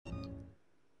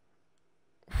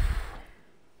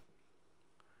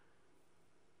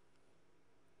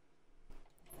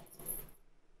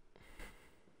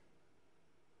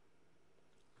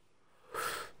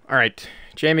Alright,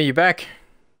 Jamie, you back?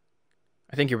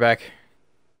 I think you're back.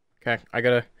 Okay, I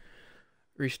gotta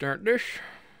restart this.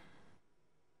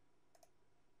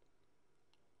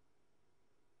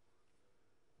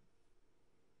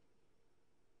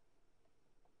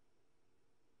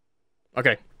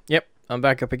 Okay, yep, I'm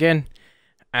back up again.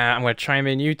 I'm gonna chime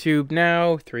in YouTube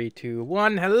now. 3, 2,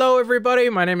 1. Hello, everybody.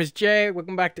 My name is Jay.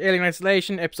 Welcome back to Alien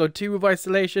Isolation, episode 2 of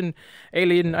Isolation,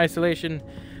 Alien Isolation.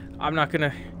 I'm not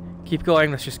gonna keep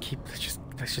going. Let's just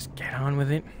get on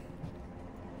with it.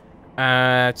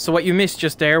 So what you missed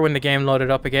just there when the game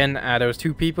loaded up again, there was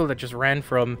 2 people that just ran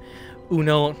from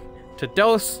uno to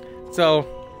dos. So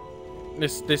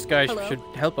this guy should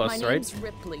help us, right? My name's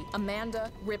Ripley. Amanda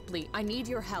Ripley. I need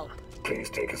your help. Please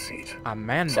take a seat.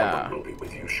 Amanda. Someone will be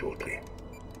with you shortly.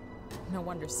 No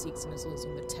wonder Xeno is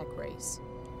losing the tech race.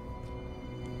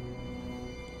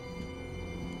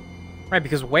 Right,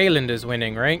 because Wayland is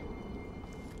winning, right?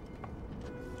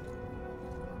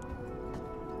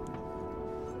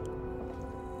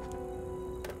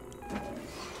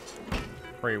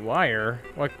 Rewire?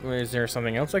 What, is there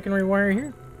something else I can rewire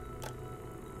here?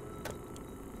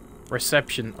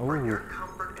 Reception. Oh.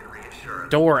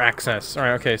 Door access.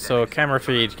 Alright, okay, so camera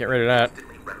feed. Get rid of that.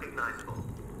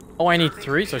 Oh, I need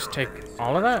 3, so I should take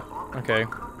all of that? Okay.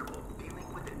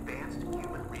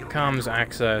 Comms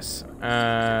access.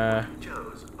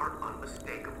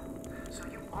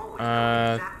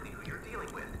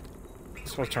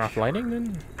 Supposed to turn off lighting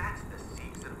then?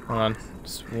 Hold on.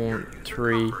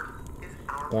 3,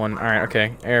 1. Alright,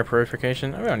 okay. Air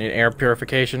purification. We don't need air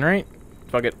purification, right?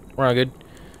 Fuck it. We're all good.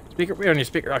 Speaker. We don't need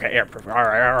speaker. Okay, air purification.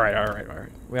 Alright.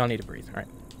 We all need to breathe. Alright.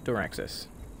 Door access.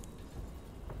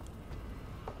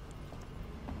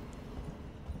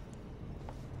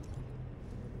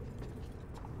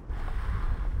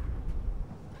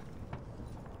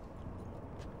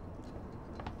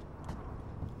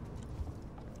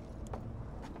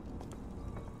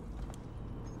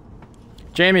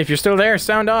 Jamie, if you're still there,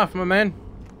 sound off, my man.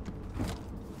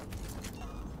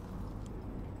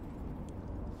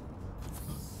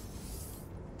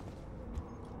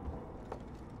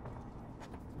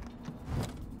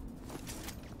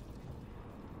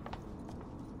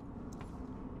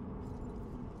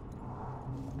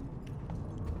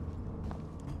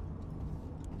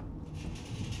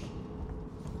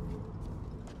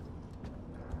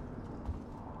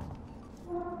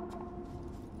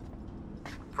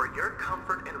 For your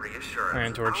comfort and reassurance,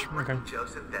 Iron torch. Okay.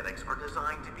 geosynthetics are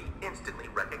designed to be instantly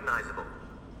recognizable.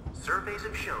 Surveys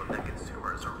have shown that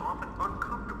consumers are often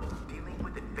uncomfortable dealing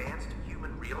with advanced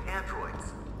human real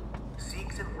androids.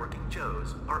 Seeks and working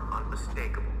Joes are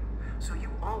unmistakable, so you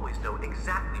always know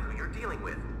exactly who you're dealing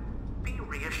with. Be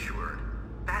reassured.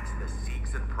 That's the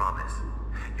Seeks and promise.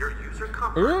 Your user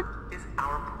comfort is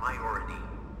our priority.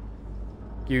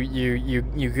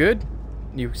 You good?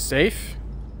 You safe?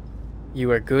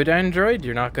 You a good android?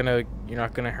 You're not gonna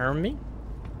harm me?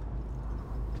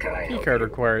 Can I help Keycard you?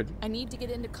 required. I need to get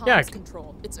into comms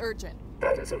control. It's urgent.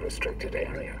 That is a restricted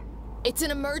area. It's an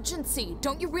emergency.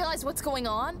 Don't you realize what's going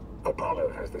on? Apollo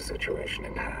has the situation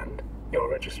in hand.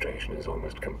 Your registration is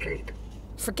almost complete.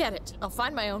 Forget it. I'll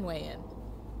find my own way in.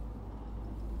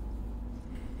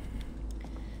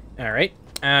 Alright.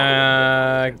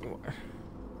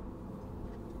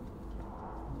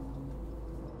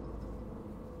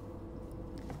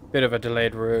 Bit of a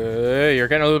delayed. You're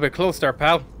getting a little bit close there,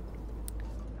 pal.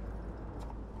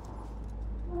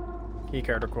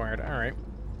 Keycard required. Alright.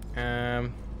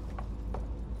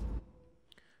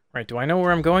 Right, do I know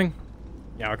where I'm going?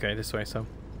 Yeah, okay, this way, so.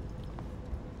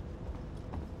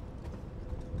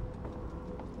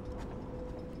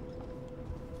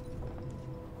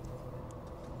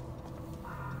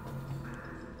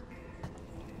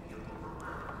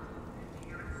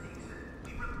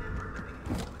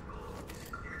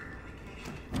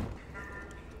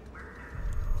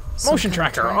 Motion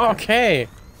tracker. Okay.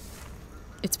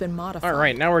 It's been modified. All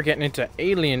right, now we're getting into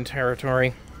alien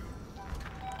territory.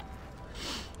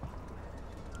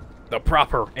 The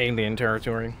proper alien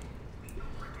territory.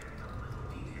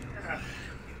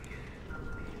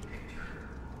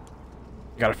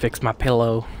 Gotta fix my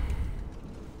pillow.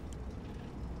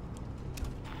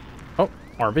 Oh,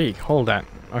 RB. Hold that.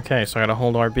 Okay, so I gotta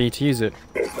hold RB to use it.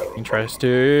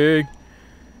 Interesting.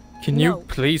 Can you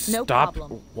please stop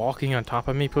walking on top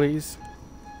of me, please?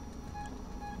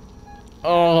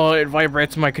 Oh, it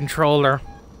vibrates my controller.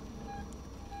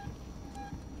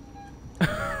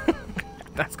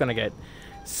 That's gonna get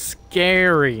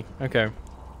scary. Okay.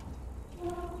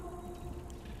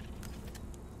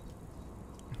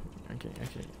 Okay.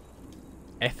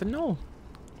 Ethanol?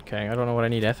 Okay, I don't know what I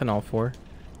need ethanol for.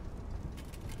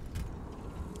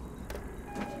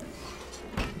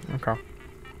 Okay.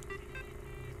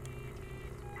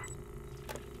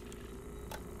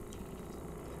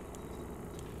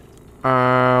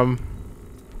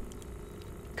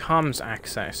 Comms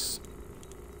access.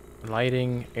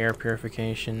 Lighting, air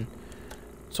purification.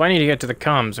 So I need to get to the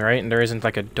comms, right? And there isn't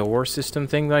like a door system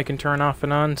thing that I can turn off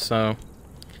and on, so...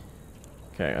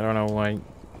 Okay, I don't know why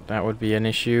that would be an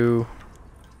issue.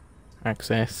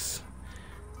 Access.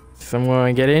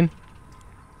 Someone get in?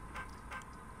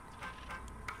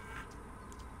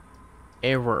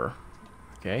 Error.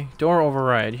 Okay, door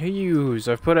override. Use.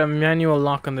 I've put a manual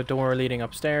lock on the door leading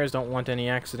upstairs. Don't want any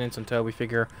accidents until we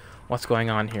figure what's going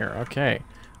on here. Okay.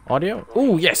 Audio?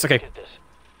 Ooh, yes, okay. Get this.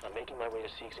 I'm making my way to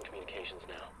Seeks and Communications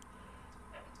now.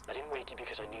 I didn't wake you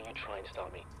because I knew you'd try and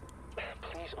stop me.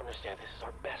 Please understand, this is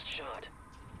our best shot.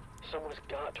 Someone's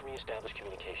got to reestablish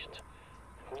communications.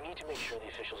 We need to make sure the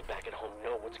officials back at home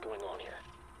know what's going on here.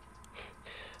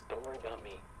 Don't worry about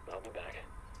me. I'll be back.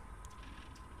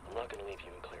 I'm not going to leave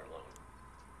you and Claire alone.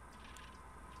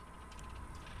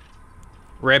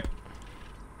 Rip.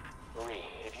 Marie,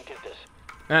 if you get this...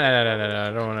 No,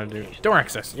 I don't want to do... Door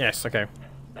access. Yes, okay.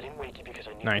 I didn't wake you because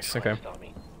I knew Nice, you'd try okay. and stop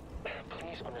me.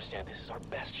 Please understand, this is our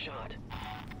best shot.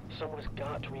 Someone's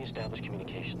got to reestablish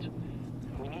communications.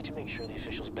 We need to make sure the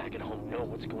officials back at home know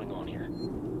what's going on here.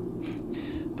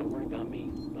 Don't worry about me.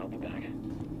 I'll be back.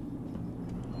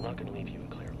 I'm not going to leave you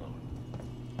and Claire alone.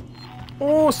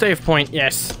 Oh, save point,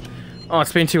 yes. Oh,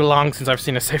 it's been too long since I've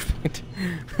seen a save point.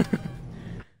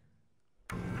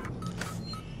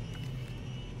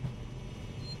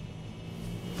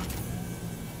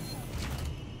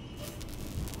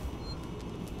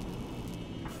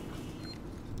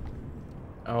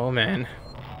 Oh, man.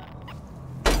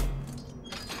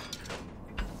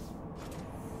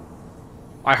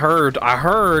 I heard.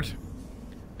 I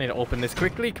need to open this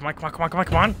quickly. Come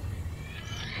on.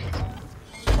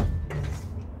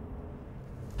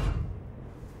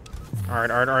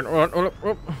 Alright.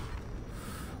 Oh.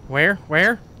 Where?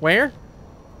 Where?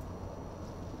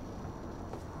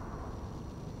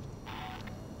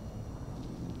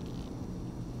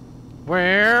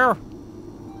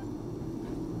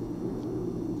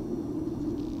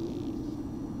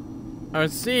 I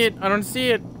don't see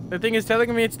it. The thing is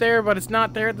telling me it's there, but it's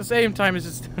not there at the same time. It's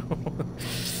just...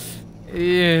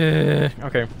 yeah.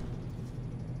 Okay.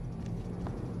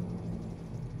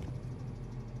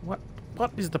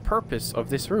 What is the purpose of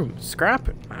this room? Scrap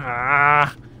it.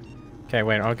 Ah. Okay,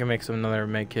 wait. I can make another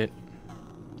med kit.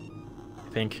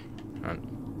 I think.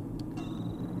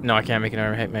 No, I can't make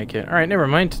another med kit. All right, never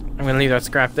mind. I'm gonna leave that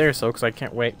scrap there, so because I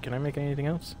can't wait. Can I make anything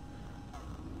else?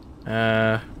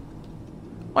 Oh,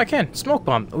 I can. Smoke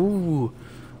bomb. Ooh,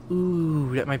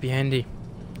 that might be handy.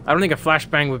 I don't think a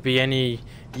flashbang would be any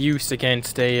use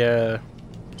against a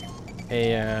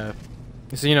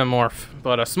xenomorph,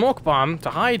 but a smoke bomb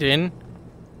to hide in,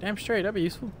 damn straight, that'd be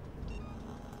useful.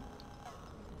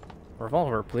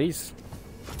 Revolver, please.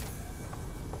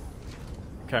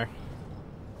 Okay.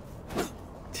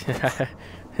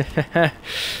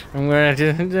 I'm gonna do.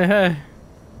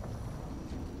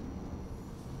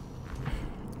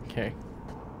 Okay.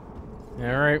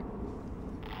 All right.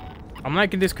 I'm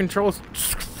liking this control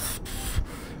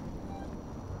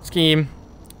scheme.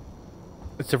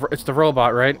 It's the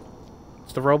robot, right?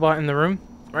 It's the robot in the room,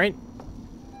 right?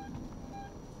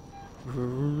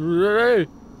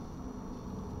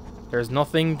 There's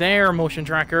nothing there, motion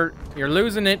tracker. You're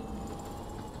losing it.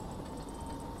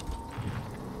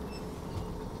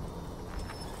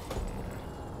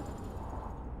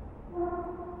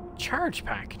 Charge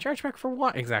pack. Charge pack for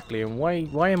what exactly? And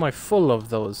why am I full of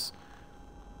those?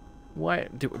 Why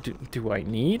do I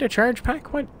need a charge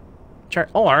pack? What?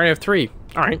 Oh, I already have 3.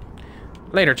 All right.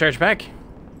 Later, charge pack.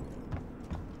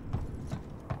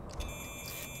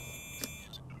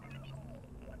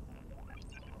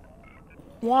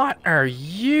 What are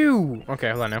you? Okay,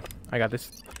 hold on now. I got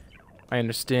this. I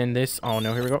understand this. Oh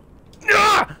no, here we go.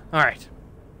 Ah! All right.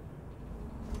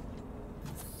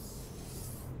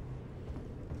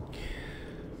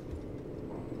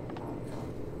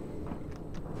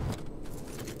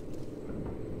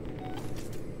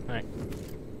 Alright.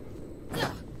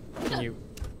 Can you...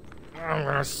 I'm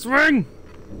gonna swing!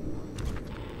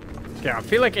 Yeah, I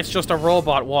feel like it's just a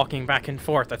robot walking back and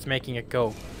forth that's making it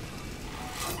go.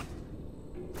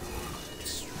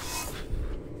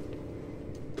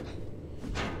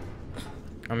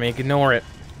 I'm gonna ignore it.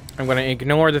 I'm gonna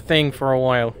ignore the thing for a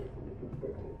while.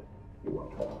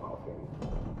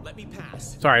 Let me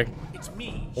pass. Sorry. It's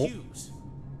me, Oh. Hughes.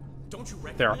 Don't you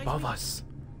recognize They're above me? us.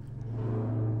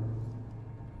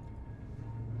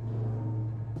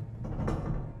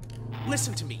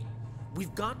 Listen to me.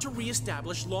 We've got to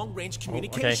re-establish long-range Okay,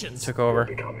 communications. took over.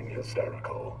 Becoming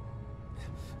hysterical.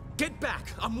 Get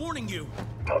back! I'm warning you!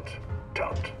 Tut,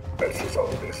 tut. Let's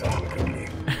resolve this amicably.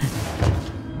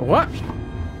 What?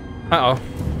 Uh-oh.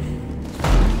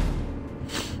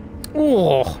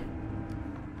 Oh.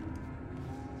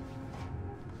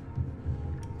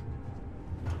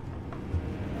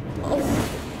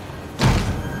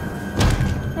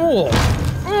 Oh.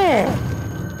 Oh.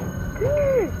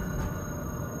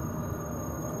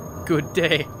 Good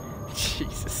day.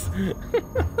 Jesus.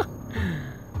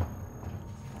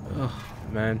 Oh,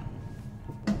 man.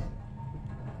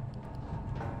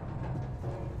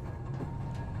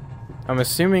 I'm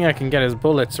assuming I can get his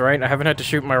bullets, right? I haven't had to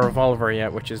shoot my revolver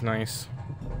yet, which is nice.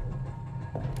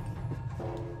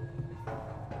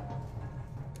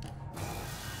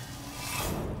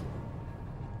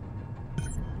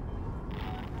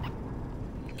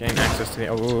 Gain access to the...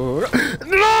 Oh. No!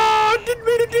 I didn't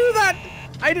mean to do that!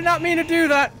 I did not mean to do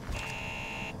that!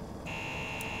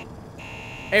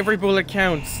 Every bullet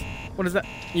counts. What is that?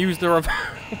 Use the revolver.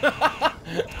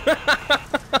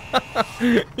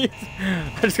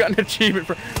 I just got an achievement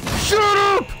for... Shut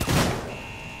up!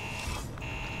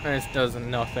 This does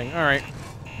nothing. Alright.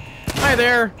 Hi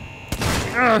there!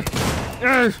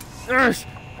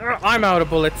 I'm out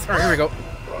of bullets. Alright, here we go.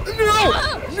 No!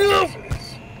 No!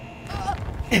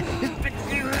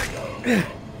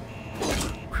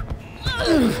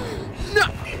 No!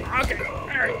 Okay.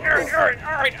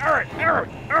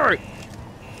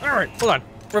 Alright, hold on.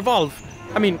 Revolve.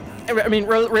 I mean,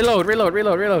 reload.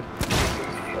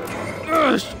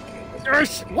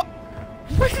 What?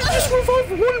 Why did I just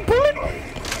revolve one bullet?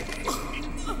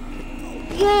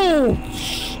 Whoa!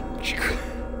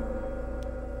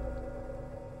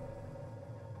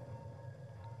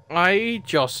 I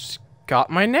just got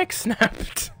my neck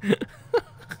snapped.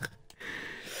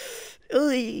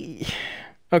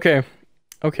 Okay.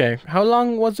 How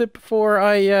long was it before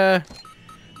I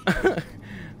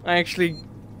I actually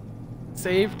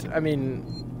saved? I mean,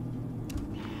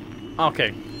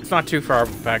 okay, it's not too far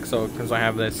back, so because I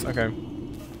have this. Okay.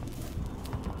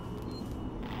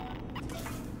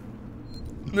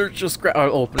 Let's just grab.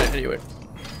 I'll open it anyway.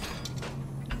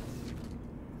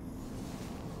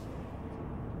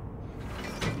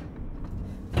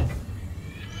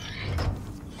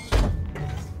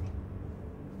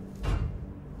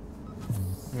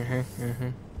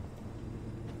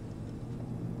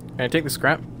 Can I take the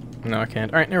scrap? No, I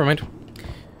can't. Alright, never mind.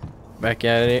 Back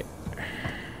at it.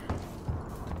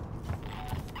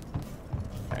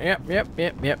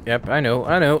 Yep. I know.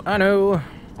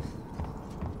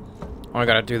 Oh, I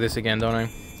gotta do this again, don't I?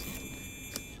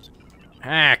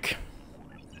 Hack!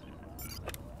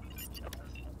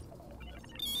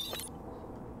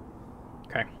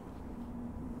 Okay.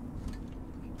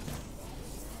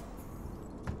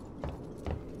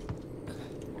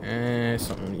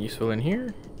 Something useful in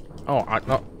here? Oh,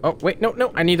 oh, wait,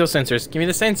 no, I need those sensors. Give me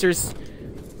the sensors.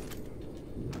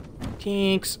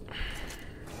 Thanks.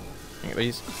 Here,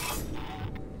 please.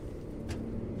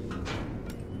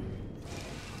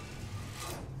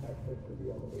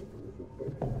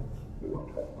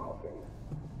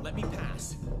 Let me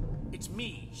pass. It's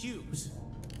me, Hughes.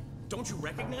 Don't you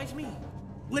recognize me?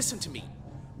 Listen to me.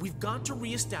 We've got to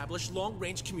re-establish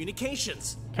long-range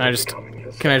communications. Can I just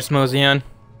mosey on?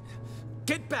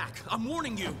 Get back! I'm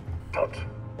warning you! Tut,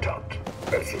 tut.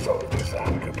 Let's resolve this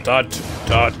amicably. Tut.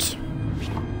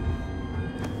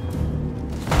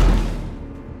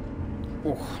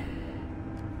 Ooh.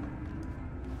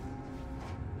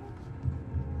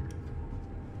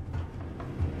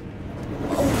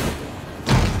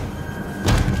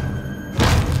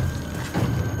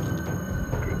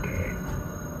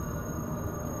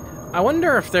 I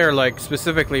wonder if they're like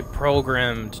specifically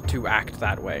programmed to act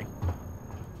that way.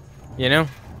 You know?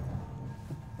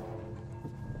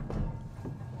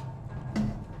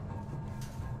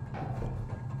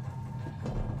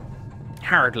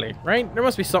 Hardly, right? There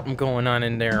must be something going on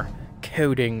in there.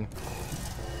 Coding.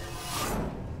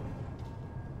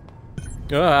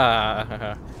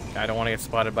 Ah, I don't want to get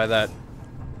spotted by that.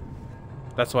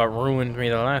 That's what ruined me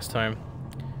the last time.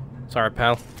 Sorry,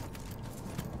 pal.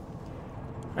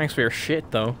 Thanks for your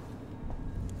shit, though.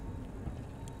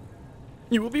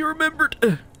 You will be remembered.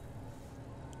 Okay,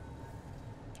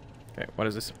 what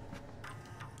is this?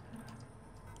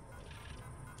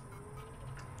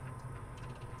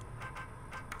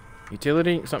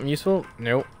 Utility? Something useful?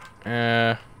 Nope.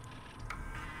 Your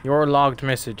logged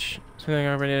message.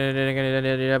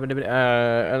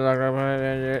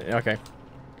 Okay.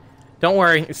 Don't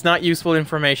worry, it's not useful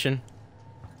information.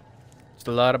 Just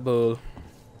a lot of bull.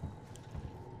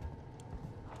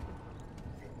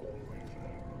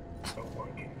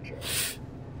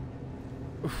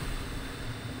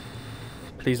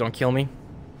 Please don't kill me.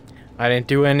 I didn't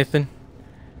do anything.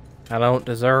 I don't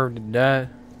deserve to die.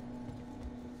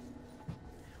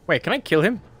 Wait, can I kill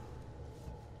him?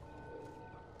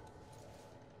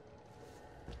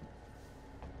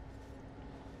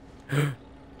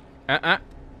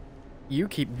 You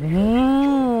keep...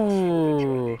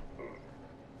 Ooh.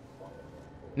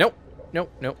 Nope.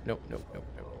 Nope, nope, nope, nope, nope,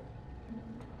 nope.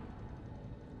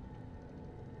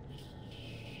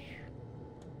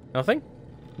 Nothing?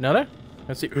 Nada?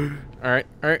 Let's see. Alright,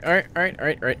 alright, alright, alright,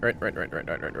 alright, alright, alright, alright, alright, alright,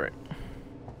 alright, alright.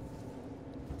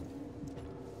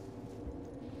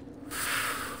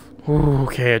 Ooh,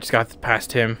 okay, I just got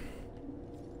past him.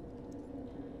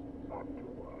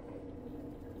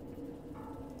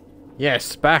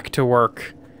 Yes, back to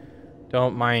work.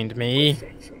 Don't mind me. And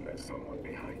there's someone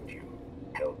behind you,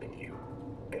 helping you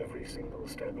every single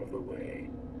step of the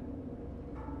way.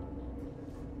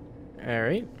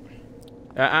 Alright.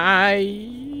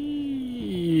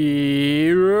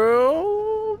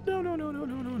 No, no, no, no, no,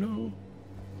 no, no.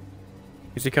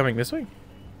 Is he coming this way?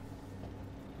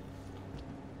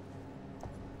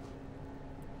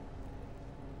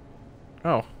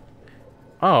 Oh.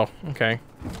 Oh, okay.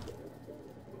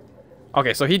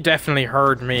 Okay, so he definitely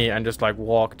heard me and just, like,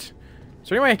 walked. Is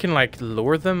there any way I can, like,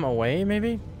 lure them away,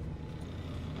 maybe?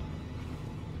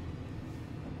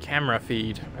 Camera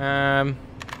feed.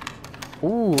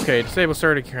 Ooh, okay, disable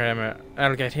starter camera.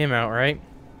 That'll get him out, right?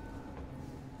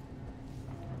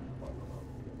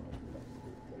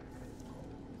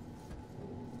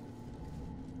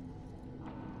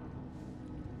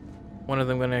 One of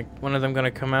them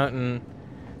gonna come out and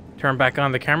turn back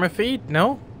on the camera feed?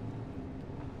 No?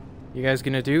 You guys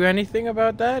gonna do anything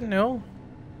about that? No?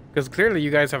 Because clearly you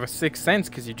guys have a sixth sense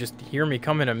because you just hear me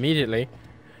coming immediately.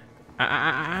 You don't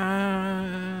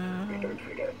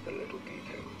forget the little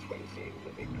details when seeing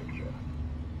the big picture.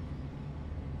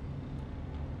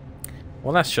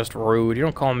 Well, that's just rude. You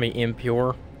don't call me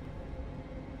impure.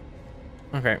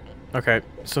 Okay, okay.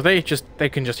 So they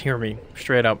can just hear me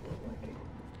straight up.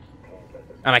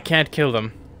 And I can't kill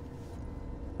them.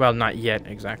 Well, not yet,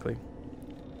 exactly.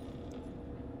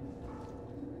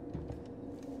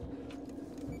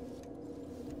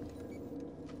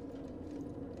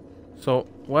 So,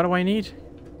 what do I need?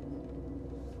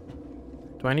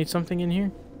 Do I need something in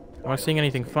here? I'm not seeing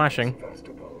anything flashing.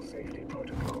 Safety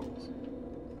protocols.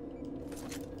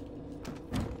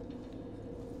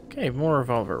 Okay, more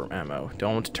revolver ammo.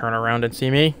 Don't turn around and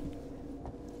see me.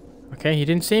 Okay, he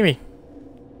didn't see me.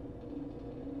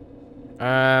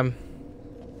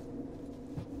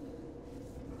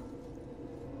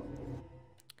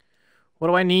 What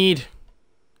do I need?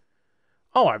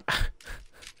 Oh, I...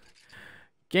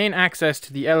 Gain access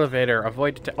to the elevator.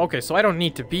 Avoid... Okay, so I don't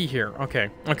need to be here. Okay,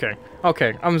 okay,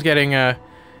 okay. I'm just getting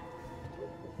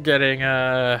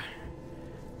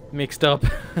mixed up.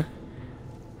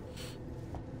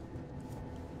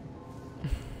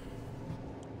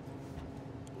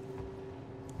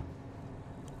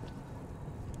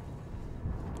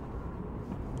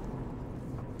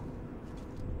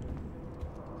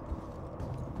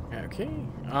 Okay.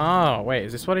 Oh, wait.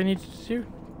 Is this what I need to do?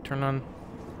 Turn on...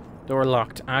 Door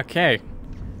locked. Okay.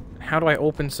 How do I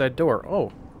open said door?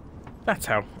 Oh. That's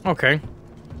how. Okay.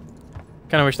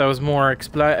 Kinda wish that was more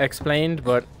explained,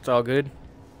 but it's all good.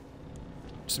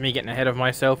 Just me getting ahead of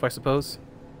myself, I suppose.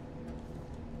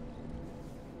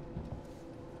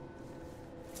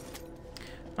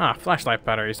 Ah, flashlight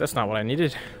batteries. That's not what I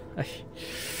needed.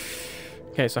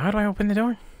 Okay, so how do I open the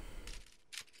door?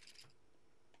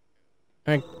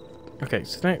 Okay,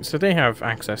 so they have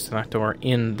access to that door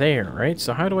in there, right?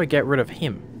 So how do I get rid of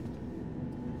him?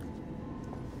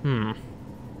 Hmm.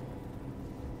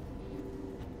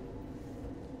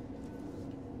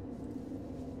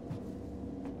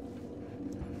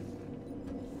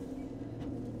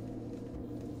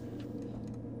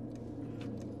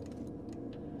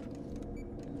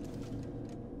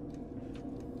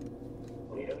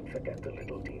 We don't forget the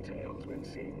little details when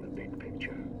seeing the big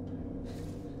picture.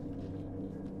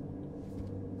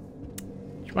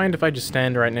 Do you mind if I just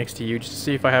stand right next to you just to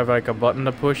see if I have like a button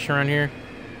to push around here?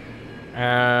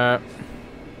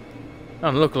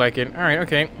 Doesn't look like it. Alright,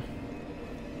 okay.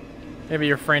 Maybe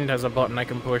your friend has a button I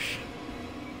can push.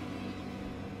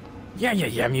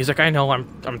 Yeah, music, I know.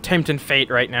 I'm tempting fate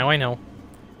right now, I know.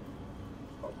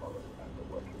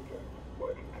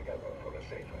 Working together for a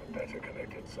safer, better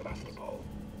connected Sebastopol.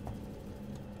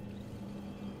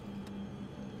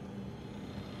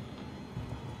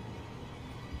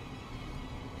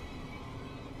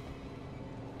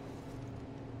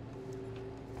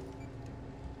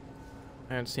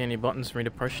 I don't see any buttons for me to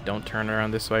push. Don't turn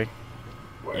around this way.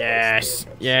 Yes,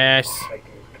 yes. Heightened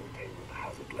containment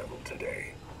hazard level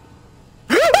today.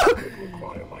 It will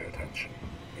require my attention.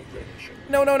 Evasion.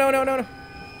 No, no, no, no, no, no.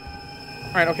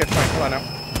 Alright, okay, fine. Hold on now.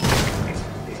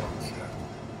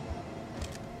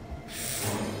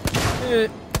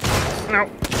 No,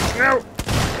 no,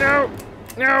 no,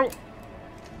 no.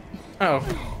 Uh oh.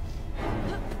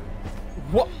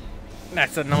 What?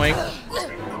 That's annoying.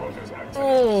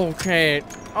 Okay.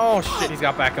 Oh shit, he's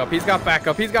got backup. He's got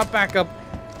backup. He's got backup.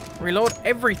 Reload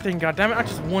everything, goddammit. Not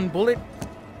just one bullet.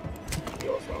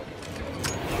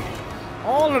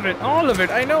 All of it, all of it.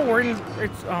 I know we're in.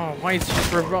 It's. Oh, why is it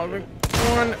just revolving?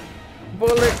 One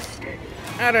bullet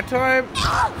at a time.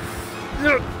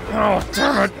 Oh,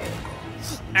 damn it.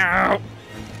 Ow.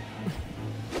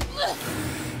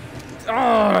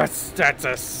 Oh, that's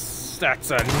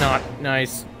a not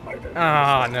nice.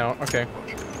 Ah, no. Okay.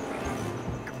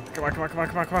 Come on, come on, come on,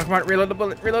 come on, come on, come on. Reload the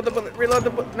bullet, reload the bullet, reload the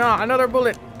bullet. No, another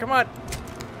bullet. Come on.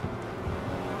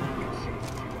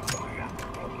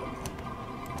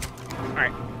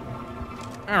 Alright.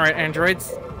 Alright,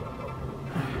 androids.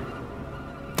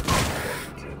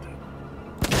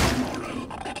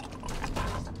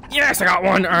 Yes, I got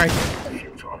one. Alright.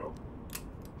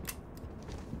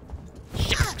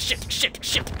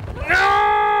 Shit.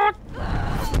 No!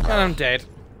 And I'm dead.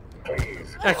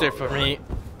 That's it for me.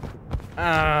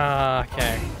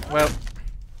 Okay. Well,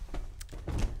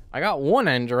 I got one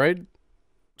android.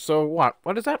 So what?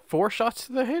 What is that? 4 shots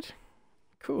to the head?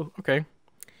 Cool. Okay.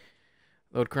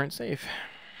 Load current save.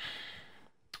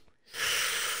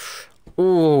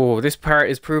 Oh, this part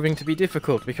is proving to be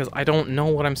difficult because I don't know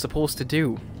what I'm supposed to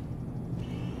do.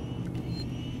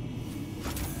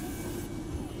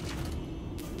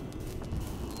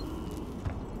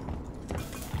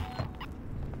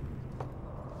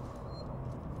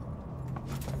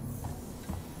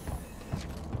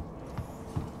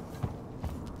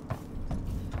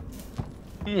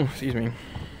 Excuse me.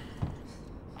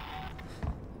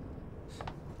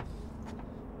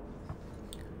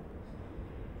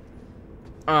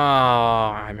 Oh,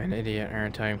 I'm an idiot,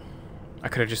 aren't I? I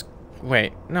could have just...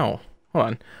 Wait, no. Hold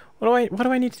on. What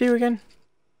do I need to do again?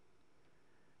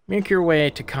 Make your way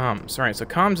to comms. Alright, so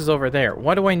comms is over there.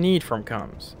 What do I need from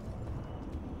comms?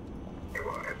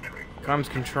 Comms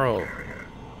control.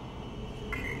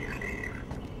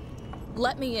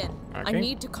 Let me in. Okay. I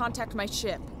need to contact my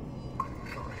ship.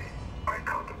 I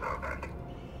can't allow that.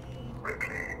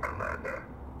 Ripley, Commander.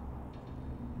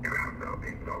 You have now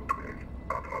been logged with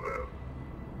Apollo.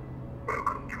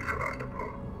 Welcome to Sevastopol.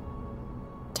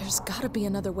 There's gotta be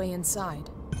another way inside.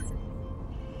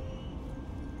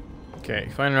 Okay,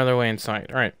 find another way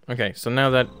inside. Alright, okay, so now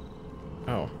that...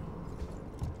 Oh.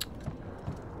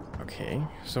 Okay,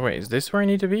 so wait, is this where I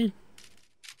need to be?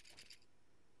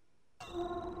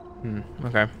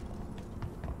 Okay.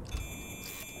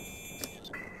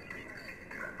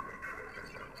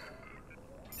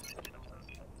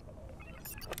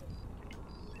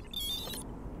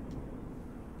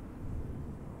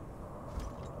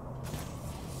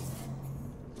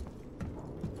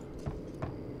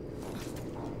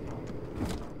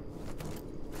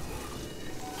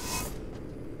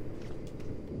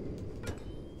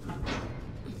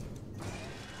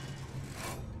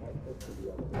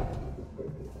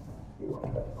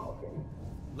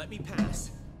 Let me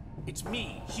pass. It's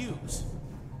me, Hughes.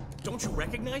 Don't you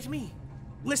recognize me?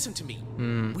 Listen to me.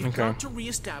 We've okay. got to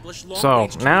reestablish long So,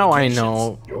 range now I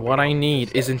communications. know what I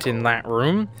need isn't in that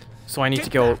room, so I need to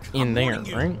go in there,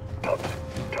 right?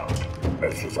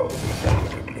 This is all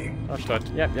Ripley. Touch.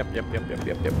 Yep.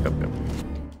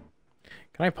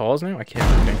 Can I pause now? I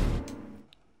can't. Okay.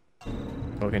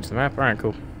 Look into the map. Alright,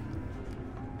 cool.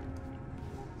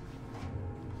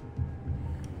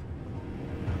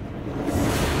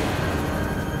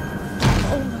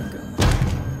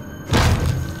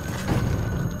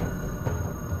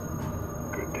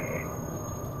 Good day.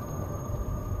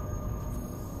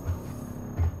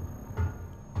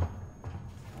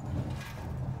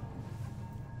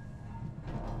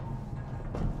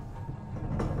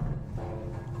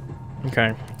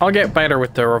 Okay. I'll get better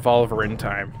with the revolver in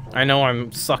time. I know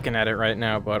I'm sucking at it right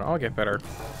now, but I'll get better.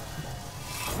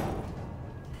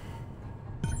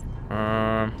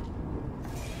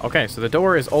 Okay, so the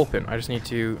door is open. I just need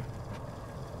to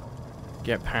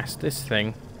get past this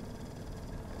thing.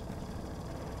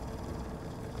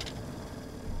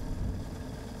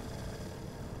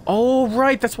 Oh,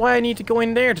 right, that's why I need to go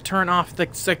in there to turn off the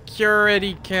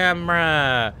security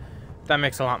camera. That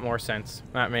makes a lot more sense.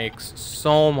 That makes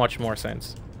so much more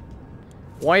sense.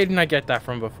 Why didn't I get that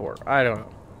from before? I don't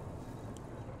know.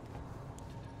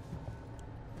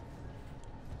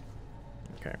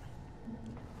 Okay.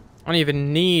 I don't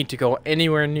even need to go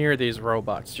anywhere near these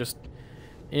robots. Just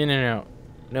in and out.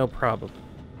 No problem.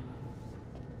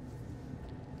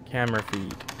 Camera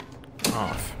feed.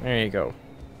 Off. There you go.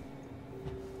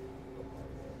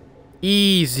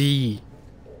 Easy.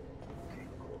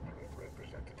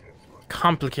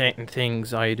 Complicating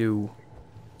things I do.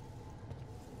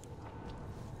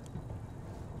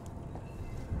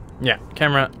 Yeah,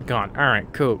 camera gone.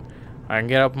 Alright, cool. I can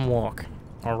get up and walk.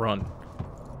 Or run.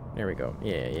 There we go.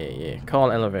 Yeah.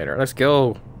 Call elevator. Let's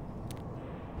go.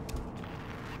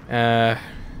 Come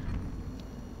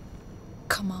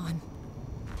on.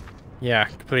 Yeah,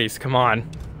 please, come on.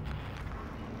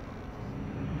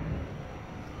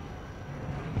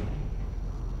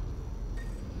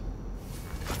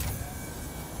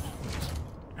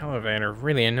 Elevator,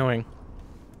 really annoying.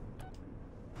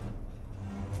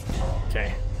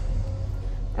 Okay.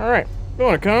 Alright,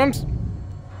 going it comes.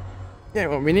 Yeah,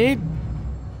 what we need.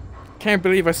 Can't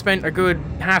believe I spent a good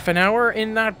half an hour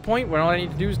in that point when all I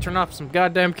need to do is turn off some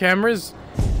goddamn cameras.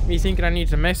 Me thinking I need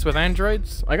to mess with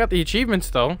androids. I got the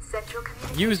achievements though.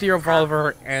 Use the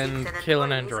revolver and kill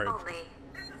an android.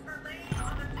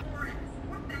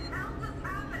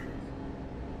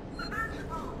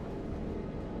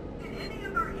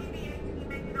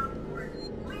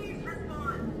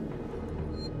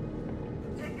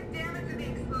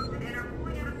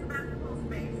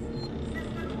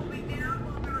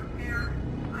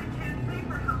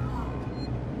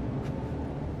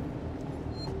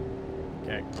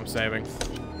 Okay, I'm saving.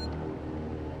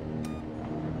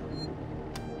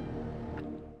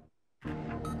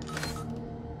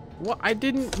 What? I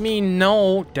didn't mean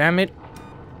no, damn it.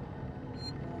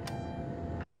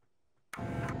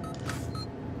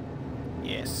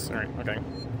 Yes, alright, okay.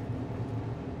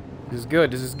 This is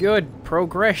good, this is good.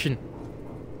 Progression.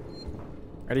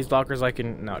 Are these lockers I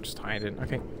can... No, just hide it.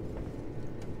 Okay.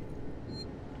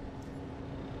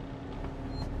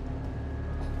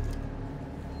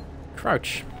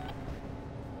 Crouch.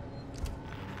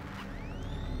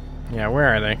 Yeah,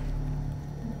 where are they?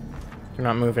 They're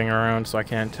not moving around, so I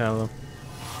can't tell them.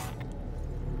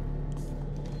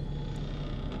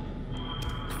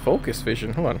 Focus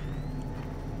vision, hold on.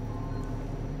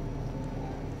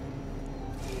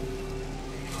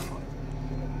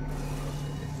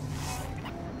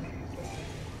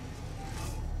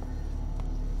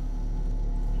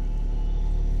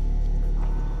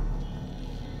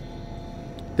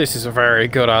 This is very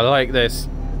good, I like this.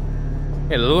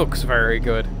 It looks very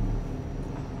good.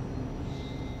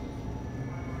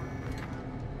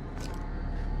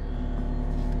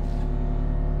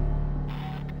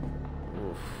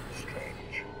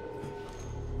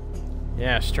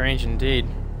 Yeah, strange indeed.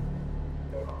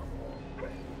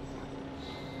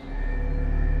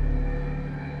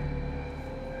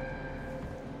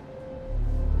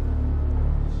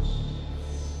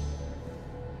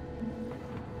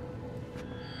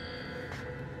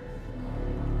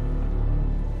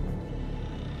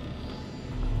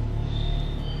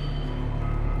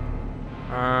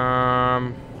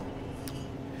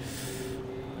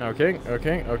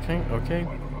 Okay.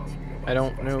 I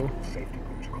don't know.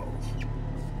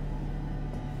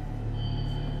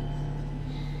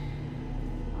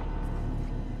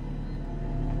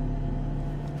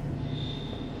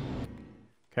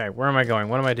 Okay, where am I going?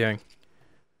 What am I doing?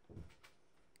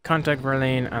 Contact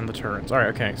Verlaine and the turrets.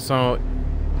 Alright, okay, so...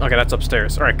 Okay, that's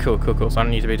upstairs. Alright, cool. So I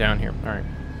don't need to be down here. Alright.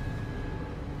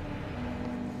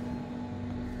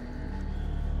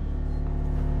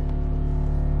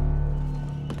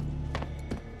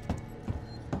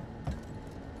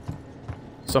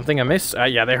 Something amiss?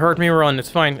 Yeah, they heard me run. It's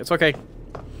fine. It's okay.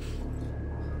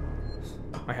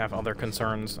 I have other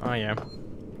concerns. Oh, yeah.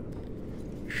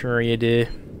 Sure you do.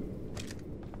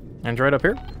 Android up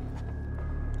here?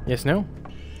 Yes, no?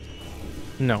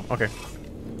 No, okay.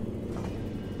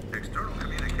 External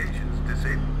communications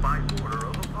disabled by order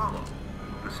of Apollo.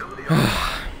 Facility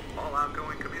offline. All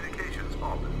outgoing communications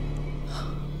halted.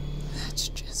 That's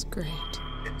just great.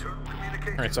 Internal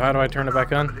communications. Alright, so how do I turn it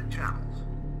back on?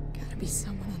 Gotta be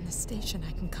someone on the station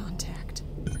I can contact.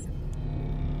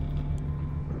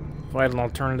 Provide an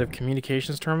alternative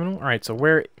communications terminal? Alright, so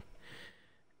where...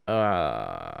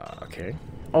 Okay.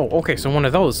 Oh, okay, so one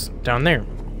of those down there.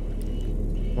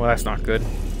 Well, that's not good.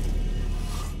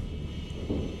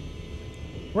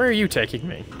 Where are you taking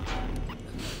me?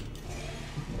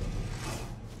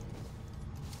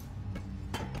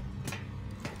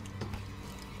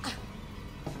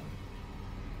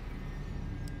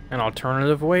 An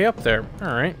alternative way up there.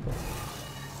 Alright.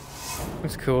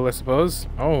 That's cool, I suppose.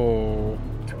 Oh.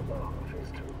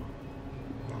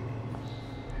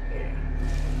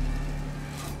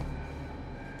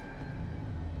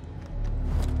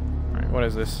 what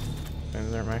is this?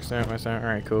 Is there maxed out, maxed out?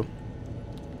 Alright, cool.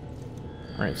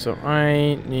 Alright, so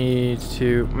I need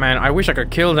to... Man, I wish I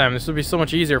could kill them. This would be so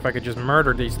much easier if I could just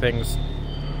murder these things.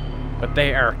 But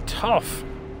they are tough.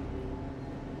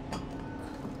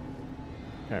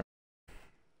 Okay.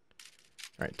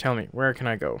 Alright, tell me, where can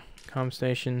I go? Comm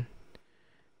station.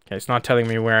 Okay, it's not telling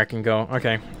me where I can go.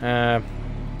 Okay,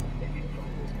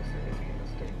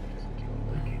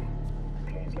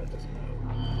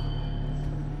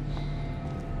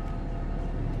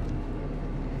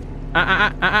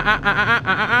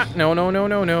 No, no, no,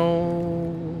 no,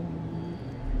 no.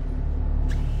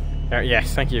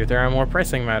 Yes, thank you. There are more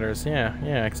pressing matters. Yeah,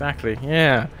 yeah, exactly.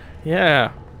 Yeah,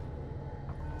 yeah.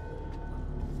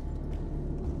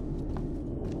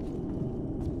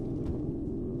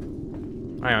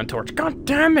 Ion torch. God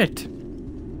damn it!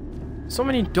 So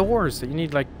many doors that you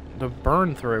need, like, to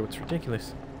burn through. It's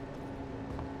ridiculous.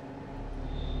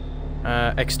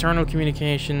 External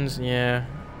communications. Yeah.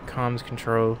 Comms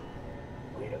control.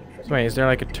 So wait, is there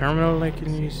like a terminal like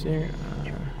can you see?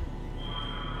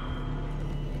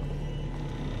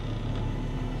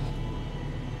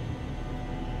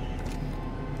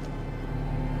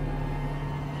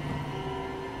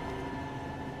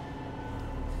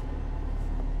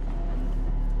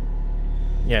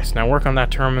 Yes, now work on that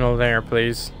terminal there,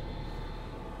 please.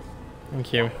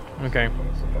 Thank you. Okay.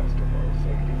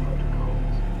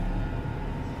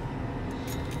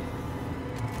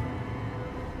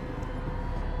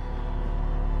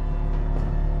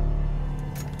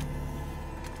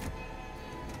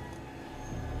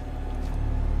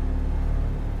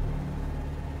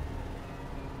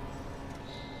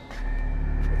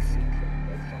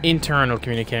 Internal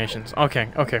communications. Okay,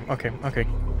 okay, okay, okay.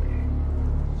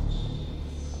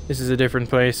 This is a different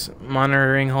place.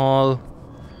 Monitoring hall.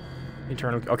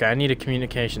 Internal. Okay, I need a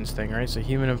communications thing, right? So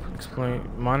human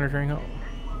monitoring hall.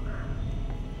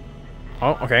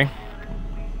 Oh, okay.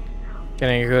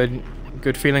 Getting a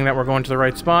good feeling that we're going to the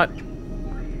right spot. Okay,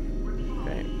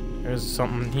 there's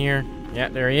something here. Yeah,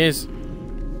 there he is.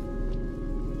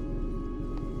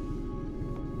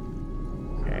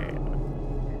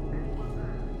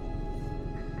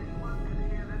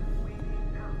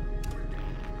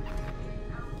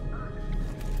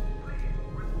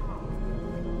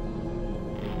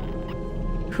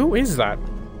 Who is that?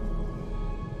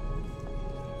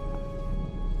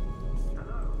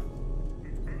 Hello?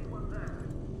 Is anyone there?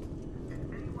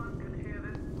 If anyone can hear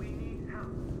this, we need help.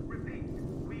 Repeat,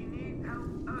 we need help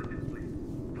urgently.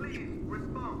 Please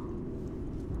respond.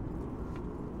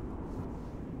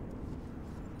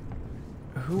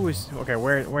 Who is... Okay,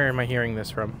 where am I hearing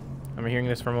this from? Am I hearing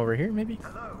this from over here, maybe?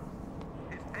 Hello?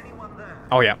 Is anyone there?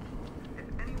 Oh, yeah. If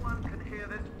anyone can hear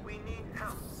this, we need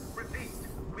help. Repeat,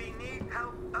 we need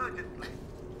help urgently.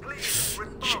 Please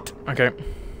respond. Shit. Okay. Is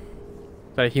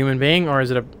that a human being, or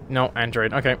is it a... No,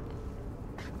 android. Okay.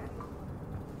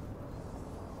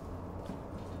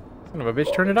 Son of a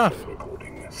bitch, turn it off.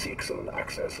 Recording seeks on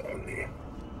access only.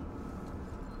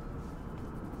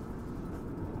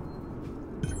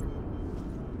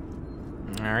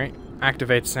 Alright.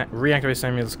 Reactivate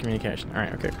Samuel's communication.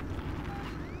 Alright, okay.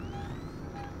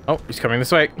 Oh, he's coming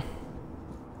this way.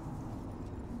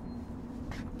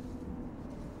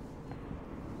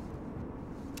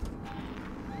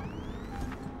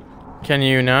 Can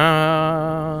you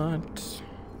not?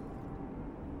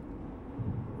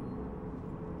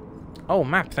 Oh,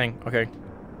 map thing. Okay.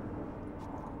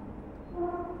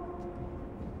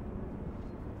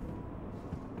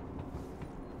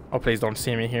 Oh, please don't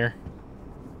see me here.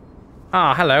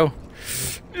 Ah, hello.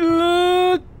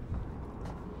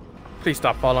 Please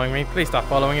stop following me. Please stop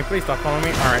following me. Please stop following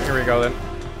me. Alright, here we go then.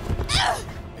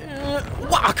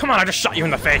 Wow, come on, I just shot you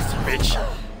in the face, bitch.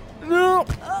 No.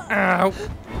 Ow.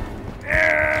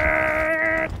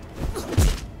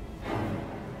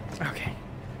 Okay.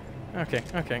 Okay,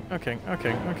 okay, okay,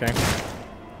 okay, okay.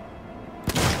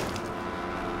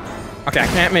 Okay, I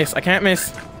can't miss. I can't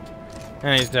miss.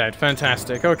 And he's dead.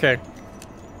 Fantastic. Okay.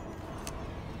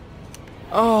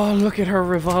 Oh, look at her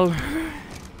revolver.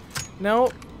 No,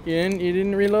 you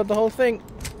didn't reload the whole thing.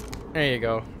 There you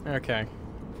go. Okay.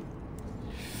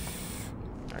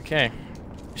 Okay.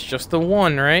 It's just the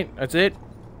one, right? That's it?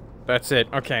 That's it.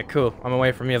 Okay, cool. I'm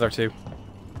away from the other two.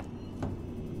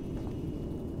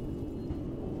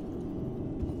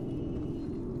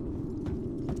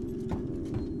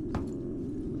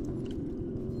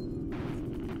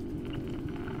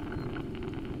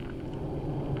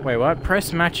 Wait, what?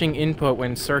 Press matching input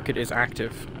when circuit is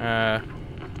active.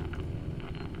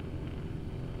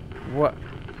 What?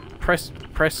 Press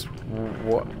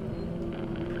what?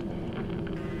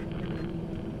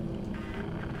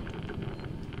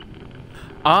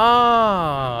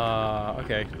 Ah,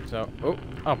 okay. So, oh,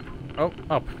 up. Oh,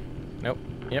 up. Nope.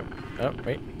 Yep. Oh,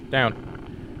 wait. Down.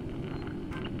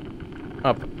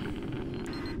 Up.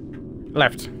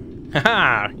 Left.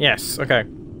 Haha! Yes, okay.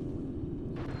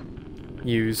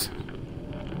 Use.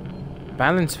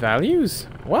 Balance values?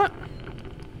 What?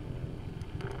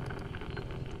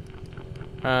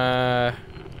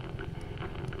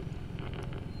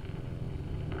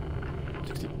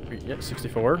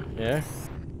 64, yeah.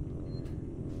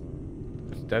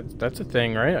 That's a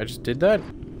thing, right? I just did that?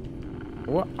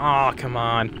 What? Aw, come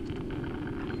on.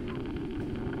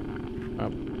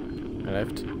 Up.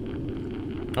 Left.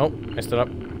 Oh, messed it up.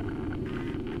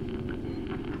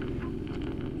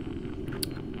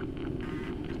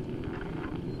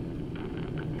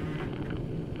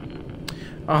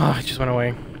 Oh, it just went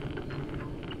away.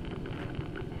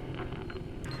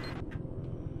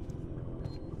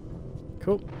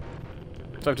 Cool.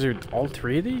 So I have to do all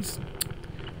three of these?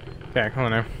 Okay, hold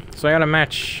on now. So I gotta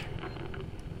match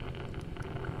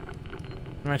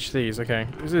these, okay.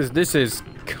 This is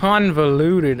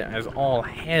convoluted as all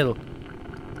hell.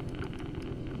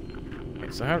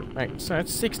 Okay, so right, so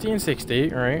that's 60 and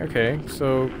 60, alright, okay,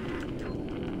 so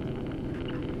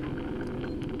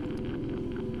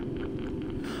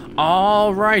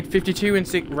all right, 52 and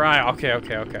 6. Right, okay.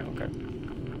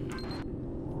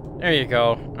 There you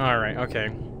go. All right, okay.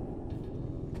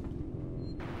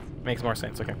 Makes more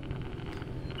sense, okay.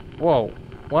 Whoa,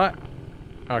 what?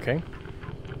 Okay.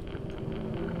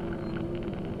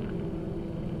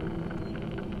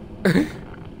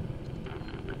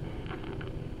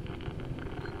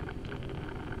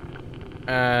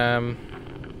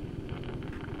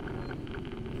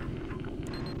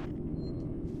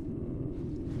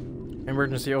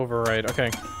 Emergency override.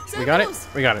 Okay. We got it?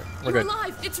 We got it. We're good. You're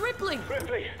alive! It's Ripley!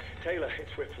 Ripley! Taylor,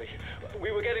 it's Ripley.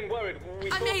 We were getting worried.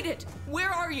 I made it! Where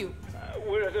are you?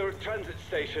 We're at a transit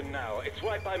station now. It's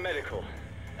right by medical.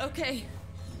 Okay.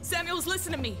 Samuels,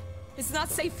 listen to me. It's not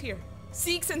safe here.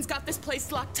 Seegson's got this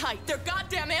place locked tight. Their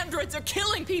goddamn androids are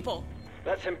killing people!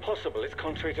 That's impossible. It's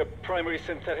contrary to primary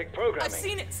synthetic programming. I've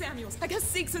seen it, Samuels. I guess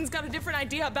Seegson's got a different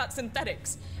idea about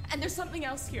synthetics. And there's something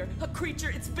else here. A creature.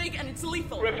 It's big and it's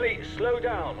lethal. Ripley, slow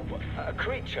down. A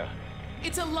creature?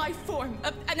 It's a life form.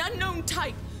 An unknown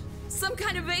type. Some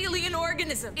kind of alien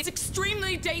organism. It's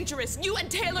extremely dangerous. You and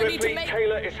Taylor need to make...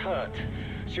 Taylor is hurt.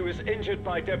 She was injured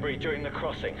by debris during the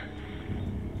crossing.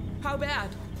 How bad?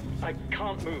 I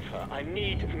can't move her. I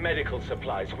need medical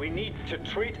supplies. We need to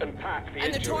treat and pack the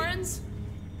injury. And the Torrens?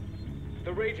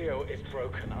 The radio is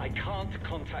broken. I can't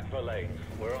contact Verlaine.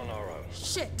 We're on our own.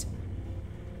 Shit.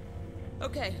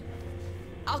 Okay.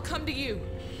 I'll come to you.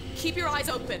 Keep your eyes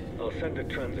open. I'll send a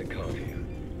transit car to you.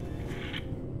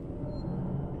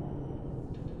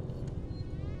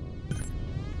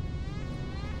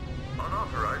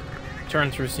 Unauthorized communication.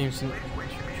 Turn through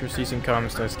ceasing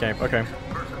comms to escape. Okay.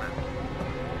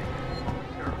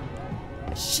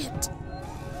 Shit.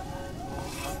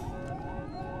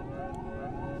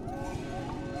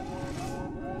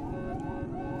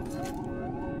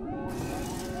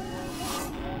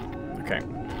 Okay.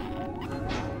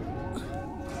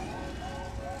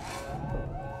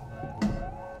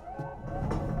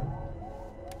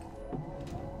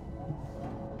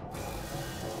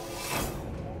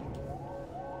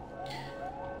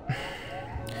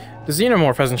 The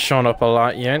Xenomorph hasn't shown up a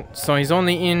lot yet, so he's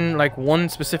only in like one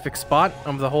specific spot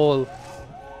of the whole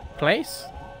place.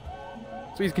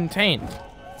 So he's contained.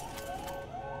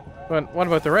 But what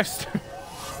about the rest?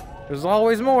 There's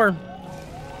always more.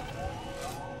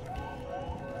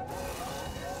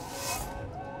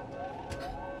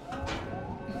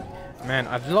 Man,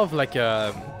 I'd love like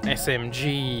a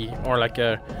SMG or like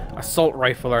a assault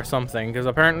rifle or something, because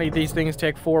apparently these things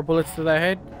take 4 bullets to the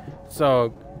head.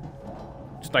 So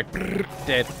just like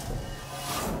dead.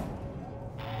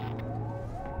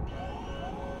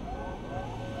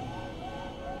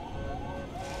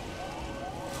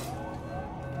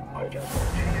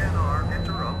 GNR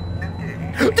interrupt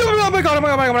engage. Oh my god, oh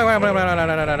my god, oh my god, oh my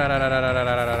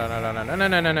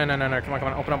god, come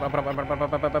on, open up.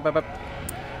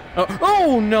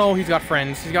 Oh no, he's got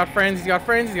friends. He's got friends.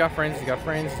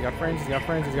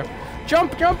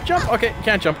 Jump. Okay,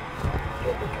 can't jump.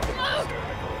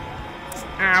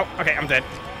 Ow. Okay, I'm dead.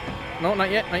 No,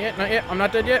 not yet. I'm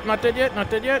not dead yet. Come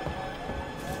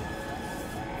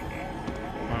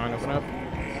on, open up.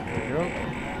 There we go.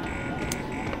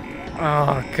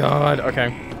 Oh god, okay.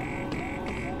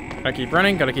 Gotta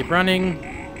keep running.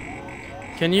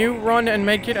 Can you run and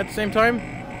make it at the same time?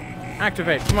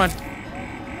 Activate, come on.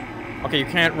 Okay, you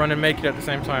can't run and make it at the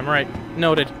same time, right.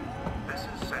 Noted. This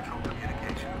is Central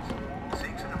Communications.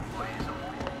 Seeks an employees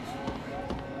only.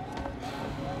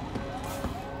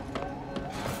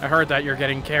 I heard that you're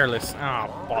getting careless. Oh,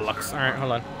 bollocks. Alright,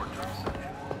 hold on.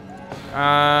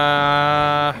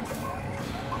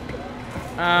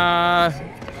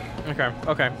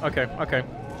 Okay.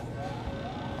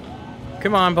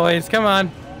 Come on, boys, come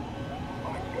on.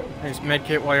 There's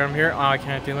medkit while I'm here. Oh, I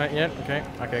can't do that yet.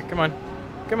 Okay, come on.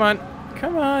 Come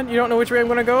on. You don't know which way I'm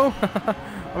gonna go?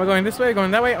 Am I going this way?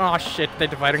 Going that way? Oh shit, they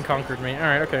divided and conquered me.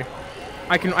 Alright, okay.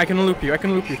 I can loop you.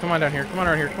 Come on down here. Come on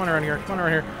around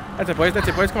here. That's it, boys.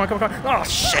 Come on. Oh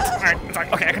shit. Alright,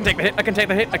 okay, I can take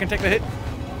the hit.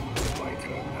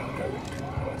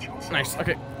 Nice.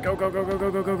 Okay. Go.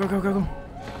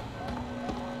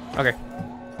 Okay.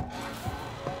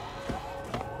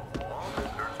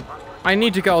 I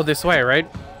need to go this way, right?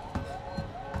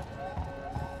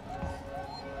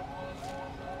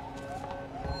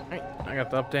 Right, I got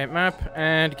the update map,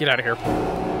 and get out of here.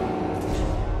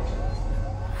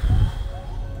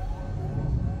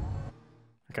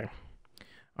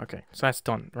 Okay, so that's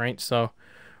done, right? So,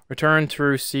 return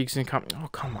through Seeks and oh,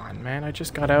 come on, man. I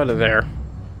just got out of there.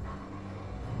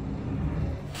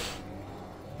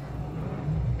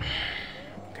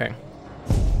 Okay.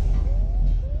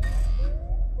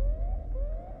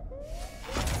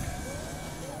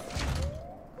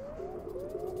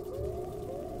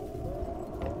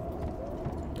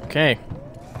 Okay.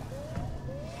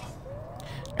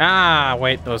 Ah,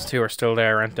 wait, those two are still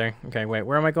there, aren't they? Okay, wait,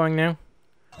 where am I going now?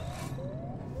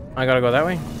 I gotta go that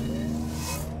way?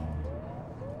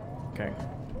 Okay.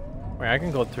 Wait, I can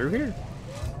go through here?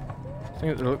 I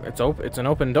think it's an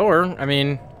open door. I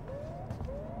mean...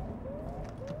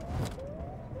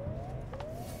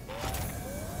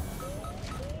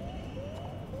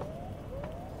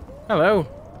 Hello.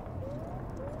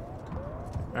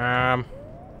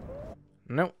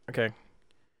 No. Okay.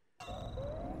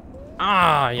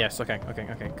 Ah, yes. Okay.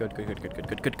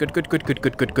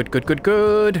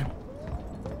 Good.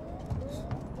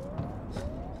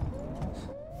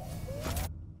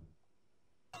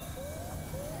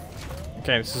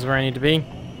 Okay, this is where I need to be.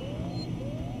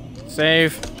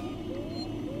 Save.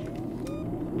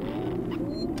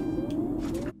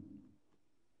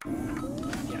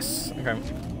 Yes. Okay.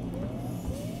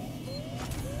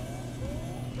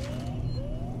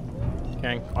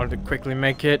 Okay, I'll quickly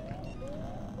make it.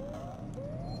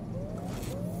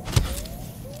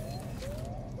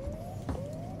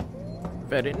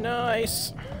 Very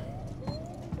nice.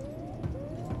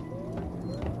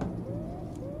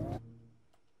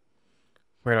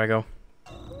 Where do I go?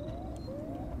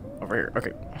 Over here.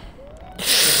 Okay.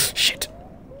 Shit.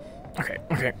 Okay.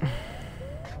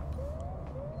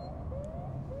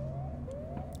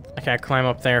 I can't climb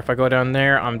up there. If I go down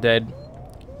there, I'm dead.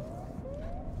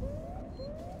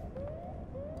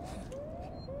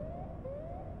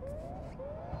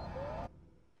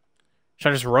 Should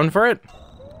I just run for it?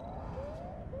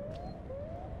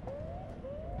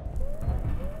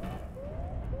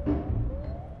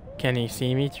 Can he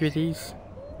see me through these?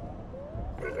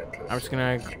 I'm just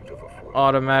gonna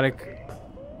automatic.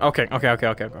 Okay. I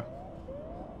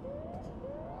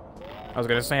was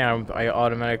gonna say I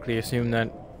automatically assumed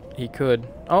that he could.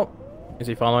 Oh, is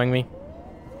he following me?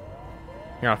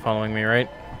 You're not following me, right?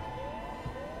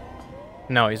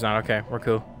 No, he's not. Okay, we're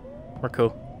cool.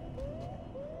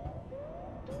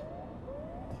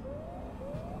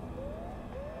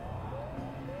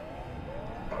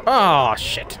 Oh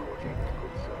shit!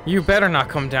 You better not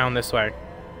come down this way.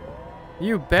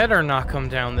 You better not come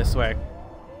down this way.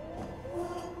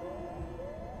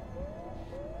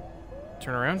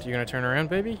 Turn around? You gonna turn around,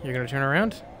 baby? You're gonna turn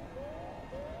around?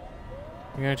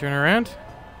 You gonna turn around?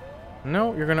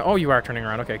 No, you're gonna... Oh, you are turning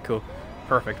around. Okay, cool.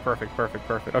 Perfect.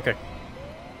 Okay.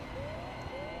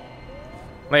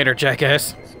 Later,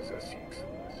 jackass.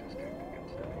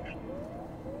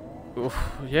 Oof.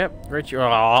 Yep. Right.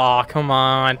 Oh, come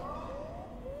on.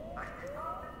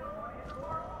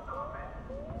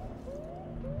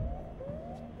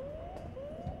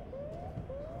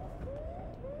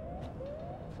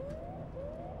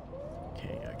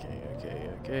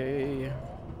 Okay.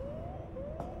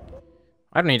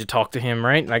 I don't need to talk to him,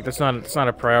 right? Like that's not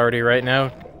a priority right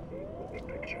now.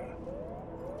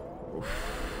 Oof.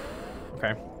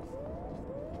 Okay.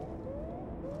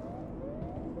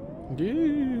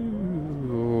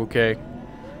 Okay.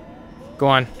 Go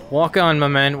on. Walk on, my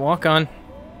man. Walk on.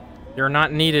 You're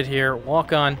not needed here.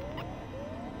 Walk on.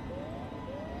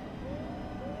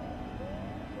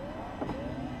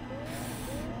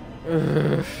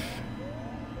 Ugh.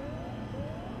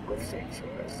 With Xeno,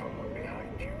 there's someone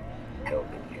behind you,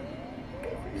 helping you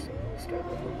every single step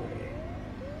of the way.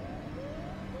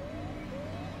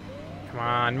 Come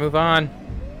on, move on.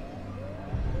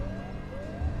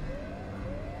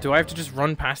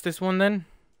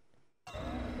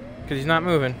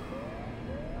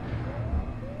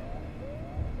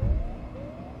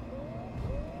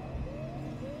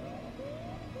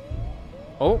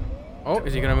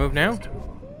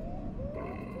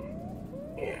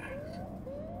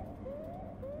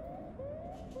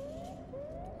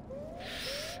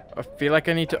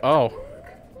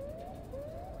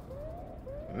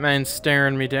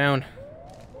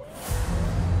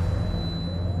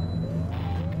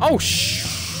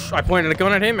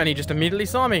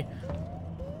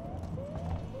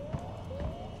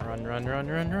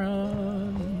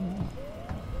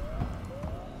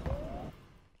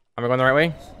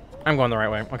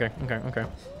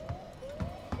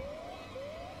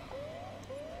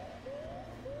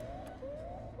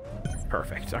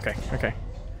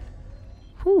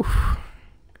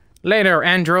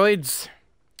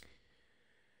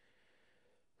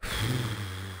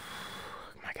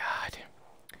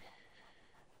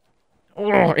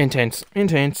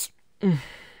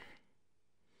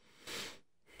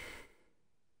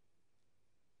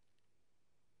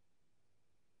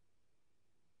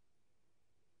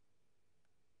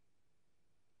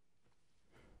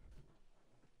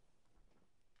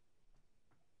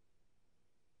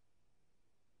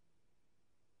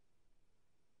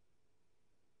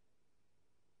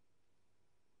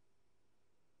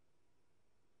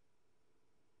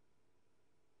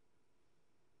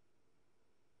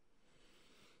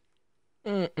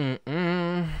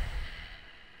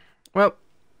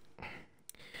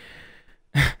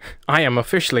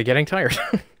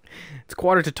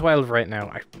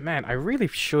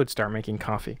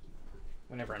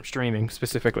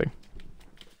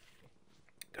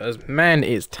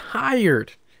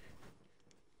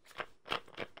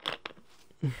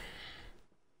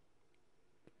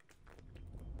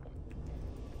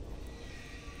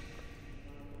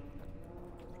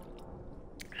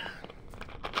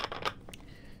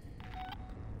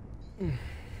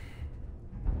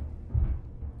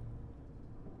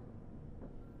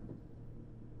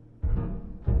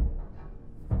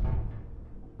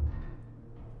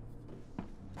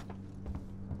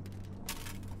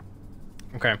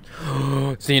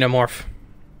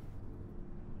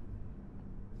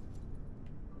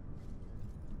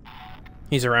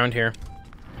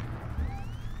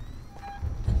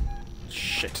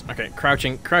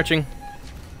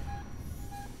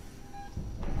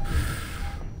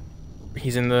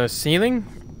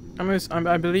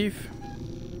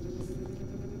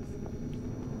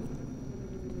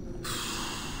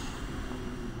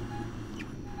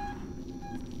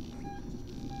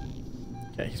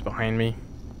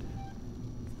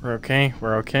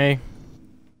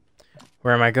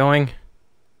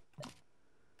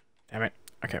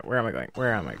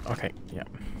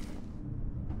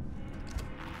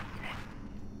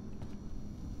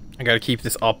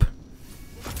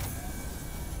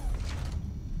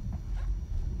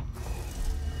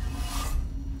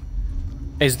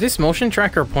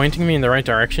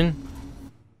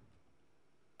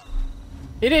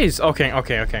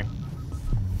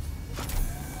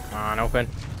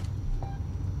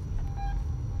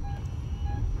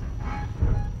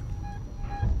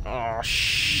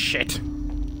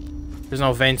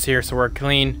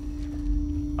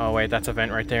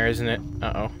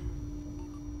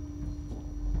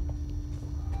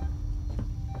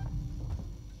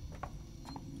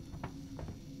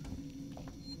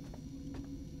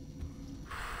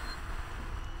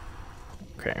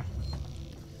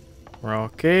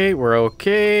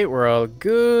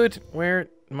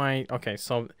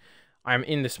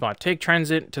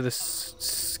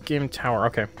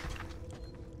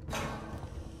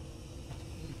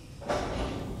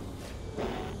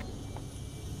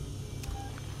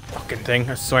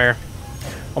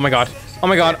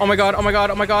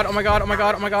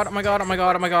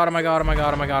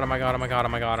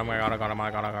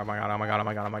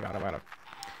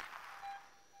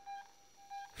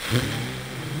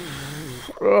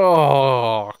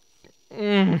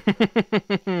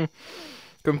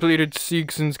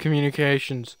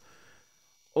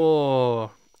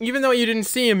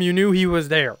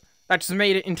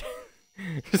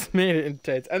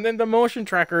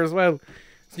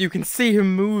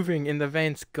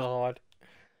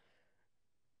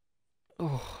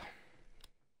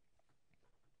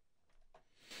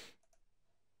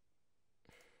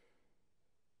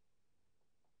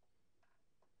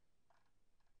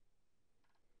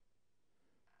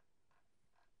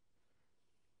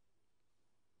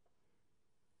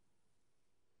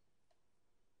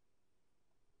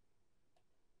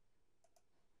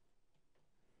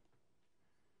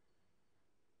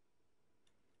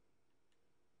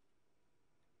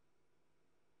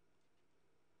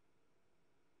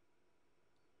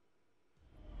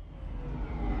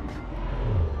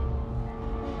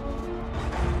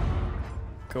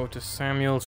 Go to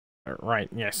Samuel's. Right,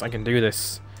 yes, I can do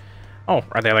this. Oh,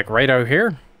 are they like right out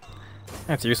here?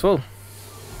 That's useful.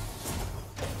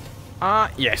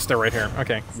 Yes, they're right here.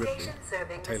 Okay. Station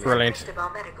serving the Brilliant. Cristobal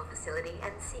Medical Facility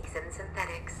and Xeno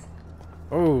Synthetics.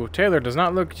 Oh, Taylor does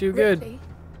not look too good. Ripley?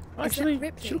 Actually,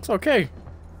 Ripley? she looks okay.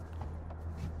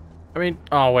 I mean,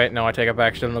 oh wait, no, I take it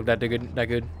back. She doesn't look that good. That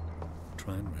good.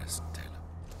 Try and rest, Taylor.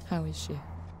 How is she?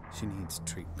 She needs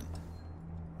treatment.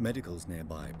 Medical's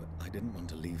nearby, but I didn't want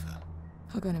to leave her.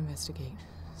 I'll go and investigate.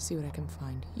 See what I can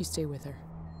find. You stay with her.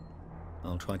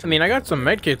 I'll try to. I mean, I got some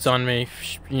medkits on me.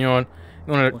 You know,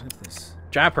 you want What to if this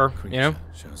jab her? creature You know.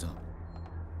 shows up?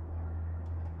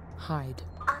 Hide.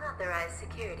 Unauthorized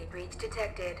security breach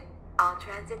detected. All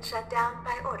transit shut down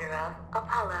by order of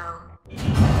Apollo.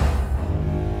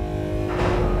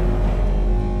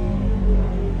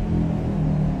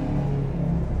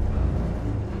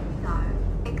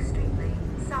 Extremely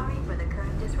sorry for the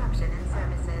current disruption in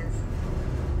services.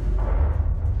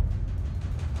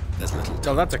 There's little.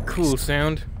 Oh, that's a cool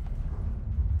sound.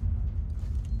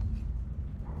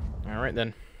 Alright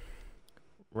then.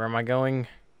 Where am I going?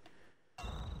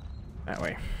 That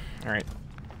way. Alright.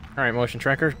 Alright, motion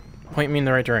tracker. Point me in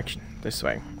the right direction. This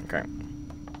way. Okay.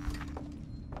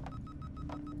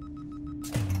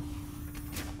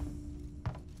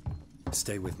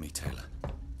 Stay with me, Taylor.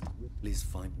 Please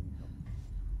find.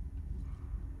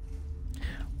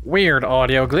 Weird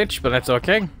audio glitch, but that's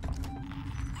okay.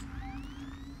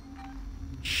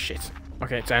 Shit.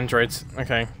 Okay, it's androids.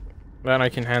 Okay. That I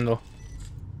can handle.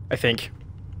 I think.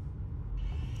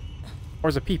 Or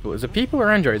is it people? Is it people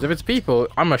or androids? If it's people,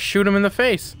 I'm gonna shoot them in the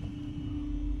face.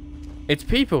 It's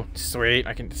people. Sweet.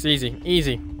 I can. It's easy.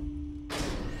 Easy.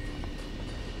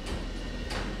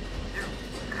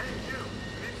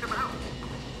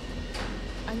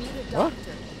 I need a What?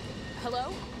 doctor.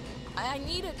 Hello? I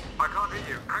need a... I can't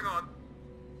hear you. Hang on.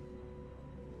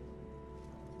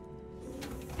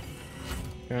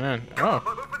 What's going on? Oh.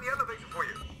 I'll open the elevator for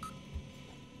you.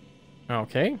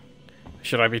 Okay.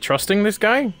 Should I be trusting this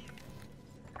guy?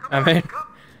 Come on, come.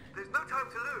 There's no time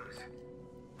to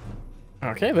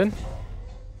lose. Okay then.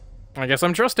 I guess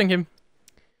I'm trusting him.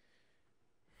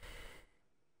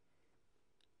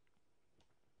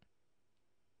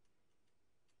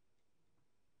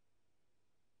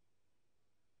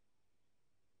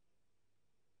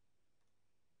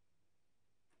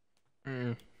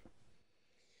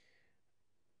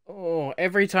 Oh,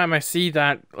 every time I see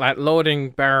that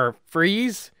loading bar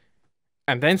freeze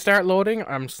and then start loading,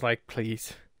 I'm just like,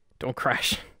 please, don't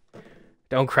crash.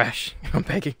 Don't crash. I'm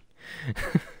begging.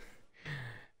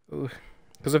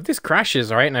 Because if this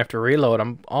crashes, right, and I have to reload,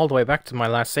 I'm all the way back to my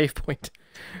last save point.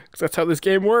 Because that's how this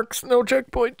game works. No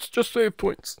checkpoints, just save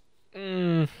points.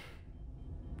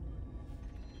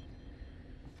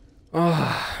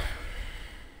 Oh.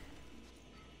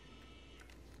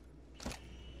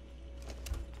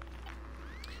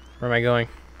 Where am I going?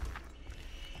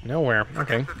 Nowhere.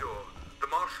 Okay. The door. The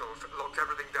marshals locked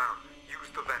everything down. Use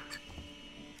the vent.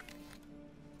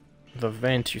 The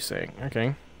vent, you say?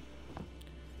 Okay.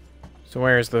 So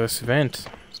where is this vent?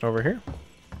 Is it over here?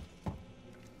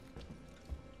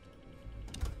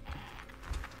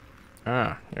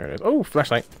 Ah, there it is. Oh,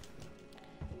 flashlight.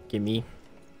 Gimme.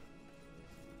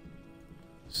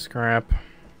 Scrap.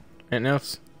 Anything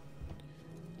else?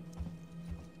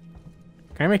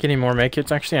 Can I make any more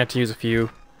medkits? Actually, I had to use a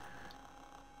few.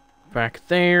 Back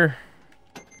there.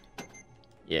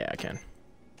 Yeah, I can.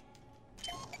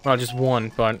 Well, just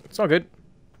one, but it's all good.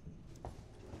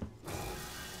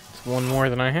 It's one more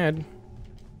than I had.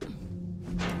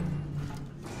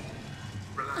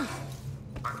 Relax.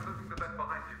 I'm closing the vent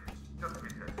behind you. Just to be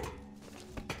safe.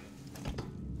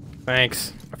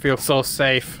 Thanks. I feel so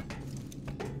safe.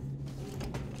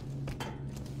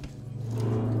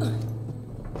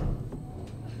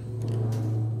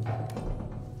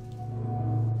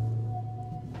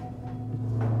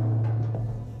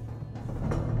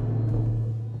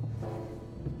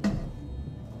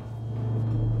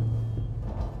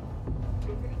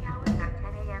 Visiting hours are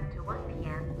 10 a.m. to 1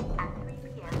 p.m. and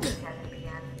 3 p.m. to 7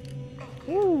 p.m. Thank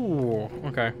you. Ooh,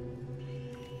 okay.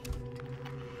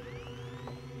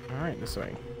 Alright, this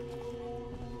way.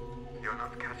 You're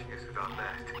not catching us with our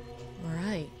net.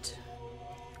 Right.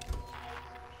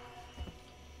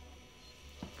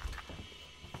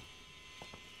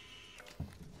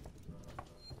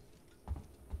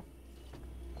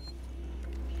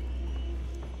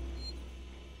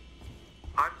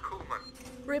 I'm Kuhlman.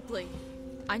 Ripley,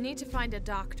 I need to find a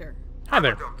doctor. Hi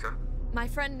there. Doctor. My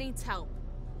friend needs help.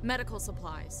 Medical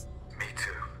supplies. Me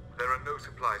too. There are no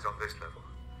supplies on this level.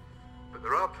 But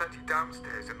there are plenty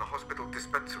downstairs in the hospital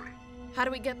dispensary. How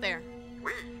do we get there?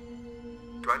 We?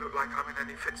 Do I look like I'm in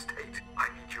any fit state? I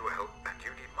need your help, and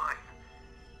you need mine.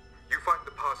 You find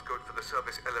the passcode for the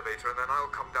service elevator, and then I'll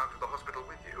come down to the hospital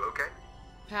with you, okay?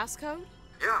 Passcode?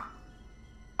 Yeah.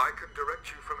 I can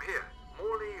direct you from here.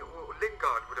 Morley or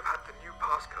Lingard would have had the new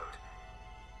passcode.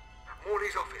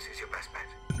 Morley's office is your best bet.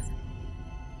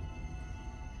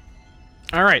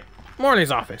 Alright,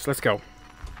 Morley's office. Let's go.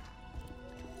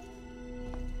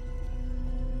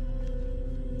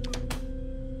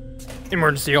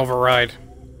 Emergency override.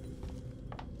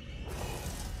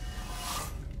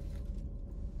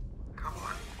 Come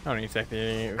on. I don't need to take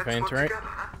the Let's event, work right? together,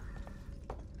 huh?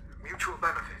 Mutual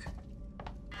benefit.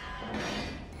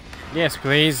 Yes,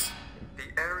 please. The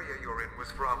area you're in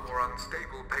was for our more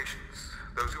unstable patients,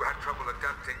 those who had trouble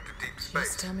adapting to deep space.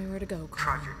 Just tell me where to go,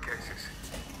 Carl. Tragic cases.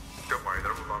 Don't worry,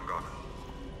 they're all long gone.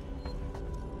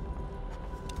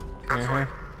 That's right.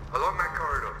 Along that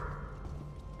corridor.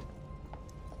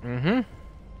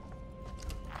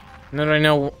 Now that I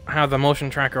know how the motion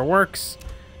tracker works,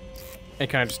 it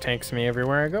kind of just takes me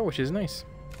everywhere I go, which is nice.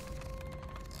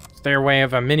 It's their way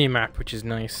of a mini-map, which is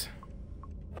nice.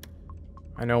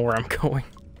 I know where I'm going.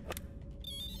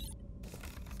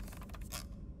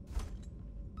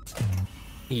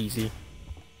 Easy.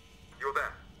 You're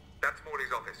there. That's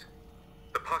Morley's office.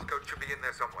 The passcode should be in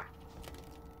there somewhere.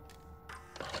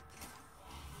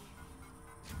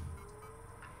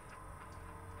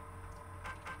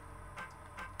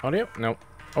 Audio? Nope.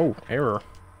 Oh, error.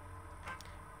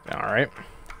 Alright.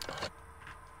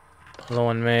 Low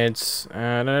on meds.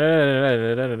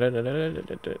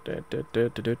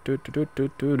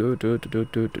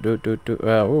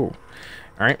 Oh.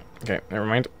 Alright. Okay, never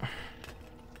mind.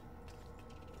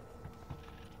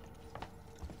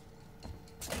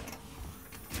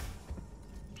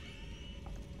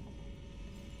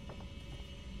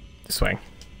 This way.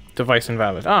 Device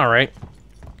invalid. Alright.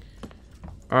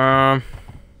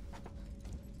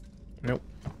 Nope.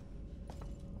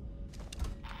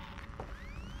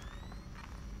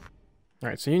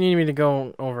 Alright, so you need me to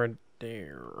go over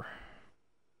there.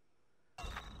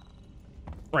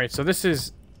 Right, so this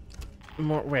is...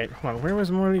 Wait, hold on. Where was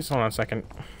Morley's? Hold on a second.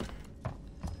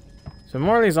 So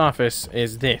Morley's office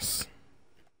is this.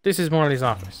 This is Morley's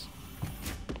office.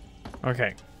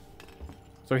 Okay.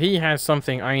 So he has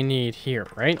something I need here,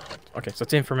 right? Okay, so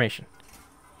it's information.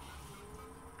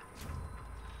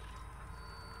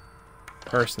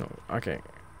 Personal. Okay.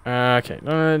 Okay.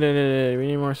 We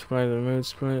need more supplies of the mood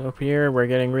split up here. We're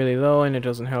getting really low, and it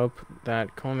doesn't help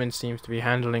that Coleman seems to be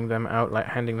handing them out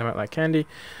like candy.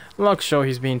 Logs show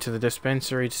he's been to the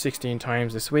dispensary 16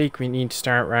 times this week. We need to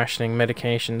start rationing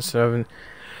medications.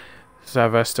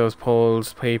 Savestos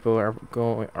polls people are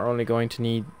only going to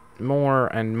need more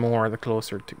and more the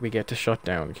closer we get to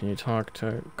shutdown. Can you talk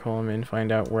to Coleman,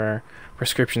 find out where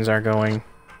prescriptions are going?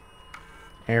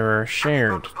 Error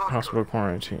shared. Hospital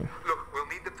quarantine. Look, we'll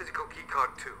need the physical key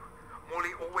card too. Morley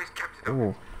always kept it Ooh.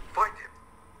 up. Find him.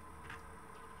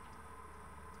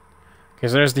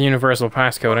 Because there's the universal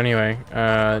passcode anyway.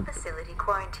 Facility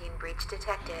quarantine breach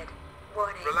detected.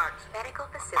 Warning. Relax. Medical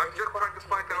I'm facility just trying to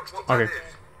find out what Okay. that is.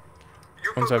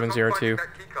 You focus on 1702. finding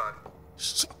that key card.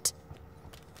 Shit.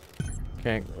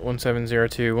 Okay,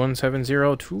 1702.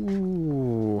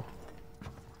 1702.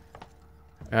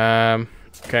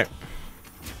 Okay.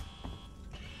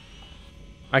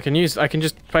 I can just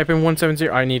type in 170.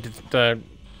 I need the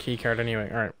key card anyway.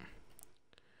 Alright.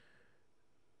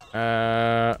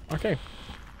 Okay.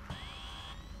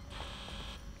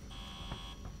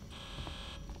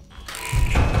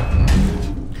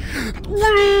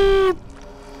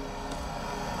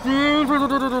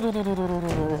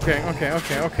 Okay. Okay.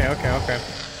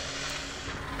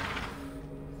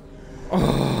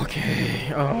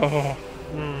 Oh.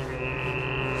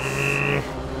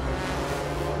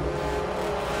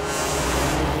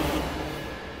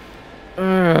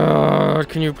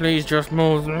 Can you please just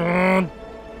move?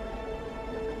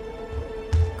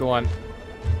 Go on.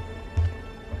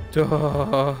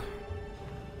 Duh.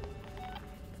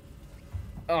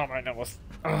 Oh, my nose.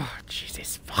 Oh,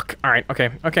 Jesus. Fuck. Alright,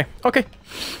 okay.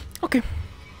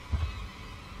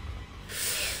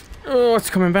 Oh, it's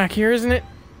coming back here, isn't it?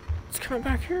 It's coming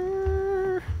back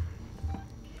here.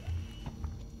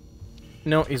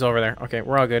 No, he's over there. Okay,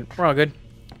 we're all good.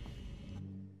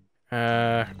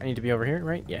 I need to be over here,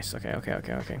 right? Yes, okay.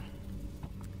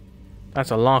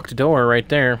 That's a locked door right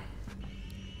there.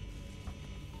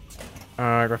 Do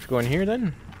I have to go in here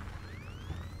then?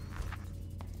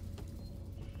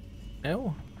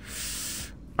 No.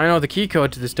 I know the key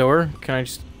code to this door. Can I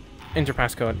just enter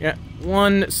passcode? Yeah.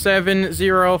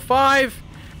 1705.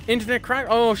 Internet crime.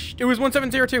 Oh, it was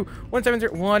 1702.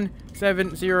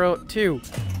 1702.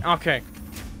 Okay.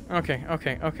 Okay.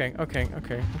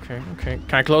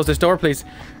 Can I close this door, please?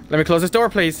 Let me close this door,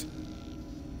 please.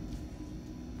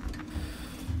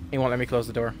 He won't let me close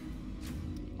the door.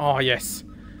 Oh, yes.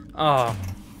 Oh.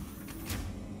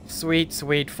 Sweet,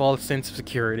 sweet false sense of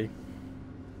security.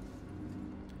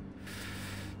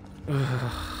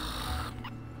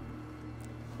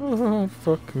 Oh,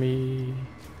 fuck me.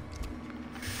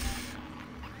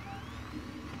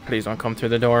 Please don't come through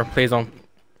the door. Please don't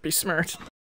be smart.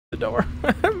 The door.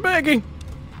 I'm begging.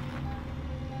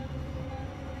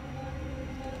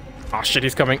 Oh shit,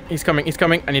 he's coming. He's coming. He's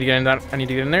coming. I need to get in that. I need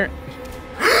to get in there.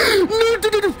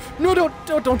 No,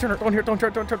 don't turn it. Don't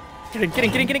turn. Get in. Get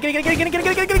in.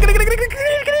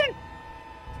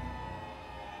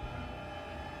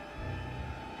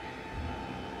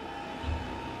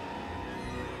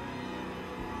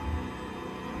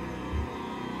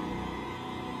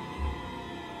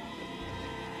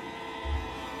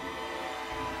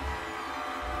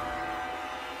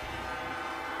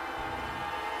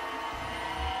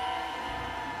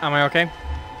 Am I okay?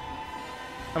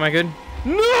 Am I good?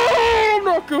 No, I'm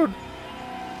not good.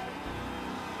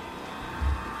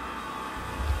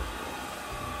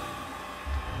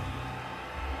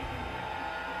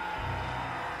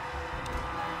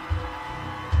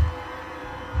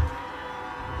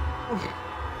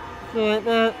 Right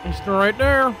there. He's still right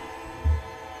there.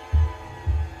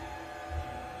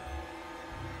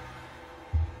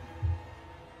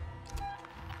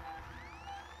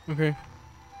 Okay.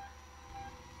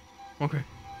 Okay.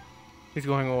 He's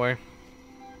going away.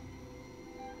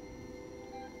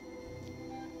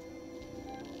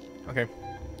 Okay.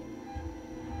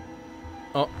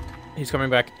 Oh, he's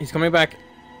coming back. He's coming back.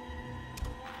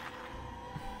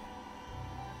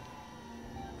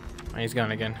 Oh, he's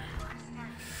gone again.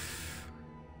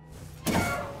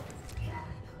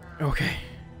 Okay.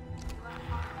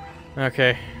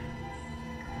 Okay.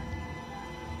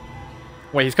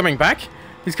 Wait, he's coming back?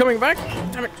 He's coming back?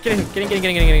 Damn it. Get in. Get in, get in, get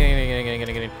in, get in, get in, get in, get in, get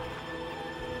in, get in.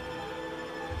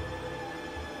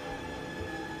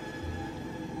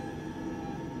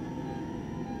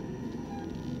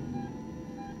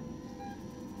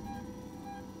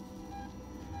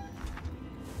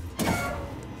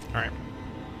 Alright.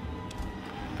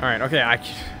 Alright, okay,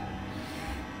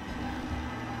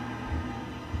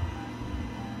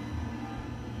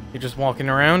 You're just walking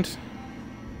around?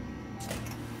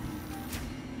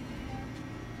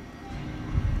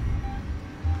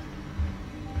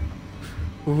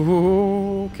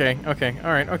 Ooh, okay,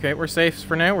 alright, okay, we're safe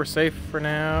for now,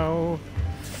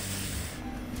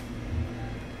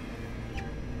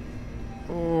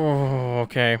 Oh,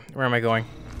 okay, where am I going?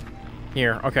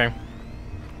 Here, okay.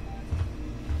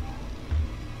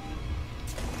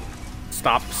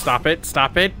 Stop it.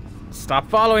 Stop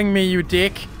following me, you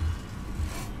dick.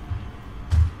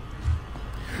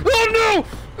 Oh no!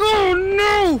 Oh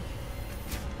no!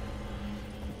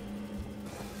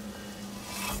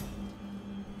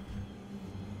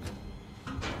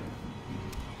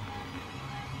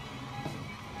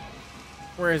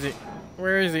 Where is he?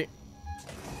 Where is he?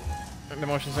 The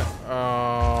motion set.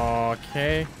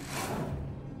 Okay.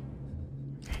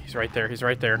 He's right there. He's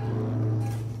right there.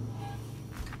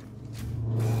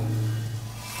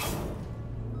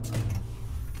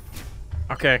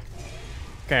 Okay.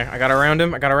 Okay, I got around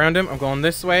him. I'm going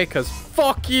this way, because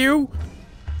fuck you!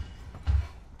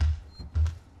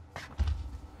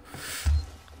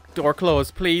 Door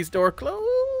closed, please. Door closed.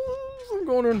 I'm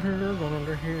going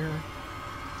under here.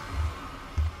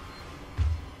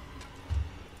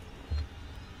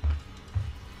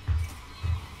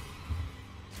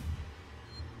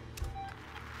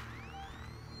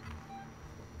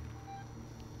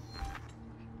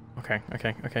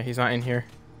 Okay, he's not in here.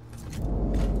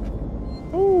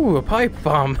 Ooh, a pipe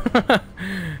bomb.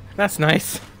 That's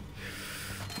nice.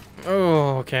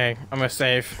 Oh, okay. I'm gonna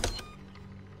save.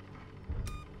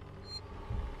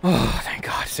 Oh, thank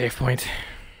God, save point.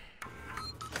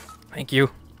 Thank you.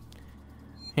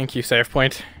 Thank you, save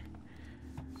point.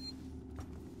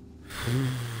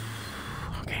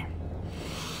 Okay.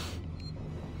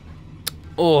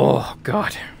 Oh,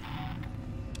 God.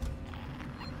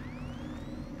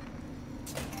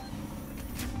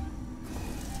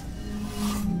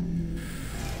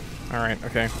 Alright,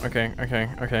 okay.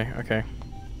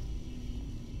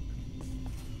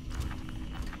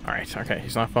 Alright, okay,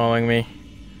 he's not following me.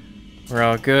 We're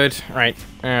all good. Right,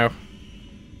 now.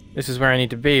 This is where I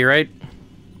need to be, right?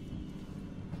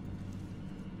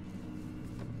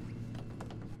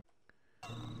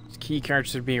 This key card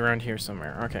should be around here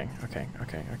somewhere. Okay.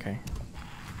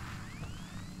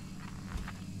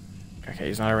 Okay,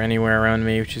 he's not anywhere around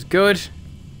me, which is good.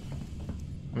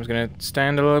 I'm just gonna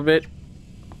stand a little bit.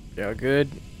 Yeah, good.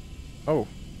 Oh.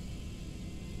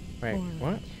 Wait,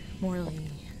 what? Morley.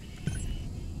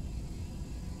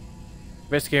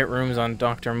 Investigate rooms on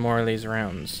Dr. Morley's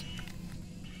rounds.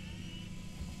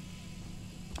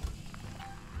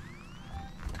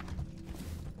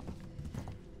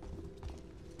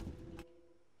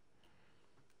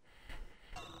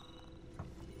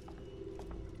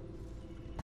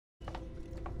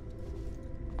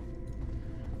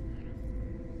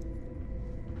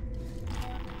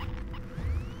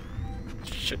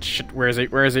 Shit, where is he?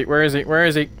 Where is he? Where is he? Where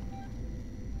is he?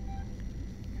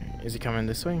 Is he coming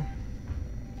this way?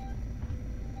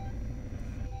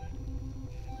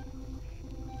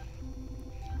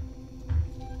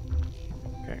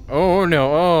 Okay. Oh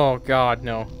no, oh god,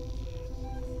 no.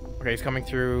 Okay, he's coming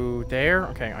through there.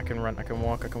 Okay, I can run, I can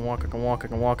walk, I can walk, I can walk, I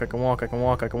can walk, I can walk, I can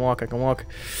walk, I can walk, I can walk.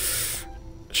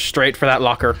 Straight for that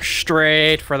locker.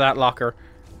 Straight for that locker.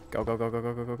 Go, go, go, go,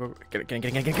 go, go, go, go. Get it, get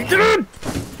it, get it, get it, get it!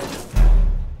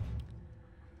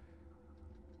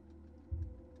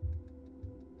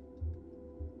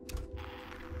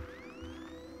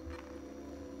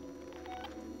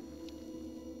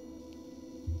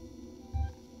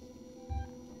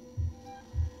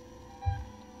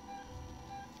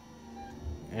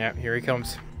 Yeah, here he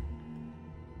comes.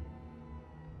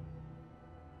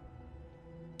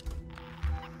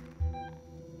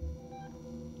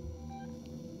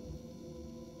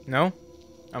 No?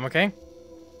 I'm okay?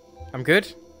 I'm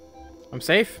good? I'm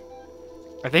safe?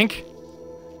 I think?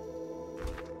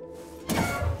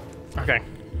 Okay.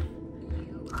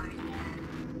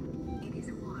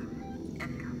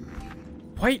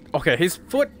 Wait, okay, his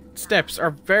footsteps are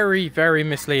very, very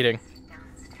misleading.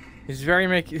 He's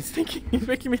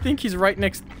making me think he's right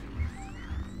next,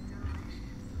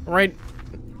 right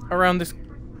around this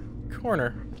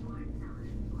corner.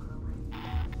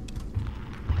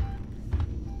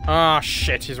 Ah,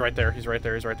 shit, he's right there, he's right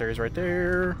there, he's right there, he's right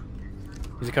there.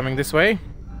 Is he coming this way?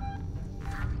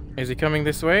 Is he coming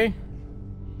this way?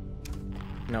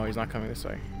 No, he's not coming this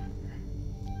way.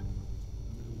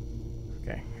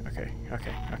 Okay, okay,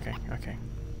 okay, okay, okay.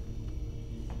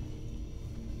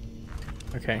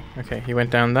 Okay, okay, he went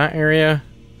down that area.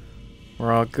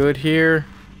 We're all good here.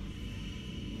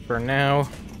 For now.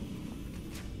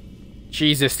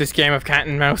 Jesus, this game of cat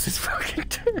and mouse is fucking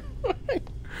terrifying.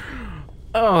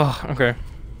 Oh, okay.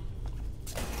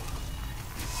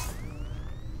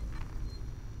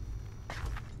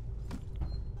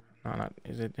 No, not,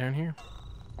 is it down here?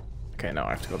 Okay, no, I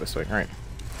have to go this way, alright.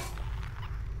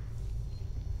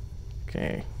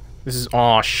 Okay. This is,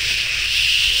 oh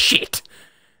shit!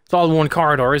 It's all one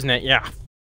corridor, isn't it? Yeah.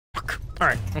 Fuck.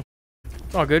 Alright.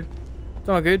 It's all good. It's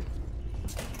all good.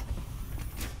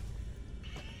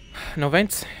 No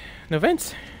vents. No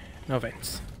vents. No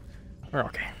vents. We're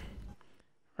okay.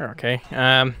 We're okay.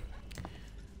 Alright.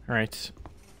 Let's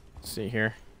see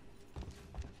here.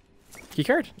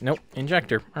 Keycard? Nope.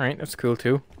 Injector. Alright, that's cool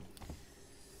too.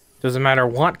 Doesn't matter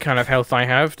what kind of health I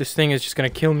have, this thing is just gonna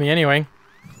kill me anyway.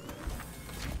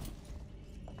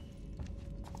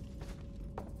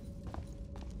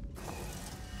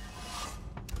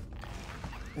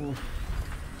 Oof.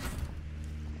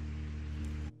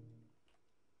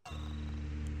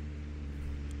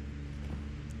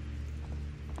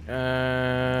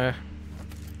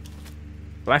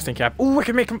 Blasting cap. Ooh, I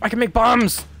can make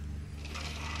bombs.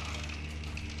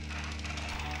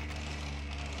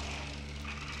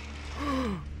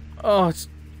 Oh,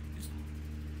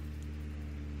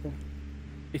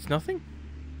 it's nothing?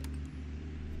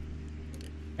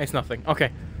 It's nothing.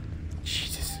 Okay.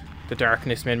 Jesus. The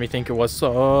darkness made me think it was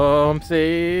something.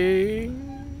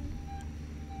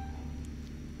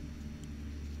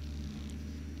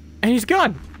 And he's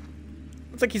gone.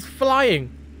 It's like he's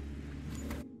flying.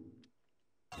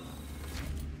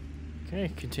 Okay,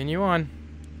 continue on.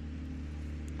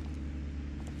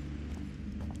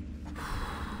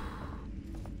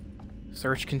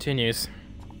 Search continues.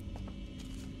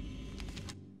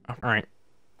 Oh, all right.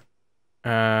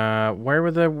 Where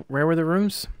were the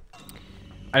rooms?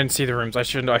 I didn't see the rooms. I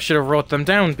should have wrote them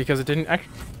down because it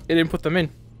didn't put them in.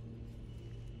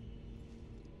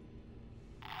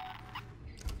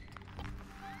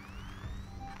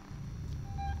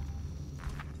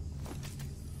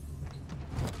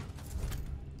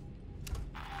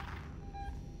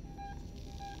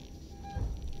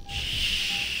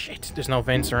 There's no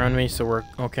vents around me, so we're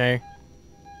okay.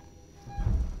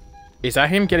 Is that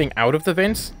him getting out of the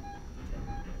vents?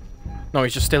 No,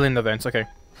 he's just still in the vents, okay.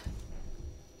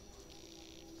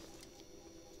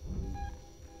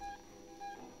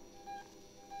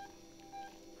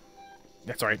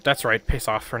 That's right, that's right. Piss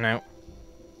off for now.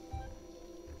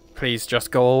 Please,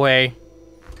 just go away.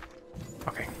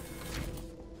 Okay.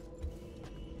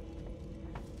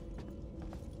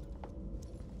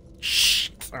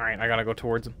 Shit. Alright, I gotta go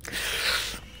towards him.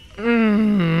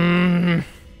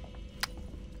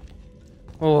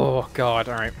 Oh, God,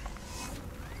 alright.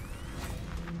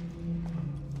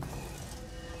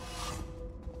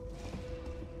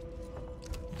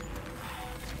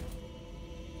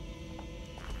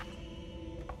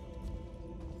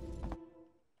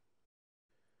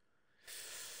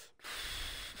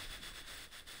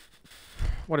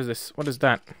 What is this? What is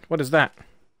that? What is that?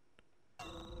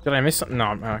 Did I miss something?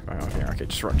 No, okay,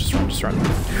 just run, just run, just run.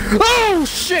 Oh,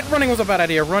 shit! Running was a bad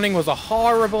idea. Running was a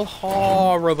horrible,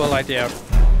 horrible idea.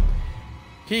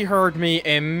 He heard me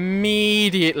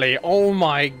immediately. Oh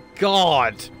my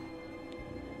God.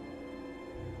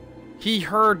 He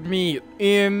heard me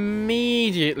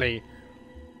immediately.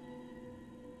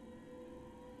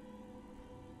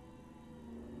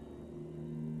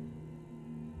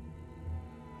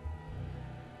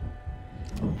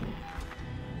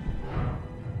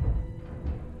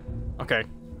 Okay.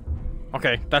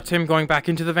 Okay, that's him going back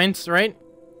into the vents, right?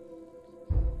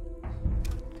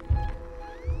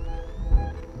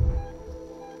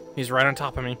 He's right on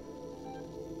top of me.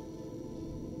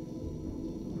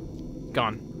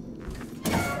 Gone.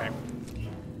 Okay.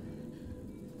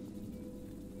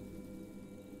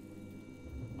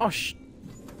 Oh,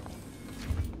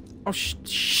 oh,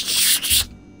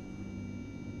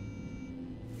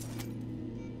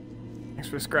 Thanks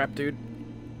for the scrap, dude.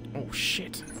 Oh,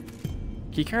 shit.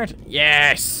 Keycard?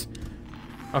 Yes!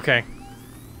 Okay.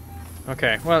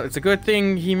 Okay, well, it's a good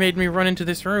thing he made me run into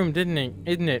this room, didn't he?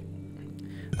 Isn't it?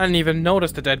 I didn't even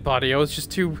notice the dead body. I was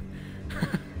just too...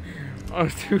 I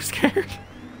was too scared.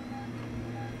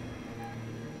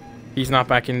 He's not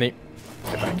back in the...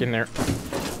 Get back in there.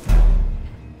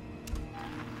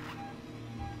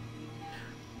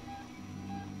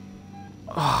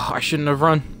 Oh, I shouldn't have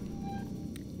run.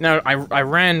 No, I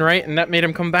ran, right? And that made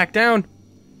him come back down.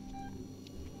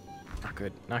 Not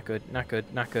good, not good, not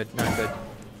good, not good, not good.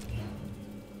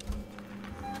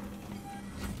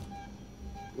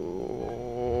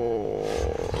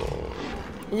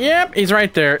 Yep, he's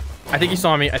right there. I think he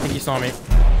saw me. I think he saw me.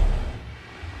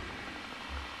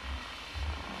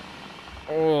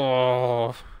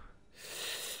 Oh.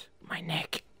 My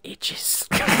neck itches.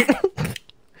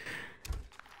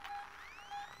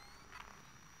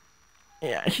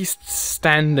 Yeah, he's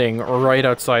standing right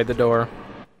outside the door.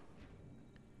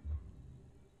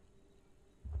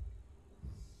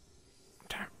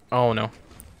 Oh no.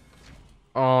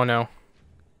 Oh no.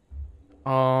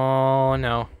 Oh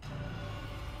no.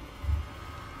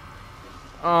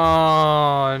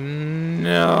 Oh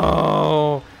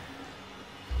no.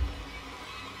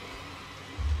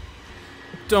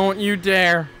 Don't you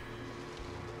dare.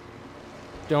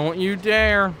 Don't you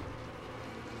dare.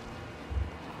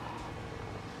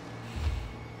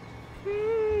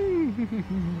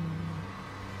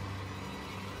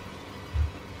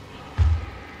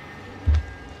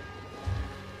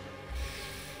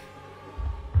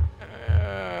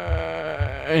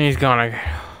 And he's gone again.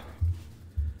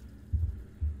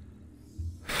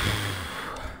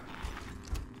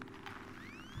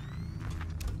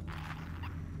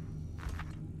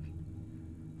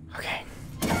 Okay.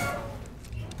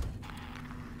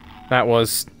 That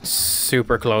was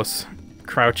super close.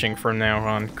 Crouching from now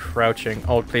on. Crouching.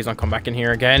 Oh, please don't come back in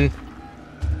here again.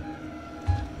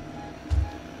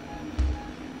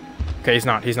 Okay, he's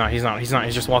not. He's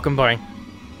just walking by.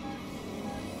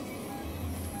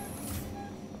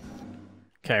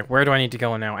 Okay, where do I need to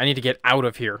go now? I need to get out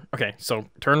of here. Okay, so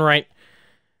turn right.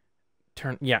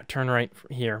 Turn right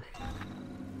here.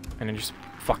 And then just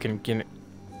fucking get it.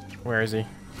 Where is he?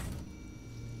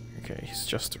 Okay, he's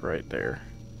just right there.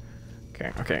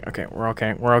 Okay, we're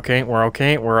okay.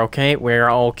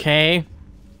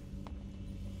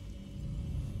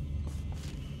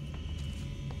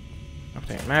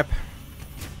 Update map.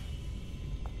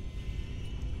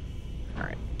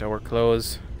 Alright, door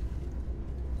close.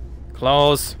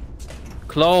 Close!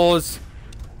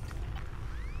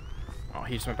 Oh,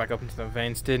 he just went back up into the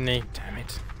vents, didn't he? Damn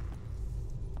it.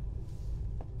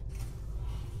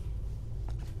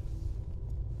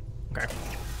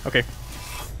 Okay,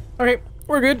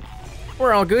 we're good.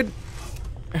 We're all good.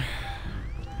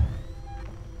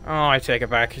 Oh, I take it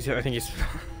back. I think he's...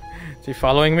 Is he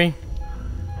following me?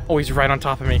 Oh, he's right on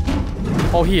top of me.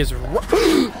 Oh, he is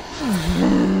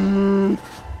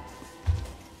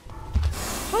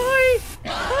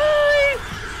Hi!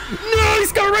 No,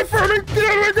 he's coming right for me! Get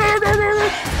out of my car!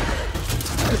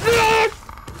 No!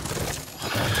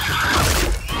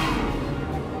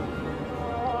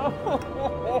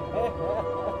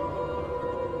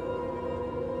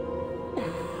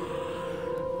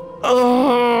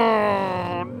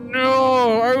 Oh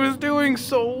no! I was doing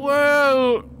so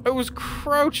well. I was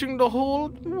crouching the whole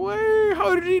way.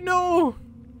 How did he know?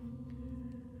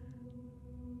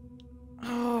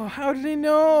 Oh, how did he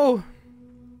know?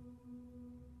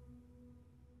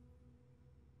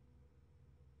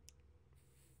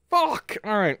 Fuck!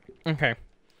 Alright, okay.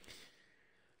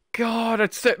 God,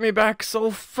 it set me back so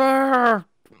far!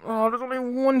 Oh, there's only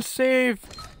one save.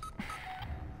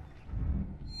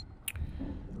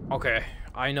 Okay,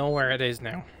 I know where it is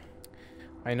now.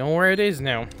 I know where it is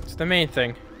now. It's the main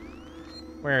thing.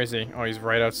 Where is he? Oh, he's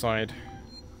right outside.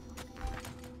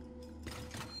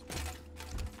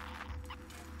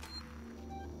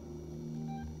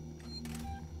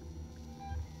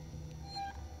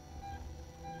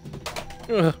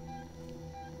 Ugh.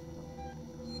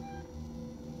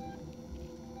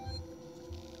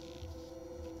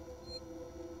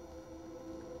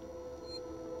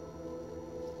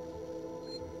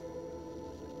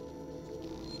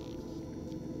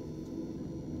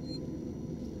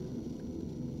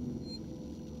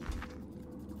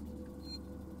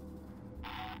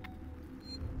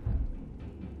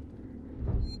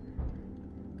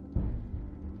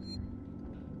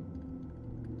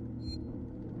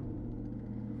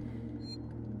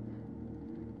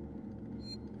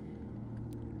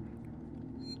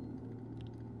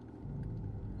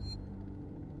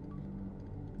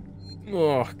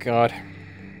 Oh, God.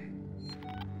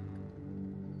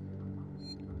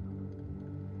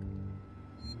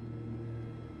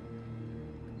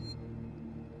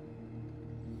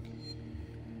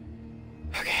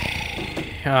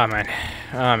 Okay. Oh, man.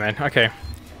 Oh, man. Okay.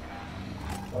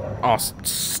 Oh,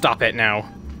 stop it now.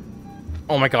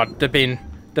 Oh, my God. The bin.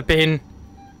 The bin.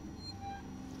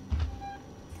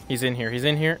 He's in here. He's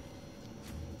in here.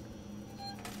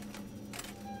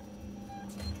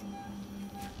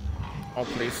 Oh,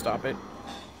 please stop it.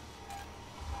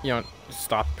 You don't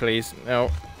stop, please. No.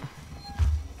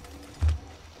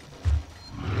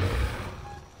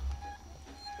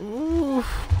 Ooh.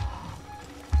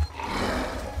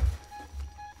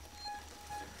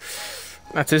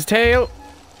 That's his tail.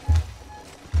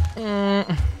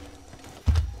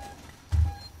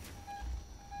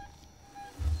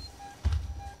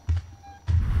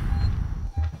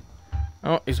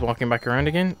 Oh, he's walking back around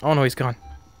again. Oh no, he's gone.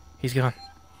 He's gone.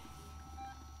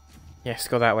 Yes,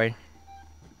 go that way.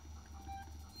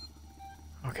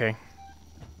 Okay.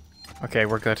 Okay,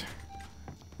 we're good.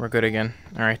 We're good again.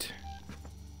 Alright.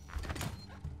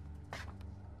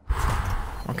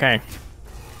 Okay.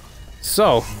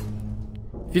 So,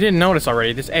 if you didn't notice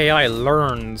already, this AI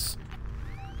learns.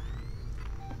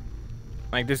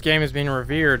 Like, this game has been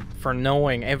revered for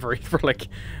knowing for like,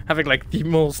 having like the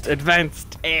most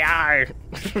advanced AI.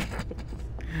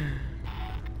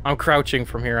 I'm crouching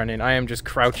from here on in. I am just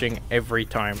crouching every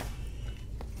time.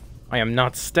 I am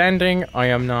not standing. I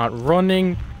am not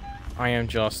running. I am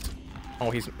just...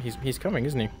 Oh, he's coming,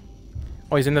 isn't he?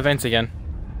 Oh, he's in the vents again.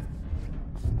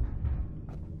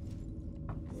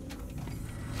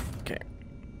 Okay.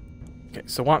 Okay,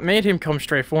 so what made him come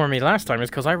straight for me last time is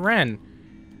because I ran.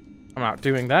 I'm not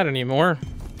doing that anymore.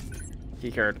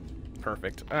 Keycard.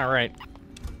 Perfect. Alright.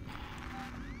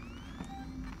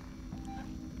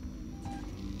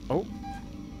 Oh.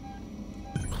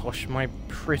 Hush my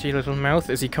pretty little mouth.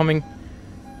 Is he coming?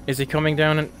 Is he coming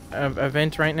down a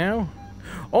vent right now?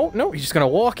 Oh, no, he's just gonna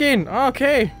walk in.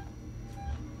 Okay.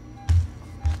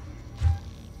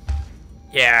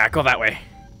 Yeah, go that way.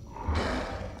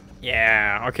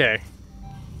 Yeah, okay.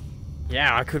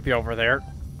 Yeah, I could be over there.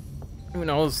 Who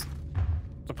knows?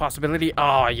 The possibility.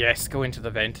 Oh, yes, go into the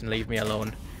vent and leave me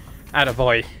alone.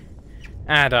 Attaboy.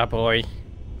 Attaboy.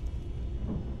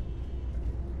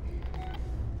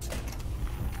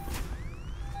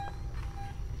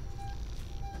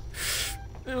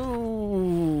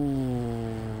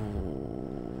 Ooh,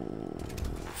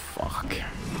 fuck.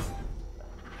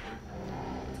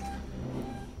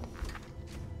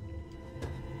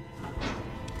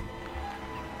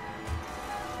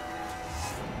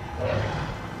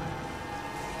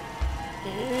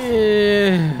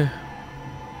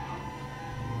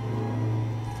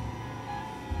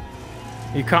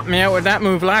 You caught me out with that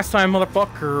move last time,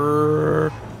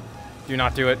 motherfucker. Do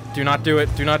not do it. Do not do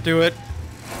it. Do not do it.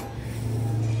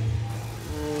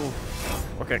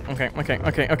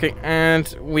 Okay.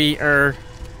 And we are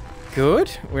good.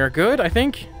 We are good, I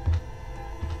think.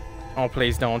 Oh,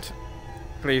 please don't.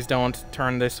 Please don't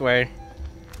turn this way.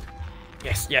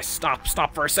 Yes,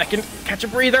 stop for a second. Catch a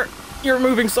breather. You're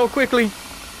moving so quickly.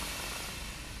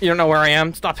 You don't know where I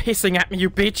am. Stop hissing at me, you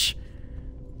bitch.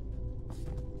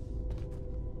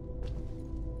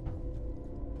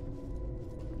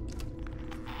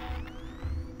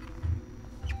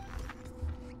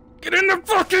 Get in the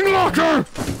fucking locker!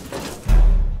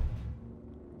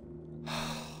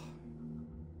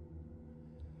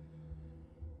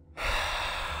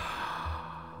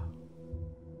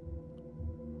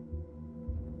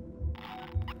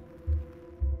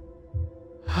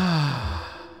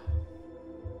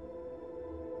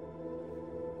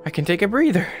 I can take a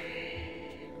breather.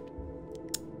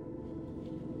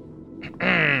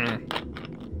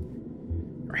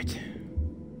 Right.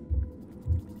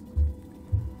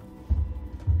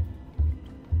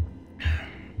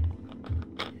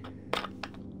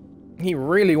 He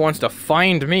really wants to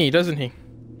find me, doesn't he?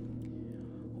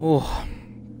 Oh.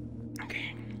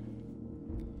 Okay.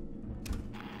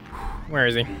 Where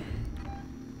is he?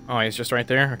 Oh, he's just right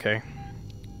there? Okay.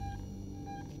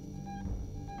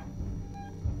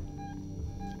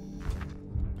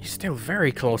 He's still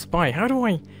very close by. How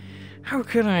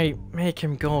could I make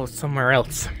him go somewhere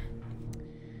else?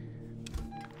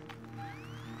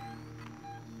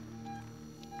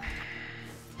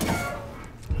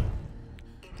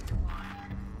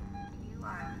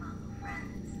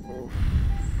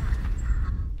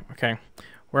 Okay,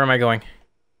 where am I going?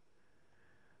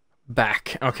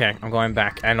 Back. Okay, I'm going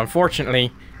back. And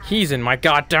unfortunately, he's in my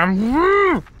goddamn...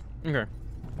 Okay. Okay.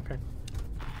 Okay.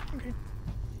 Okay.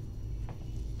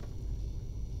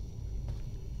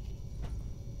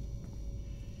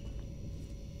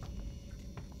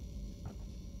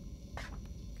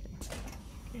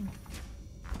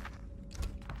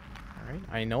 Alright,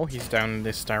 I know he's down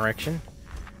this direction.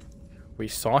 We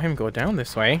saw him go down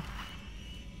this way.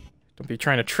 Don't be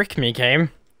trying to trick me, game.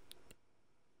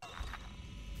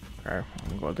 Alright, I'm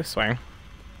gonna go this way.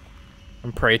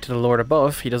 And pray to the Lord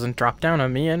above he doesn't drop down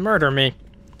on me and murder me.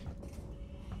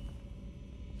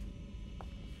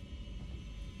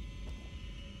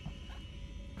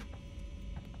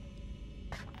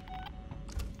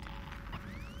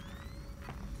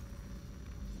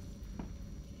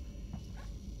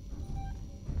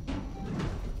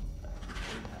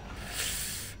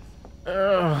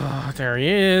 Oh, there he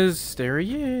is. There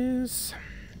he is.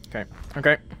 Okay,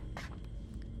 okay.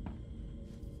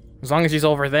 As long as he's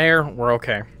over there, we're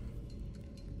okay.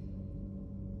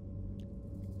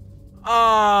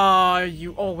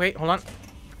 Oh, wait, hold on.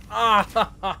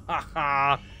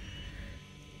 Ah,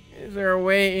 is there a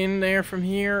way in there from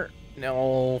here?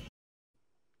 No.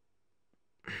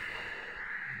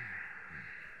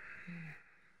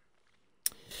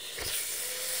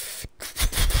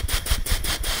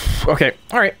 Okay,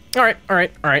 alright.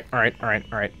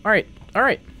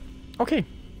 Okay.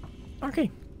 Okay.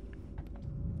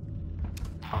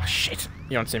 Oh shit.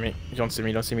 You don't see me. You don't see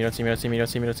me. Don't see me. Don't see me. Don't see me. Don't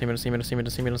see me. Don't see me. Don't see me. Don't see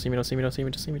me. Don't see me. Don't see me. Don't see me. Don't see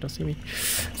me. Don't see me. Don't see me.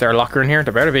 Is there a locker in here?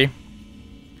 There better be.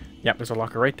 Yep, there's a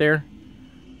locker right there.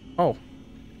 Oh.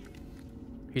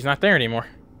 He's not there anymore.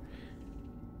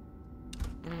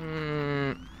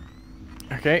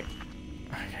 Okay.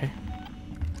 Okay.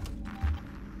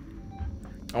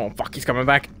 Oh fuck, he's coming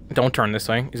back. Don't turn this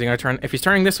way. Is he gonna turn? If he's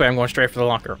turning this way, I'm going straight for the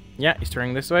locker. Yeah, he's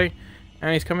turning this way.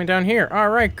 And he's coming down here.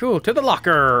 Alright, cool. To the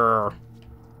locker.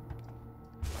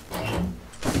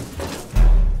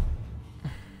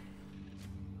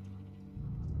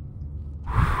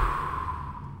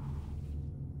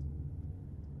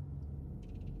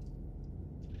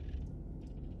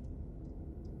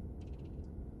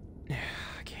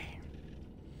 Okay.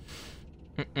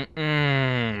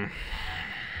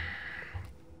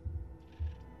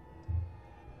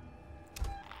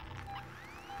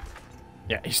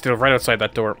 Yeah, he's still right outside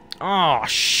that door. Oh,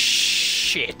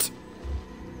 shit.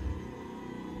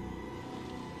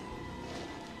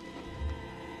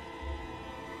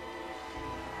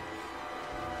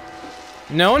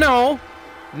 No, no.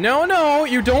 No, no.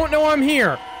 You don't know I'm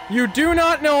here. You do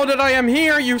not know that I am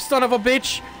here, you son of a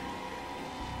bitch.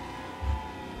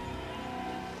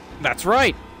 That's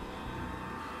right.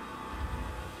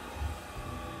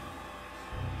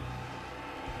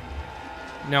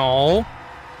 No.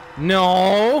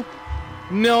 No.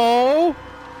 No.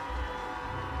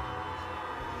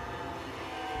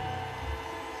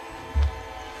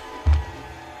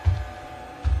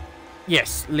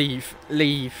 Yes, leave.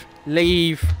 Leave.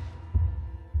 Leave.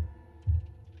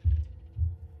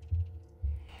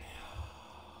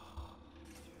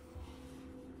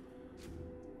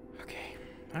 Okay.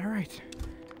 Alright.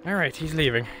 Alright, he's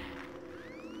leaving.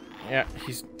 Yeah,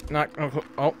 he's not...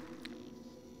 Oh.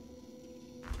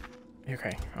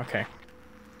 Okay, okay.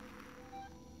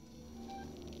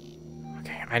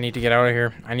 Okay, I need to get out of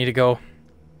here. I need to go.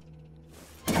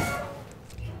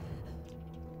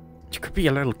 You could be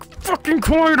a little fucking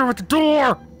quieter at the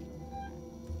door!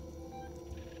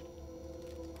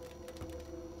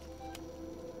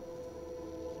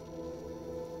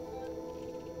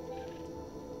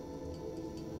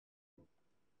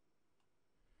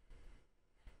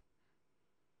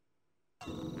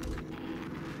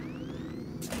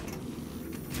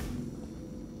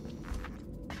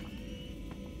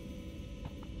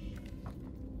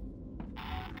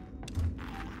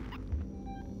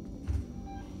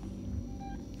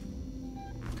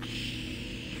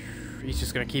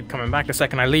 just gonna keep coming back the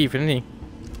second I leave, isn't he?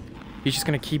 He's just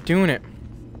gonna keep doing it.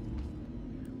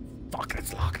 Fuck,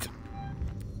 it's locked.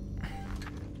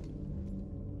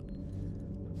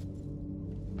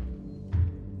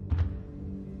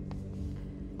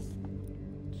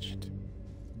 Shit.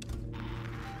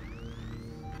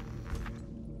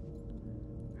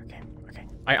 Okay, okay.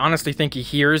 I honestly think he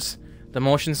hears the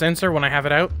motion sensor when I have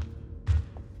it out.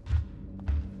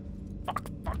 Fuck,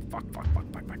 fuck, fuck, fuck, fuck,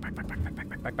 fuck, fuck, fuck, fuck,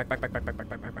 fuck, fuck, fuck, fuck, fuck, fuck,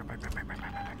 fuck, fuck, fuck, fuck.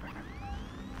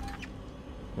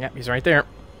 Yeah, he's right there.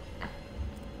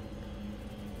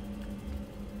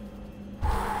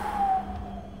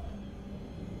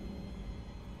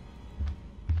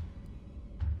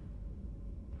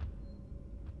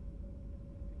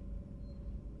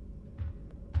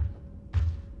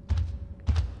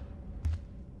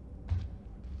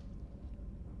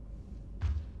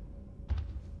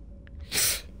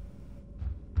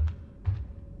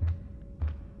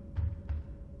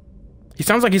 He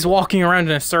sounds like he's walking around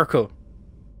in a circle.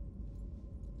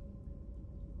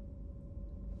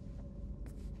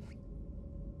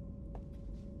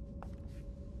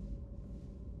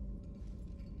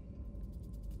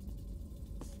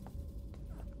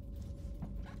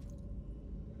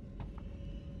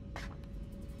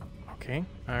 Okay,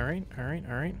 alright, alright,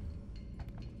 alright.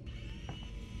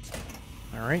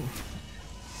 Alright.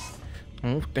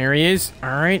 Oh, there he is.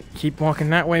 Alright, keep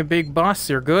walking that way, big boss.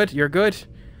 You're good, you're good.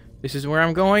 This is where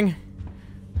I'm going.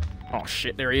 Oh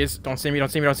shit, there he is. Don't see me, don't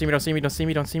see me, don't see me, don't see me, don't see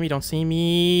me, don't see me, don't see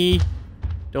me.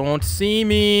 Don't see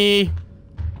me.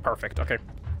 Perfect, okay.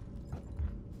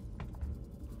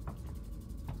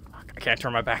 I can't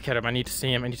turn my back at him. I need to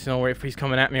see him. I need to know if he's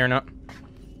coming at me or not.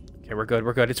 Okay, we're good,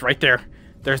 we're good. It's right there.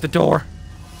 There's the door.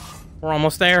 We're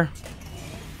almost there.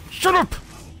 Shut up!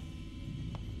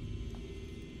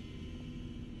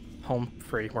 Home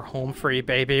free. We're home free,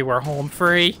 baby. We're home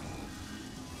free.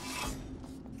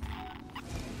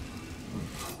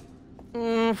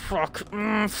 Fuck.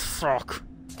 Fuck.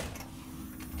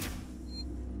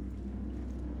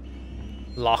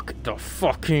 Lock the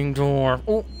fucking door.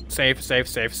 Oh, save, save,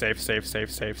 save, save, save, save,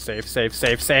 save, save, save,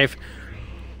 save, save.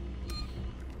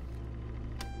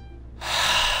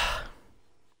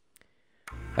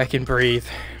 I can breathe.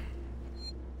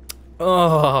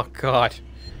 Oh, God.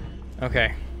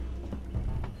 Okay.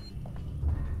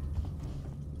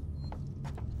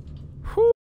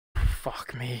 Whew.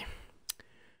 Fuck me.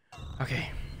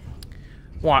 Okay.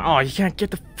 What? Oh, you can't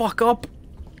get the fuck up?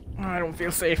 Oh, I don't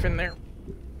feel safe in there.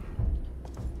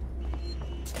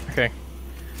 Okay.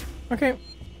 Okay.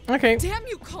 Okay. Damn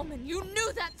you, Coleman! You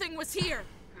knew that thing was here!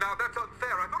 Now that's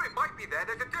unfair. I thought it might be there.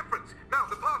 There's a difference. Now,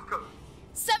 the passcode.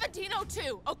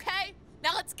 1702, okay?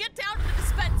 Now let's get down to the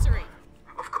dispensary.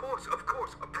 Of course, of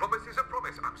course. A promise is a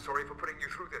promise. I'm sorry for putting you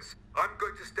through this. I'm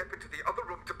going to step into the other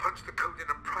room to punch the code in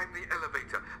and prime the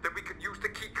elevator. Then we can use the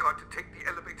keycard to take the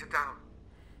elevator down.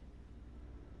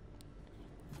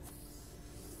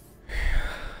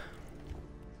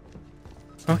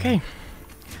 Okay.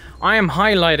 I am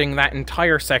highlighting that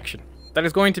entire section. That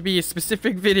is going to be a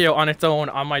specific video on its own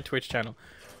on my Twitch channel.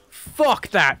 Fuck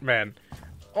that, man.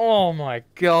 Oh my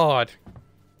god.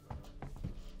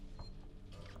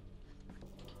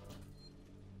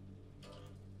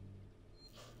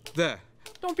 There.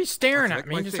 Don't be staring at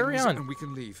me. Just hurry on. And we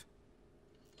can leave.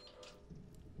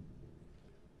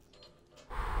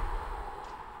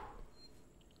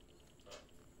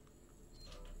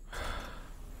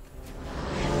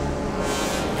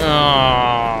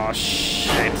 Oh,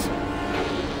 shit.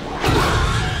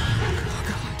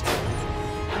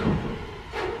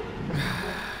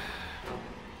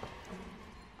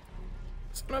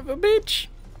 Son of a bitch.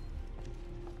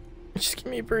 Just give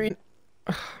me a breathe.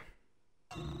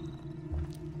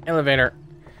 Elevator.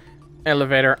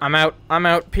 Elevator. I'm out. I'm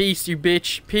out. Peace, you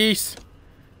bitch. Peace.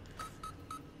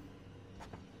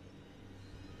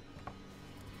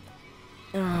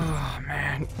 Oh,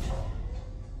 man.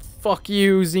 Fuck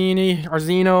you, Xeno. Or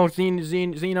Xeno.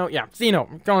 Xeno. Yeah,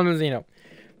 Xeno. I'm calling him Xeno.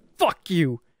 Fuck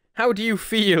you. How do you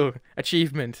feel?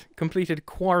 Achievement. Completed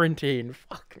quarantine.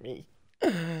 Fuck me.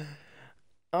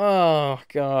 Oh,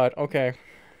 God. Okay.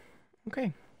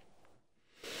 Okay.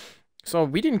 So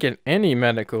we didn't get any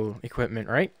medical equipment,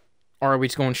 right? Or are we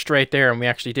just going straight there and we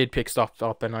actually did pick stuff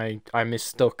up and I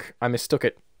mistook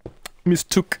it.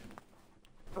 Mistook.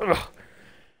 Ugh.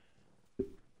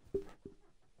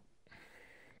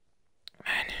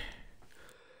 Man.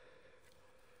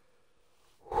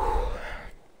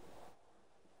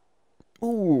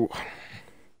 Ooh.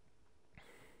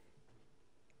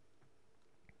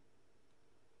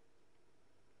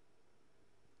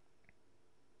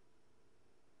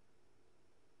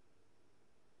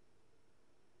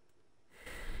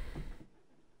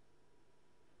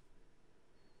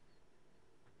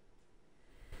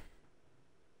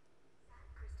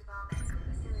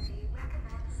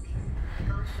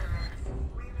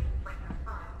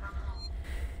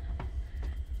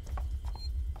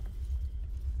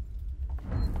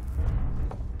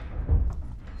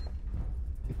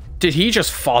 Did he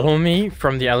just follow me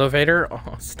from the elevator?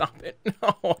 Oh, stop it.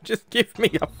 No, just give me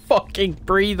a fucking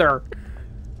breather.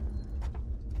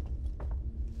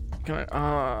 Can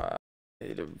I,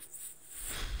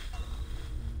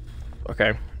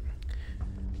 okay.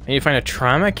 I need to find a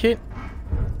trauma kit.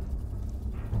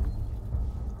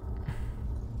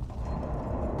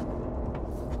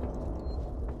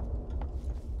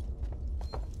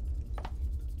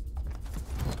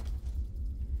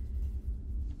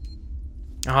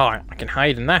 Oh, I can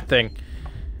hide in that thing.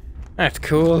 That's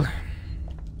cool.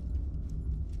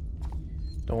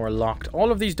 Door locked.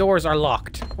 All of these doors are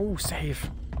locked. Oh,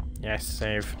 save. Yes,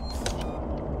 save.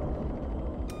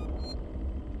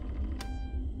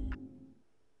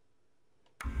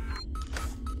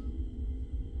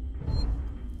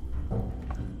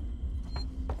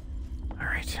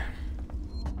 Alright.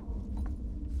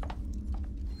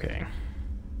 Okay.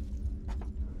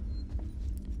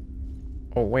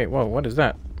 Oh, wait, whoa, what is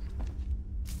that?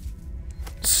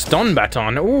 Stun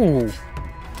baton, ooh!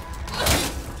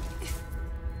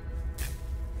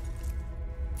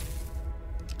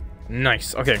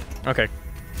 Nice, okay, okay.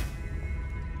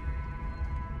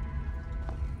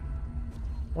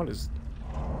 What is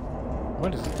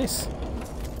this?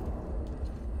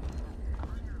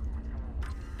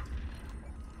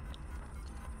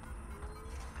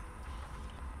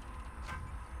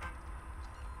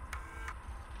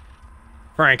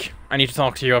 Frank, I need to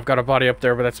talk to you. I've got a body up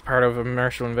there, but that's part of a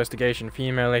commercial investigation.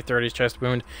 Female, late 30s, chest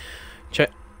wound.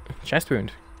 Chest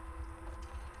wound?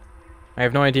 I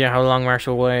have no idea how long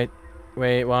Marshall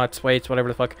waits, whatever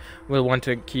the fuck, will want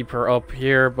to keep her up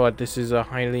here, but this is a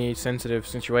highly sensitive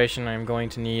situation. I'm going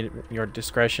to need your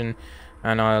discretion,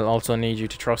 and I'll also need you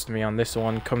to trust me on this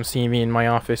one. Come see me in my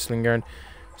office, Lingard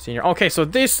Senior. Okay, so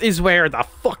this is where the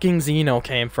fucking Xeno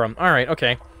came from. Alright,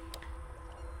 okay.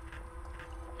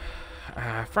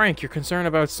 Frank, your concern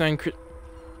about San Cristobal's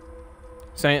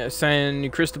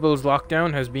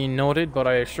lockdown has been noted, but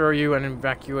I assure you an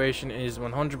evacuation is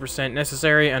 100%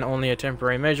 necessary and only a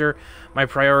temporary measure. My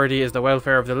priority is the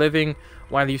welfare of the living,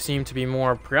 while you seem to be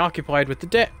more preoccupied with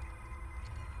the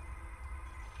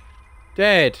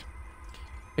dead.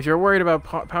 If you're worried about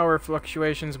power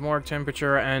fluctuations, morgue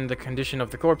temperature, and the condition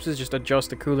of the corpses, just adjust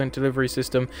the coolant delivery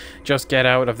system. Just get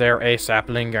out of there ASAP,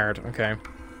 Lingard. Okay.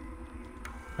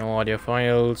 No audio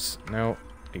files. No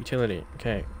utility.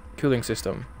 Okay. Cooling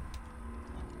system.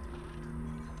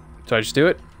 Did I just do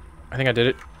it? I think I did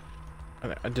it.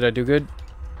 Did I do good?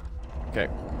 Okay.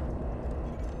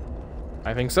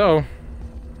 I think so.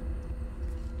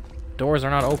 Doors are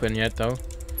not open yet, though.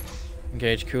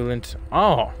 Engage coolant.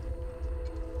 Oh!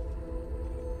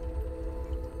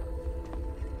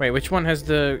 Wait, which one has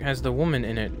the woman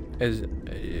in it?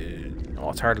 Oh,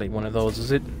 it's hardly one of those,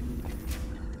 is it?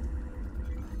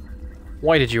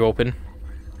 Why did you open?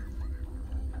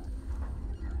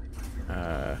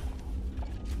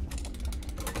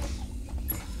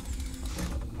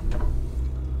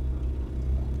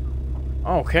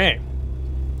 Okay.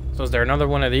 So is there another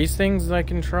one of these things I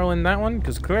can throw in that one?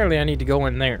 Because clearly I need to go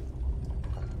in there.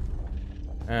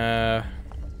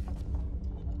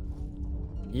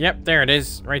 Yep, there it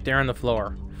is. Right there on the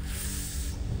floor.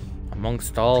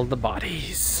 Amongst all the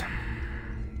bodies.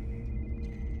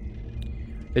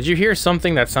 Did you hear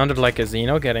something that sounded like a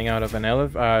Xeno getting out of an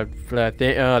elevator?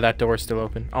 That door's still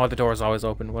open. Oh, the door's always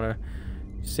open. What a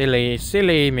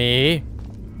silly me.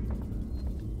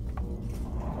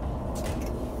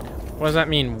 What does that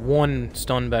mean? One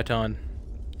stun baton.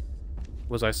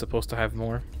 Was I supposed to have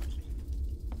more?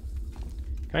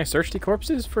 Can I search the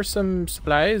corpses for some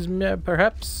supplies,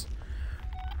 perhaps?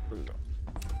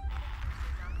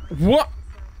 What?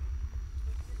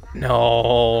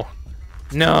 No.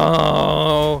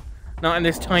 No. Not in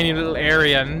this tiny little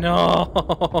area. No.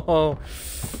 Oh,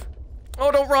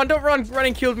 don't run, don't run.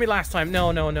 Running killed me last time.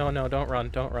 No, no, no, no. Don't run,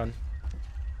 don't run.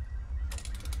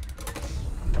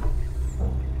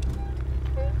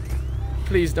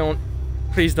 Please don't.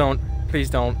 Please don't. Please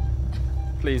don't.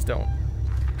 Please don't.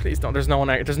 Please don't. There's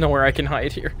nowhere I can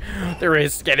hide here. There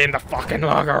is. Get in the fucking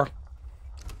locker.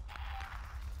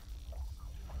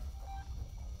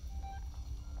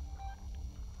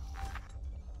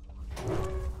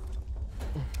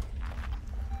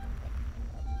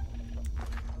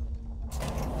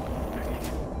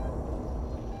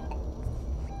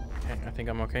 Okay, I think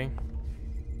I'm okay.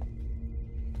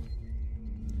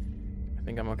 I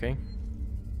think I'm okay.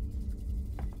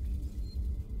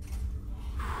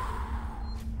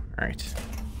 Alright.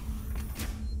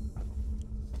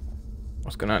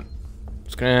 What's going on?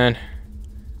 What's going on?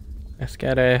 Let's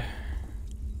get a...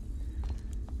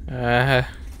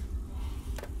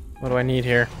 what do I need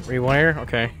here? Rewire?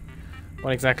 Okay.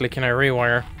 What exactly can I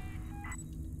rewire?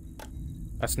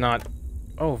 That's not...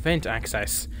 Oh, vent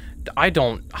access. I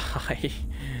don't...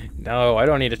 No, I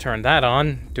don't need to turn that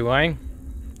on, do I?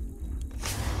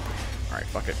 Alright,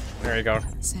 fuck it. There you go.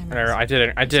 There, I did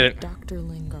it. I did it. Dr.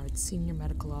 Lingard, senior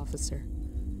medical officer.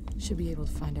 Should be able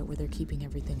to find out where they're keeping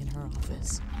everything in her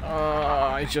office.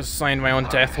 I just signed my own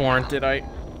death warrant, did I?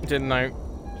 Didn't I?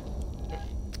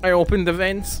 I opened the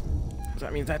vents. So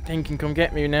that means that thing can come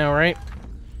get me now, right?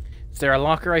 Is there a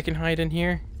locker I can hide in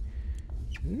here?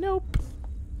 Nope.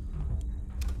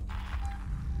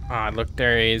 Ah, look,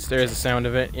 there he is. There's the sound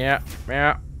of it. Yeah,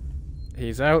 yeah.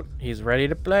 He's out. He's ready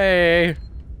to play.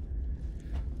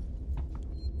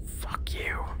 Fuck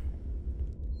you.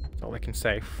 That's all I can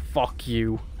say. Fuck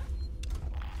you.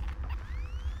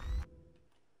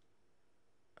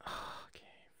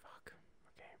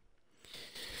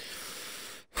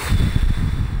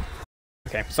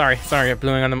 Okay, sorry, I'm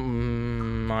blowing on the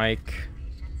mic.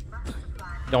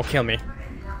 Don't kill me.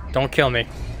 Don't kill me.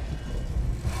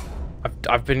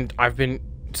 I've been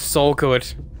so good.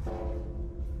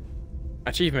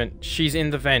 Achievement, she's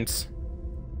in the vents.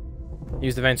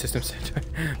 Use the vent system.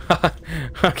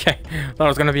 Okay, thought it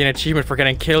was gonna be an achievement for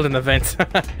getting killed in the vents.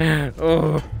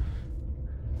 Oh.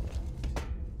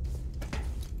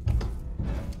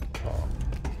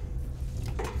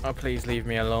 Oh, please leave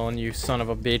me alone, you son of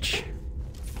a bitch.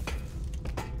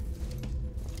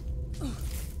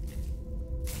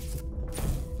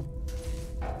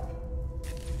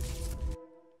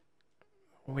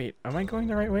 Wait, am I going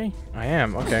the right way? I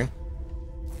am, okay.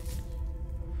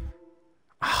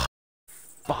 Ah,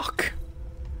 fuck.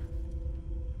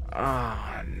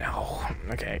 Ah, no.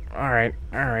 Okay, alright.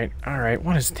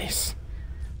 What is this?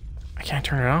 I can't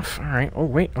turn it off? Alright, oh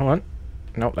wait, hold on.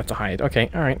 Nope, that's a hide. Okay,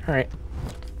 alright.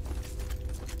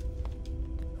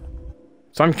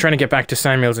 So I'm trying to get back to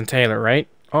Samuels and Taylor, right?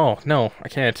 Oh, no, I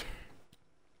can't.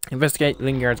 Investigate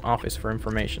Lingard's office for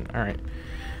information. Alright.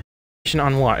 Information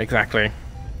on what, exactly?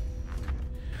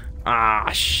 Ah,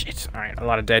 shit. Alright, a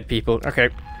lot of dead people. Okay.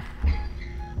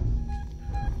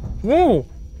 Whoa!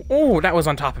 Oh, that was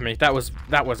on top of me. That was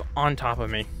on top of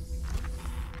me.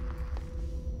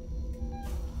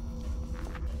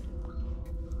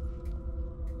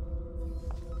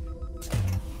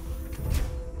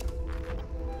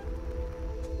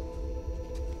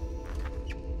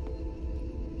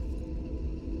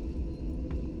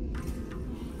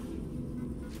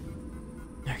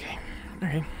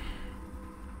 Okay.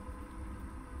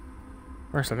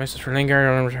 Where's the message for Lingard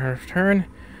on return?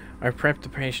 I've prepped the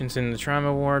patients in the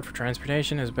trauma ward for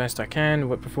transportation as best I can.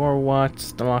 What before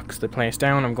what? The locks the place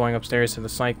down. I'm going upstairs to the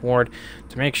psych ward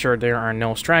to make sure there are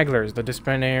no stragglers. The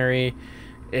dispensary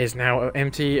is now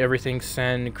empty. Everything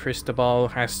San Cristobal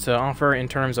has to offer in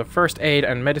terms of first aid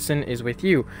and medicine is with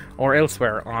you or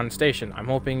elsewhere on station. I'm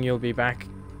hoping you'll be back.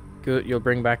 Good. You'll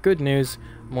bring back good news,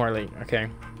 Morley. Okay.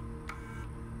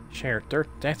 Share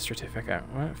death certificate.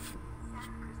 What?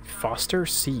 Foster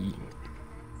C.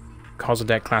 Cause of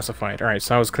death classified. Alright,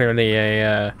 so that was clearly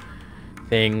a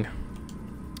thing.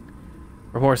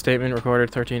 Report statement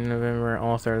recorded 13 November.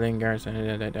 Author Lingard.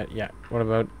 Yeah. What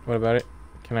about it?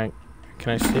 Can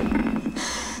I see it?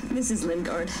 This is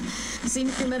Lingard,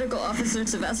 Senior Medical Officer,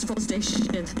 Sevastopol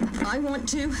Station. I want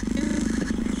to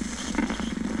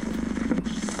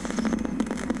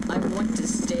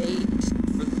state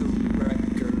for the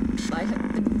record.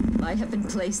 I have been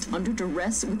placed under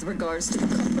duress with regards to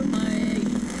the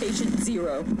compromise patient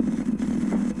 0.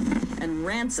 And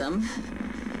Ransom,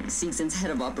 Seegson's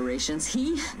head of operations,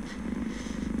 he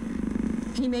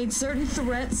made certain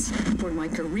threats for my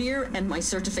career and my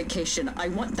certification. I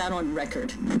want that on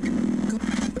record.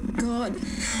 God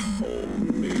help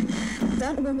me.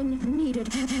 That woman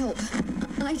needed help.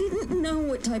 I didn't know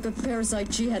what type of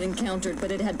parasite she had encountered,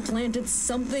 but it had planted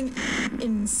something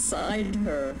inside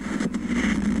her.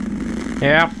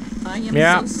 Yeah. I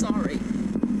am so sorry.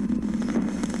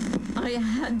 I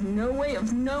had no way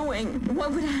of knowing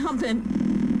what would happen.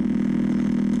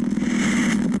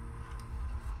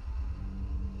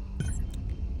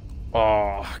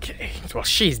 Oh, okay. Well,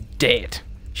 she's dead.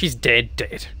 She's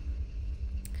dead.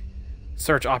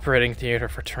 Search operating theater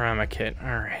for trauma kit.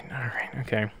 Alright,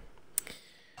 okay.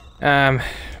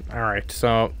 Alright,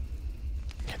 so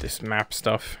get this map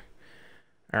stuff.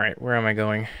 Alright, where am I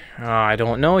going? I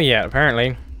don't know yet,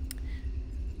 apparently.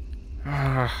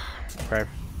 Okay.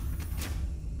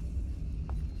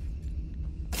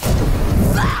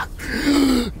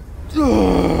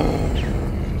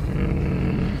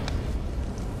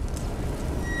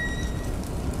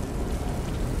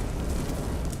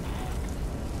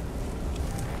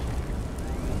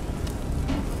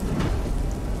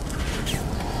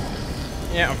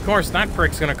 Yeah, of course, that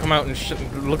prick's gonna come out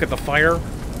and look at the fire.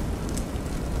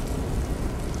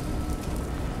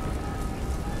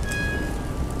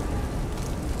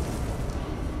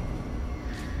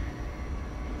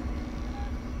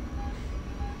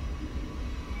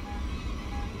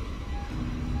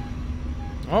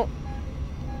 Oh.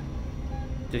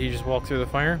 Did he just walk through the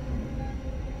fire?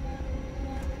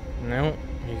 No,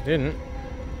 he didn't.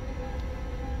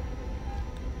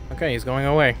 Okay, he's going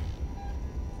away.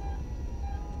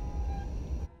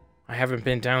 I haven't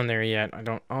been down there yet. I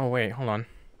don't... Oh, wait, hold on.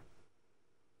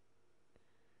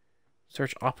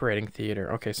 Search operating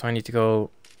theater. Okay, so I need to go...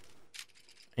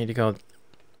 I need to go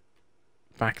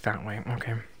back that way.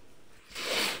 Okay.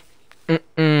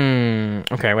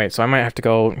 Okay, wait, so I might have to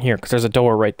go here, because there's a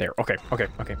door right there. Okay. I know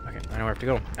where I have to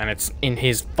go. And it's in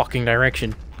his fucking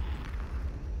direction.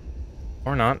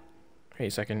 Or not. Wait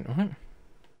a second. What?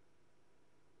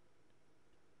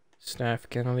 Staff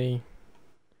Kennedy.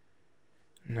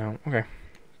 No, okay.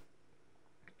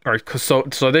 Alright,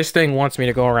 so this thing wants me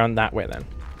to go around that way then.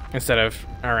 Instead of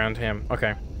around him.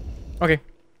 Okay. Okay.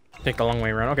 Take the long way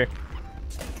around. Okay.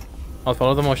 I'll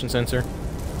follow the motion sensor.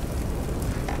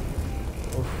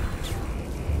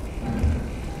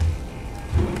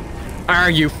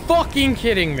 Are you fucking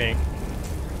kidding me?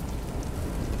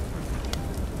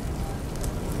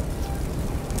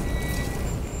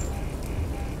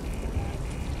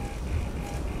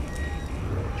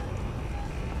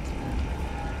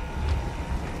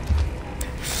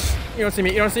 You don't see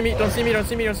me, you don't see me, don't see me, don't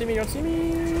see me, don't see me, don't see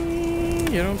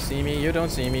me. You don't see me, you don't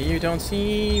see me, you don't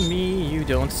see me, you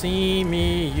don't see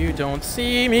me, you don't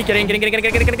see me. Get in.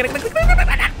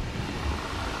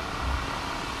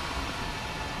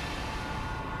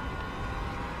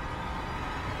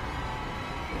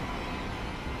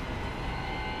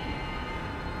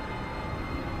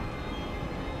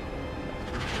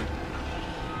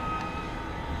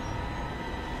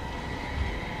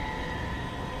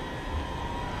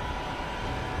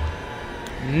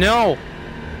 No!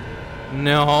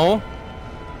 No!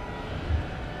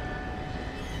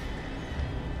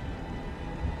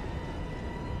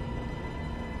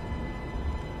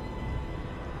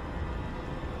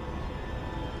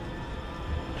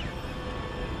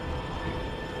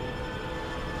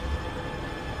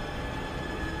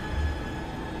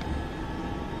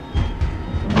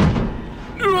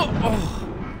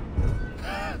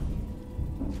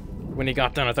 When he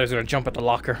got done, I thought he was gonna jump at the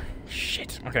locker.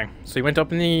 Shit. Okay, so he went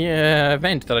up in the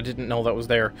vent that I didn't know that was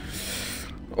there.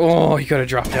 Oh, he could have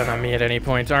dropped down on me at any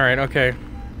point. Alright, okay.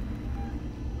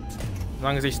 As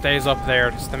long as he stays up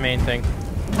there, that's the main thing.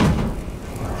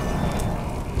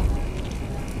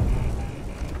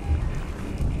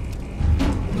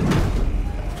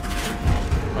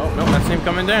 Oh, no, that's him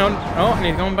coming down. Oh, and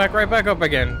he's going back right back up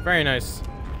again. Very nice.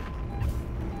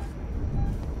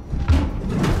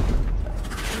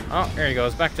 Oh, there he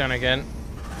goes, back down again.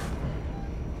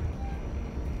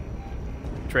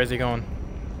 Where's he going?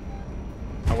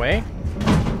 Away?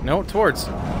 No, towards.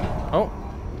 Oh.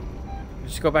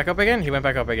 Just go back up again? He went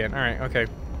back up again. Alright, okay.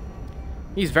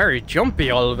 He's very jumpy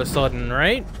all of a sudden,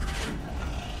 right?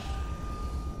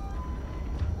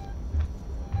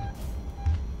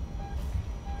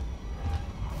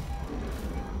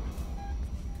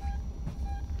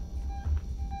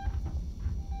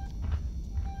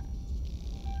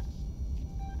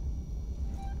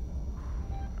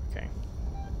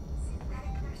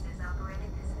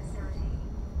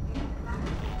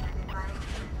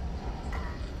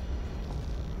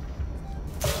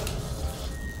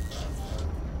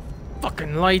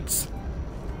 Fucking lights.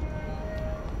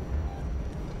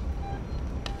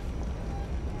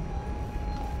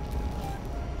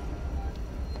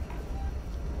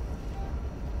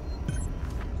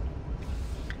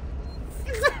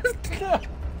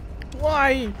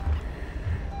 Why?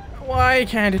 Why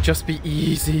can't it just be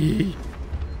easy?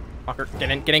 Fucker,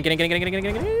 get in, get in, get in, get in, get in, get in,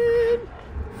 get in, get in.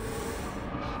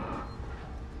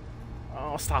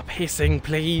 Oh, stop hissing,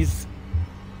 please.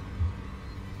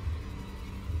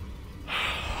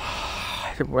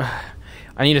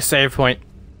 I need a save point.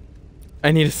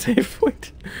 I need a save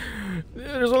point.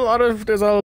 There's a lot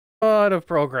of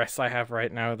progress I have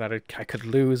right now that I could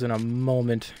lose in a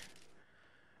moment.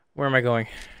 Where am I going?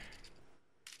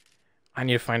 I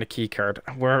need to find a key card.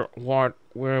 What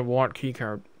key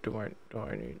card do I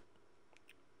need?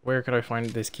 Where could I find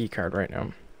this key card right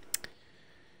now?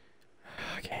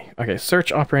 Okay,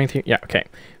 search operating theater. Yeah, okay.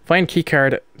 Find key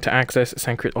card to access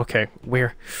Sancrit. Okay,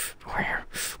 where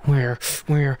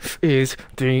is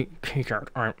the key card?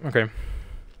 Alright, okay.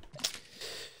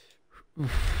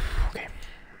 Okay.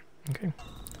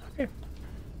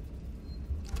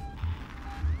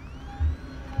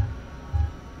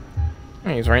 Oh,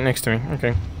 he's right next to me.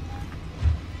 Okay.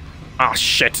 Oh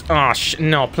shit! Oh shit!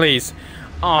 No, please!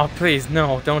 Oh please,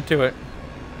 no! Don't do it!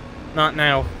 Not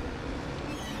now!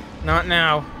 Not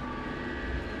now!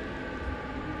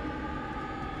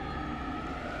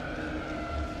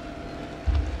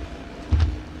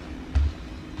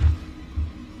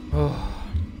 Oh.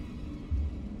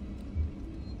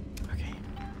 Okay.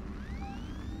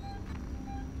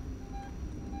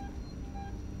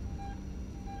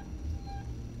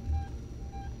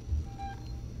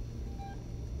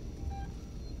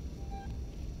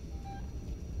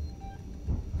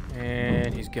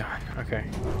 And he's gone. Okay.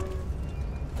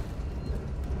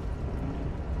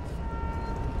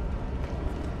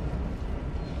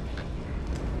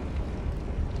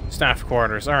 Staff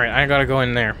quarters. Alright, I gotta go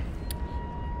in there.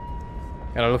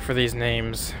 Gotta look for these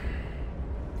names.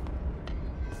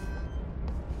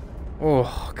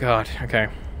 Oh, God. Okay.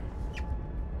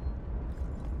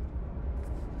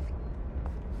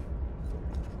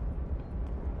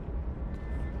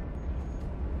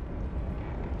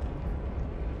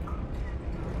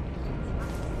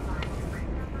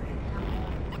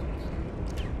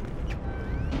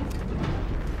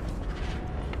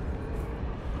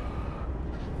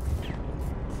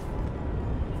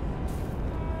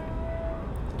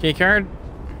 Key card.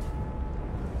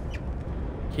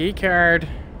 Key card.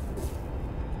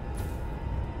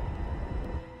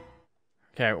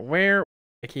 Okay, where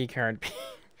a key card?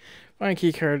 Find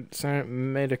key card.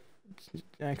 Made a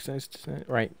access.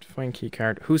 Right. Find key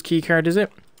card. Whose key card is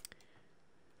it?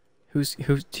 Who's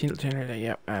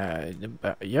yeah.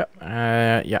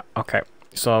 Yeah. Okay.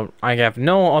 So I have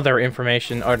no other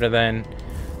information other than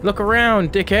look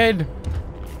around, dickhead.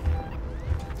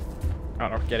 Oh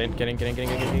no, get in.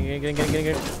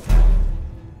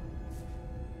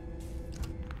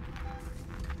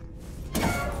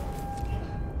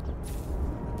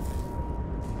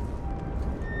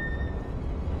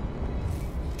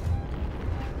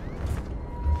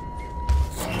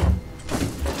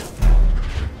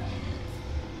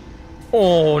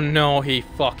 Oh no, he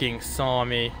fucking saw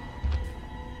me.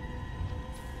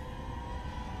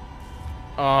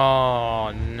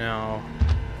 Oh no.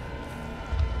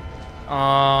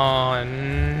 Oh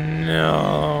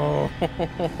no!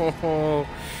 Oh,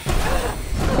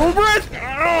 breath!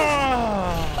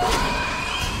 Oh.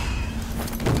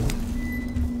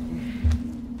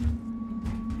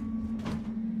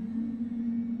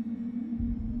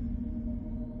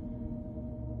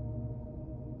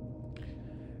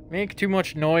 Make too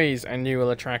much noise and you will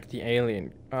attract the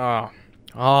alien. Oh.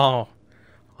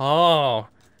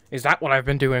 Is that what I've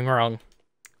been doing wrong?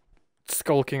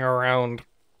 Skulking around.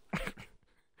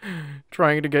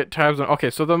 Trying to get tabs on. Okay,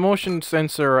 so the motion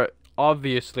sensor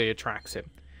obviously attracts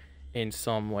him in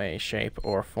some way, shape,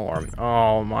 or form.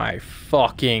 Oh my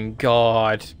fucking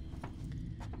god.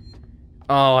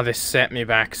 Oh, this set me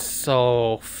back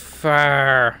so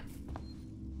far.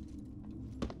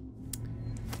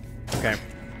 Okay.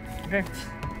 Okay.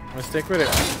 I'm gonna stick with it.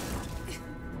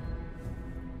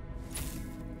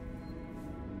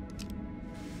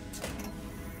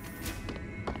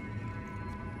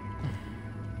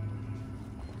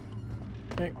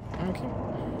 Okay.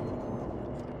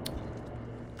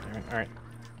 Alright.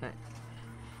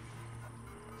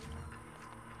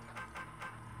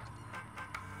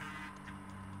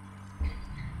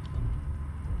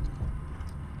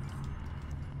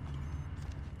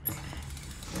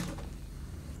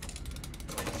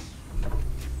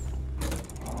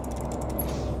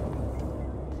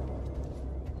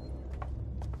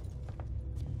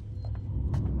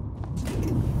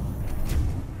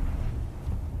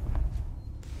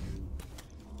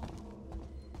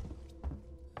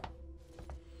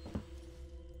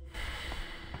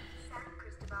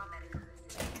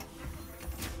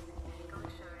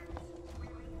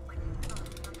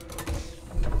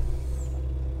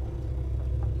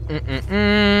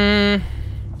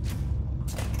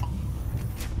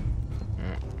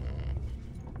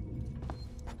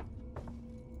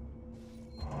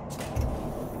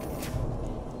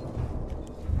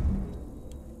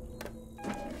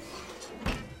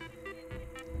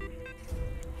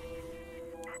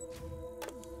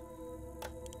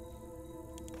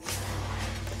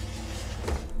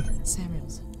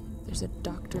 Samuels, there's a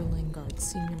Dr. Lingard,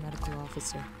 senior medical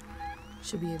officer.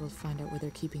 Should be able to find out where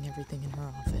they're keeping everything in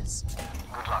her office.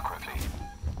 Good luck, Ripley.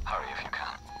 Hurry if you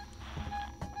can.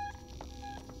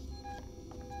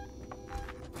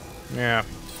 Yeah,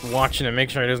 just watching it, make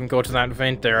sure it doesn't go to that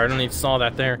vent there. I don't even saw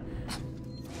that there.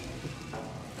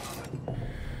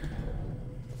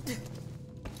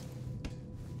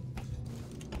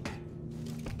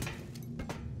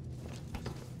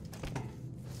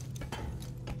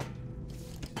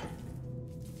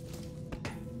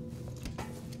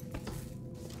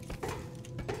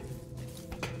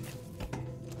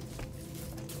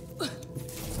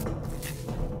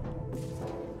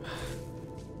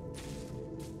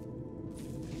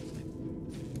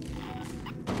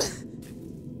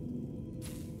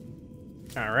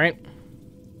 Alright.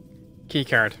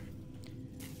 Keycard.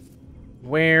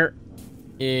 Where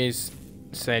is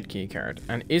said keycard?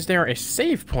 And is there a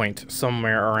save point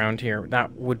somewhere around here?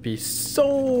 That would be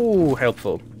so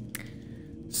helpful.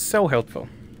 So helpful.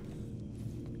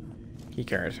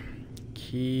 Keycard.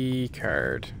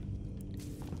 Keycard.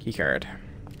 Keycard.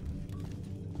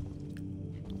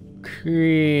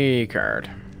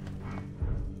 Keycard.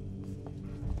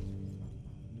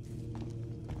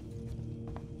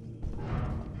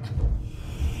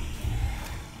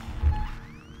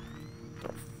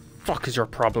 Fuck is your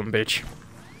problem, bitch?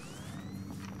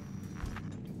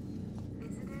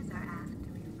 Visitors are asked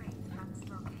to refrain from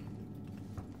smoking.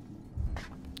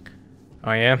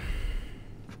 Oh yeah?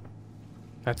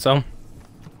 That's so?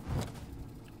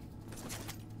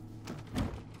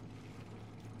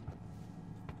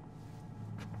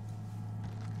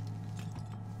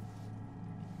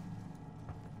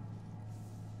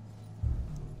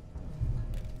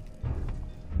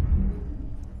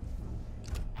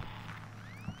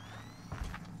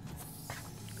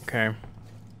 Okay.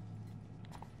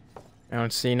 I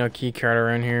don't see no key card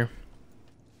around here.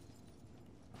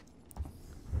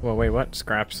 Whoa, wait, what?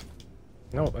 Scraps.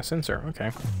 No, a sensor.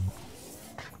 Okay.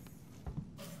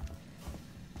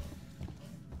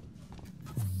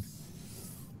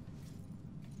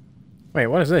 Wait,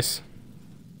 what is this?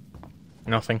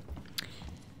 Nothing.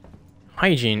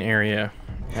 Hygiene area.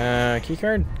 Key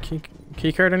card?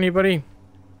 Key card, anybody?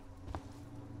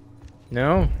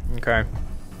 No? Okay.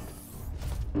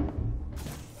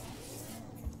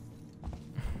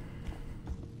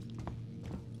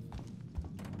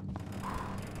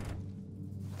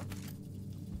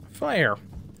 Fire.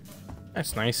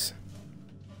 That's nice.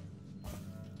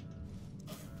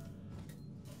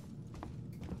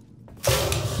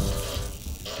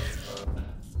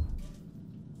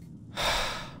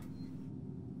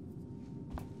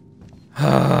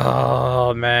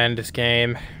 Oh man, this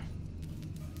game.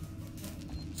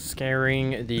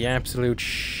 Scaring the absolute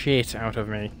shit out of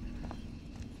me.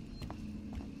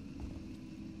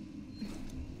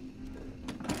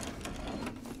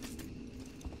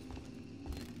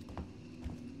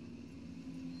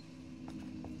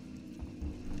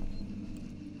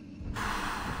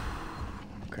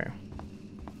 Okay.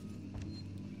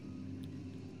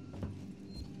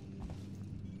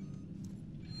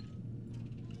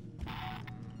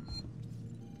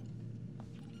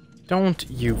 Don't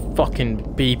you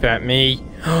fucking beep at me.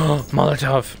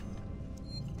 Molotov.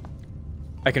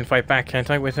 I can fight back,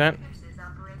 can't I, with that?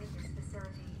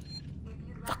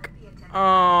 Fuck.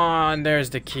 Oh, and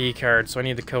there's the key card, so I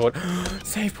need the code.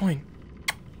 Save point.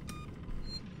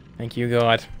 Thank you,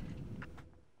 God.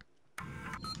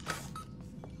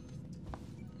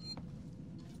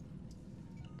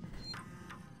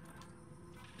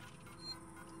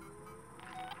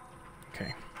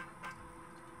 Okay.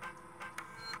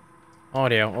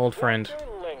 Audio, old friend. Dr.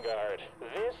 Lingard,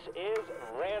 this is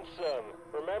Ransom.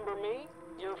 Remember me?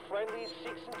 Your friendly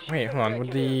Seeks and Wait, hold on. Would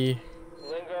executive. the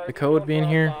Lingard, code you be in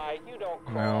don't here? drop by, you don't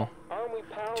call. No. Aren't we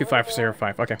pals?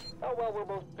 2505. Okay. Oh, well, we're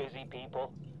both busy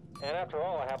people. And after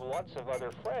all, I have lots of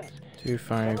other friends.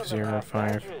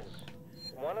 2505.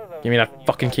 One of them Give me that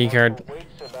fucking key card.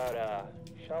 waits about,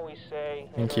 shall we say,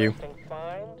 Thank you. interesting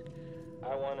find.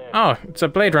 I wanna... Oh, it's a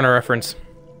Blade Runner reference.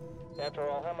 After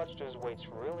all, how much does Waits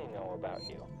really know about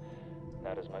you?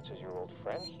 Not as much as your old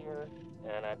friend here,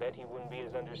 and I bet he wouldn't be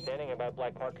as understanding about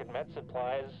black market med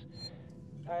supplies.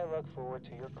 I look forward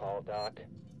to your call, Doc.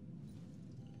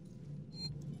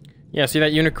 Yeah, see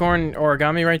that unicorn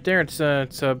origami right there? It's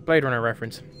a Blade Runner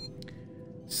reference.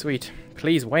 Sweet.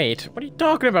 Please wait. What are you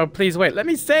talking about? Please wait. Let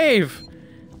me save!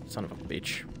 Son of a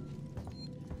bitch.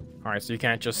 Alright, so you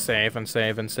can't just save and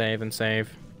save and save and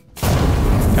save.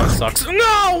 Kinda sucks.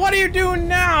 No! What are you doing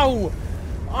now?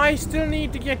 I still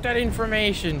need to get that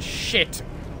information. Shit.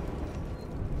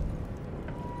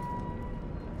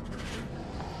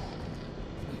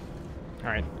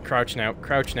 Alright, crouch now.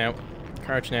 Crouch now.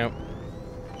 Crouch now.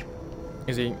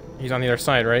 Is he? He's on the other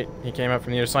side, right? He came out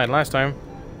from the other side last time.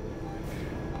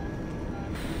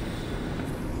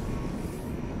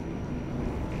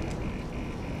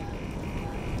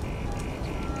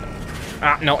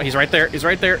 Ah, no, he's right there. He's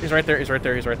right there. He's right there. He's right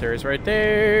there. He's right there. He's right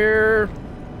there.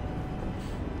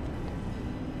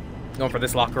 Going for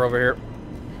this locker over here.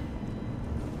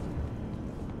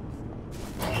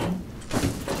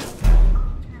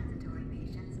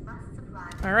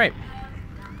 All right.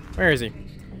 Where is he?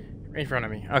 Right in front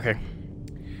of me. Okay.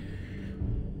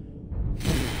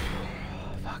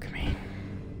 Fuck me.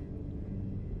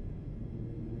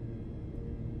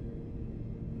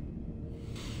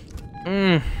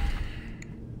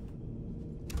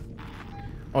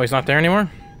 Oh, he's not there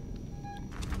anymore?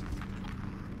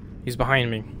 He's behind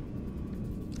me.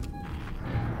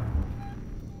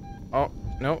 Oh,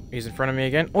 no, he's in front of me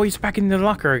again. Oh, he's back in the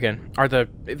locker again. Or the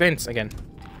vents again.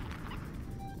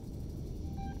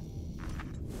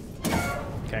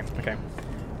 Okay, okay.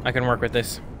 I can work with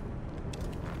this.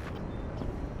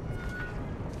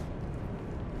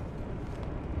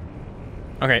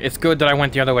 Okay, it's good that I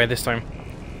went the other way this time.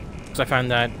 Because I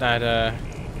found that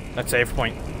save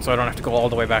point. So I don't have to go all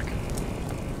the way back.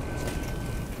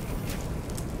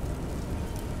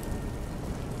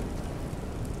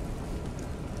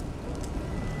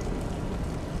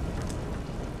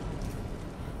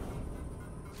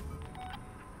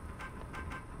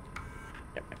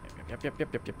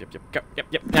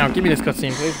 Yep. Now, give me this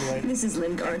cutscene, please. This is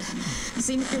Lingard,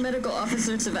 Senior Medical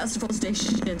Officer at Sevastopol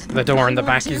Station. The door in the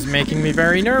back is making me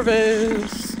very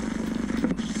nervous.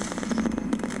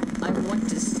 I want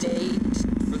to state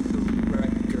for the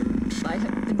record.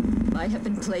 I have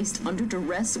been placed under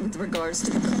duress with regards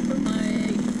to the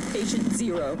compromise patient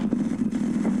 0.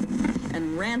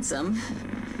 And Ransom,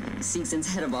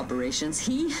 Seegson's head of operations,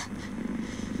 he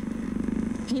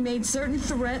made certain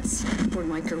threats for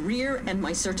my career and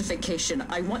my certification.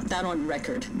 I want that on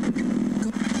record.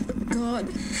 God,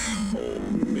 help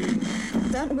me.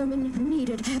 That woman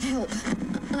needed help.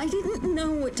 I didn't know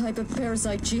what type of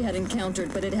parasite she had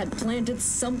encountered, but it had planted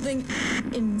something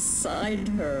inside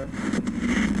her.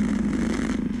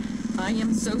 I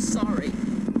am so sorry.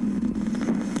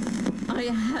 I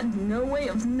had no way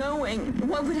of knowing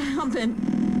what would happen.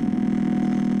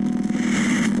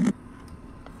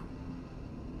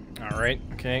 Alright,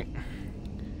 okay.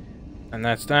 And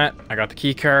that's that. I got the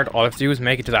key card. All I have to do is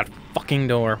make it to that fucking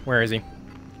door. Where is he?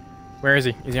 Where is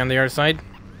he? Is he on the other side?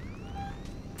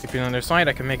 If he's on the other side,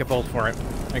 I can make a bolt for it.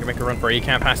 I can make a run for it. He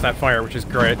can't pass that fire, which is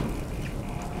great.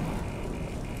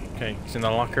 Okay, he's in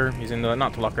the locker. He's in the,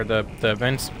 not the locker, the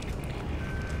vents.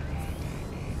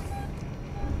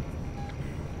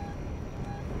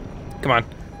 Come on.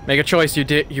 Make a choice, you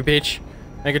bitch.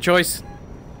 Make a choice.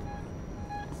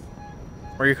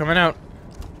 Where are you coming out?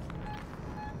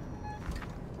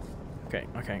 Okay.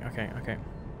 Okay.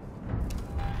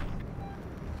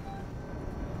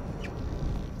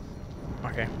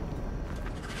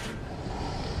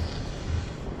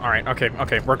 Alright,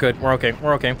 okay. We're good. We're okay. Come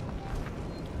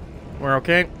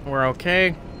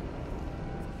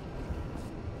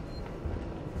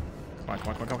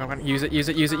on. Use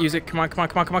it. Come on.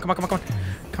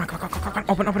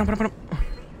 Open up.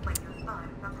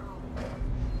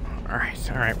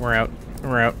 Alright, we're out.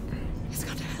 It's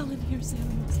got hell in here,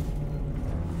 Samuels.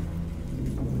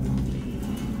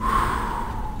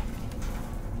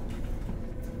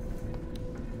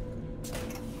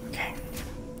 Okay.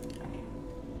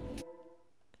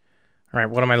 Alright,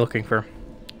 what am I looking for?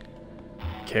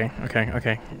 Okay.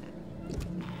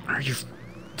 Are you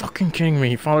fucking kidding me?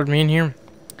 He followed me in here?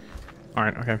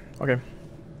 Alright, okay.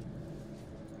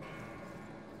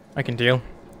 I can deal.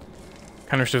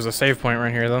 Kinda wish there was a save point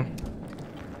right here, though.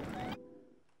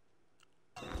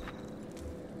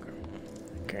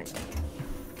 Okay.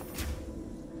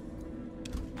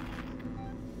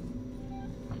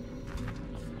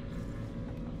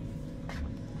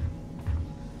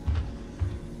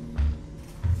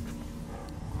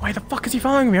 Why the fuck is he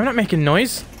following me? I'm not making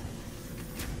noise.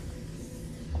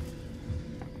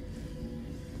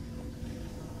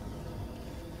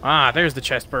 Ah, there's the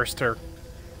chest burster.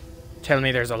 Tell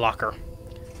me there's a locker.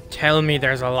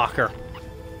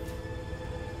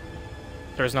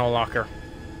 There's no locker.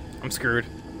 I'm screwed.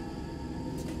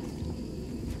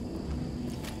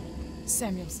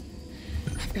 Samuels,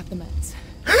 I've got the meds.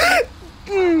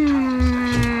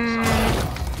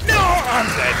 No, I'm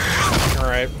dead.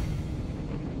 Alright.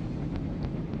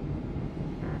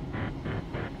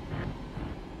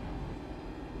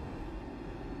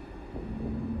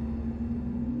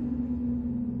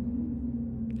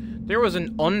 There was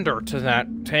an under to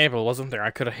that table, wasn't there?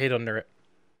 I could have hid under it.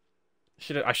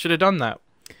 I should have done that.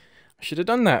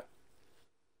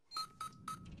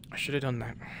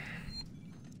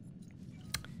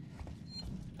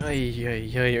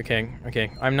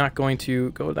 Okay. I'm not going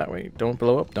to go that way. Don't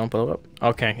blow up.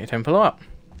 Okay, it didn't blow up.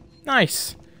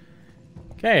 Nice.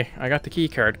 Okay, I got the key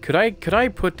card. Could I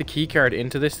put the key card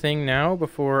into this thing now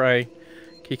before I...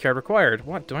 Key card required.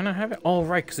 What? Do I not have it? Oh,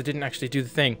 right, because it didn't actually do the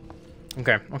thing.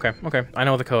 Okay. I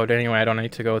know the code anyway. I don't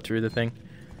need to go through the thing.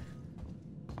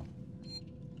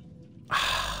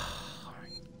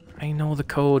 I know the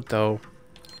code, though.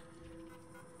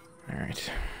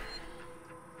 Alright.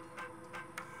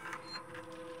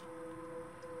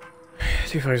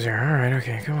 250. Alright,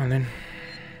 okay. Come on, then.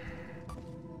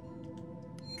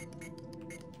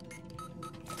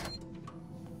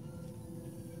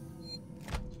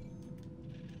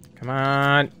 Come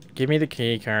on. Give me the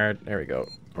key card. There we go.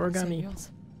 Origami.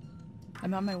 Samuels,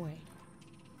 I'm on my way.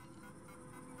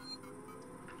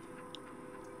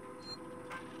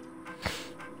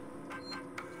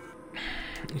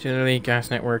 Utility,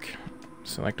 gas network.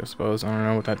 Select, I suppose. I don't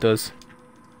know what that does.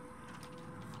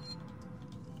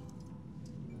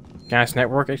 Gas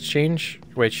network exchange?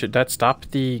 Wait, should that stop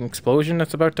the explosion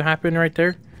that's about to happen right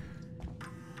there?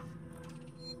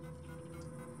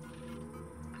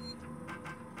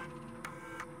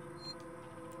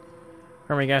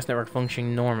 Primary gas network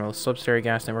function normal. Subsidiary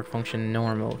gas network function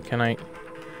normal. Can I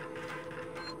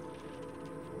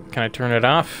turn it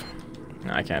off?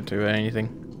 No, I can't do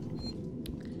anything.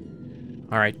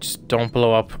 Alright, just don't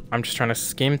blow up. I'm just trying to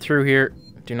skim through here.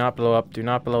 Do not blow up, do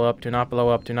not blow up, do not blow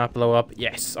up, do not blow up.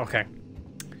 Yes, okay.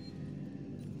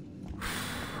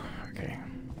 Okay.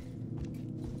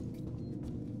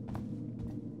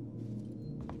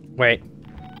 Wait.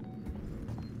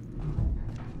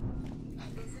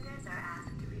 Visitors are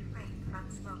asked to refrain from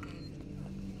smoking.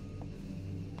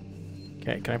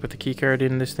 Okay, can I put the key card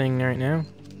in this thing right now?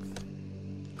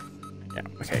 Yeah,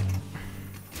 okay.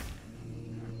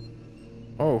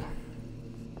 Oh.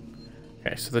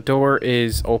 Okay, so the door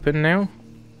is open now.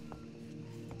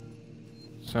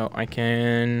 So I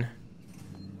can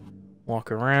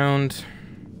walk around.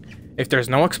 If there's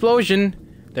no explosion,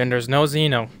 then there's no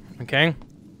Xeno, okay?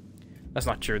 That's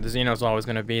not true. The Xeno's always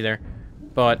going to be there.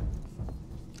 But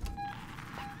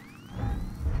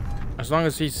as long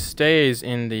as he stays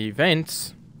in the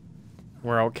vents,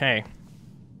 we're okay.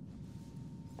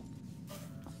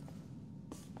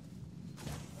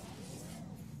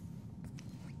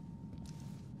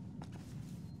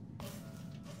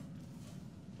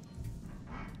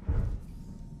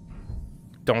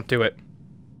 Don't do it.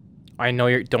 I know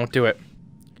you're... Don't do it.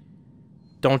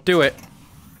 Don't do it.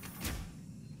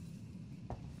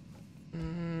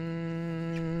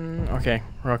 Okay,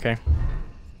 we're okay.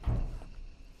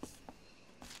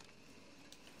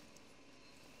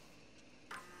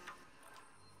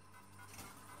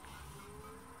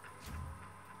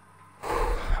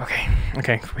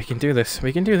 Okay, we can do this.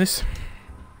 We can do this.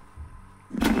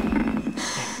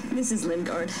 This is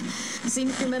Lingard,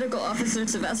 Senior Medical Officer at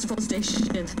Sevastopol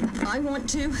Station. I want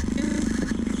to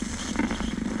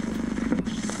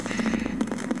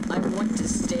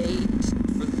state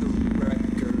for the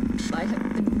record.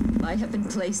 I have been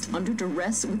placed under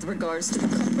duress with regards to the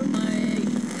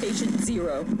compromised patient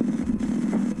Zero.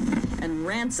 And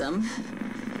Ransom,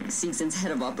 Seegson's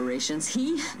head of operations,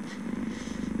 he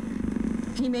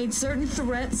made certain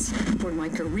threats for my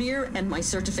career and my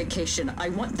certification. I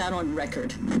want that on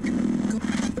record.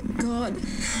 God.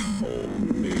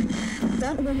 Hold me.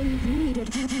 That woman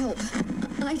needed help.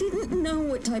 I didn't know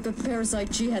what type of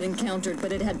parasite she had encountered,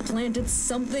 but it had planted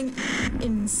something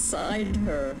inside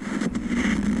her.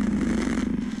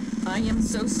 I am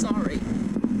so sorry.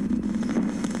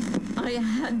 I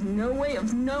had no way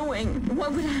of knowing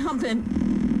what would happen.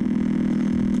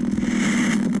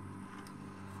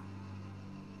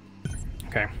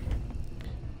 Okay.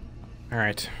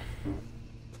 Alright.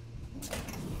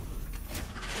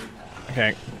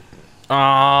 Okay.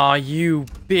 Aw, you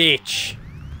bitch!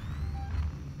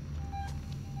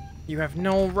 You have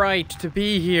no right to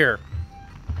be here!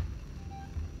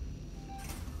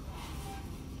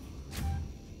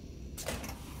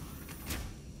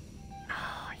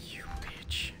 Ah, you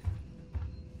bitch.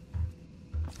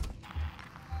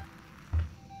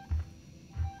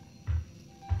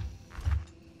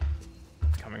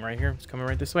 It's coming right here. It's coming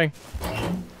right this way.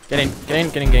 Get in, get in,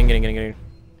 get in, get in, get in, get in, get in.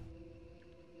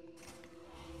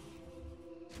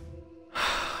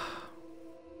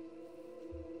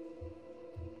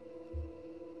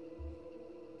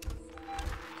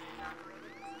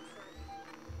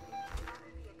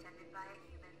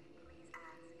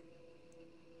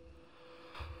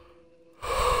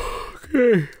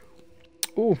 Okay.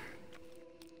 Ooh.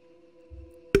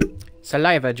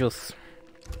 Saliva juice.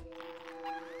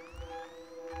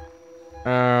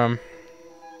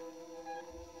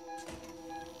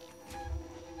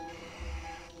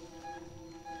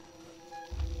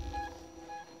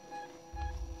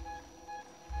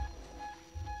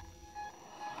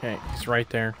 Okay, he's right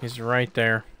there. He's right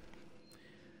there.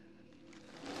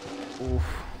 Oof.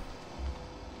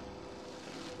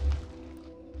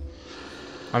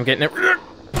 I'm getting it.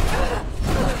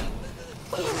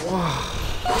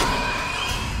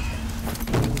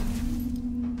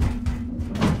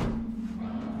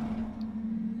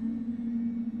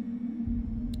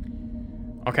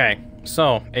 Okay,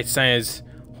 so it says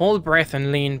hold breath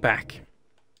and lean back.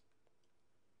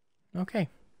 Okay.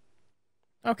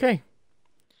 Okay.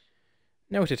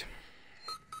 Noted.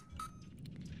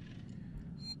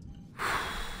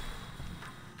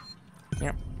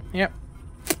 Yep. Yep.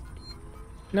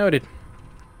 Noted.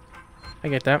 I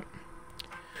get that.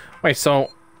 Wait, so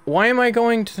why am I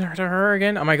going to her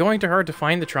again? Am I going to her to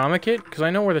find the trauma kit? Because I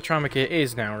know where the trauma kit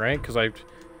is now, right? Because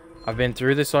I've been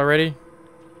through this already.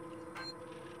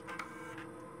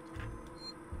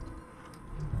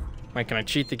 Like, can I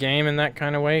cheat the game in that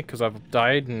kind of way? Because I've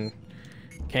died and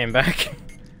came back.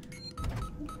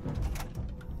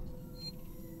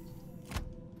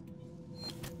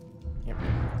 Yep.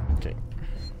 Okay.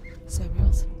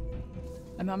 Samuels,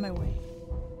 I'm on my way.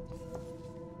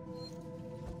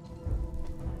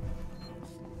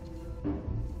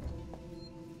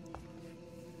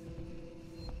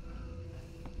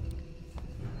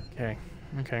 Okay.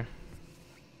 Okay.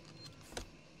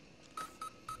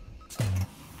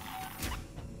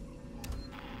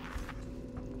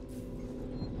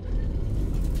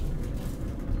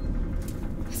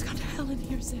 It's gone to hell in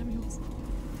here, Samuels.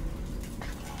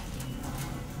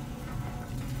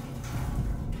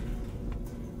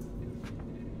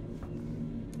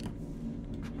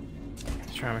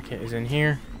 The trauma kit is in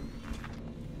here.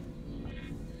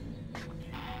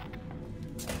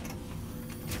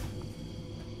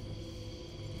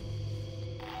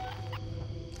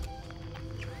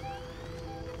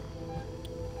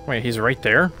 Wait, he's right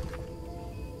there?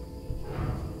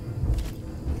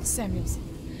 Samuels.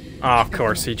 Oh, of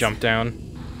course, he jumped down.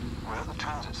 We're at the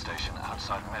transit station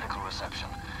outside medical reception.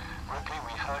 Ripley,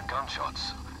 we heard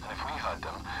gunshots, and if we heard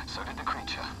them, so did the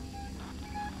creature.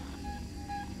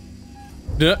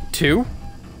 Two?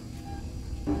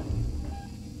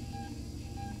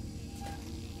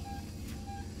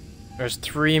 There's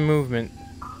 3 movement.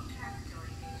 All transitory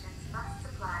patients must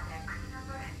supply their crew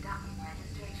number and docking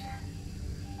registration.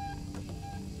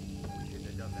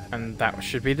 And that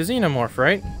should be the xenomorph,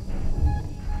 right?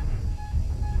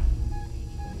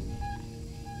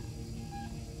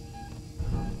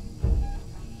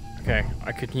 Okay,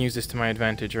 I could use this to my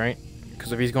advantage, right?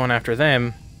 Because if he's going after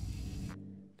them,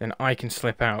 then I can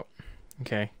slip out.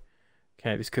 Okay.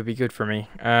 Okay, this could be good for me.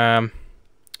 Right,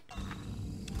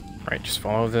 just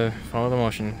follow the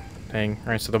motion thing.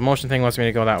 Alright, so the motion thing wants me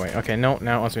to go that way. Okay, no,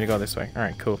 now it wants me to go this way.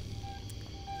 Alright, cool.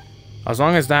 As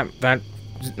long as as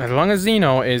long as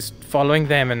Xeno is following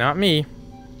them and not me,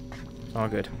 it's all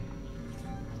good.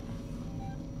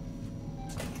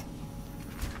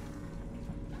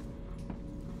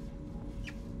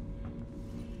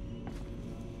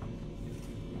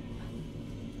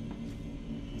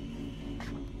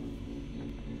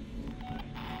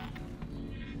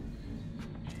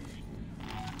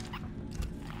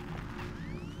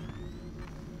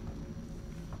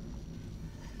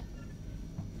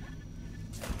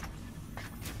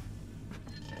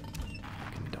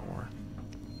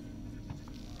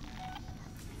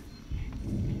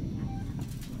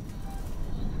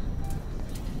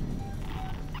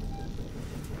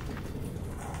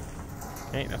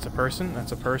 Okay, that's a person.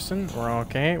 That's a person. We're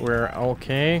okay. We're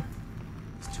okay.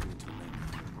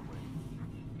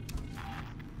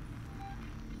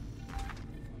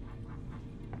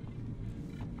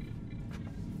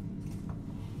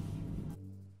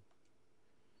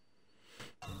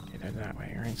 Okay, they're that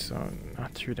way, right? So,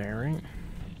 not through there, right?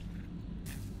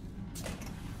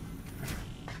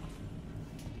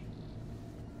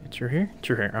 Through here?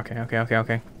 Through here. Okay, okay, okay,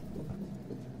 okay.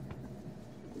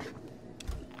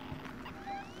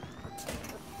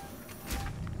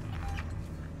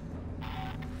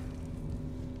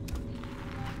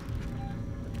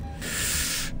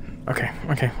 Okay,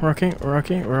 okay, we're okay, we're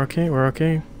okay, we're okay, we're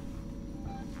okay.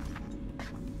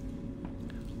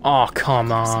 Oh,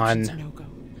 come on.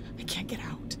 I can't get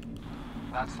out.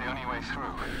 That's the only way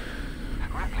through.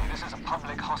 Ripley, this is a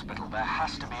public hospital. There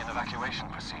has to be an evacuation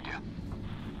procedure.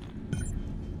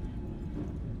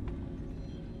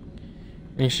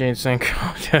 Initiate sync.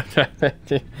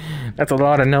 That's a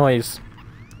lot of noise.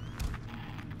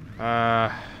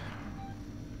 Okay.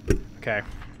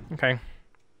 Okay.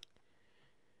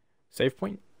 Save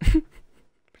point?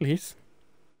 Please.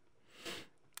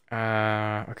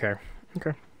 Okay.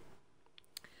 Okay.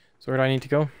 So where do I need to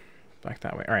go? Back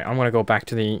that way. Alright, I'm gonna go back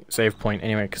to the save point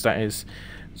anyway, because it's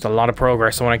a lot of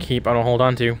progress I want to keep, I don't hold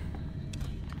on to.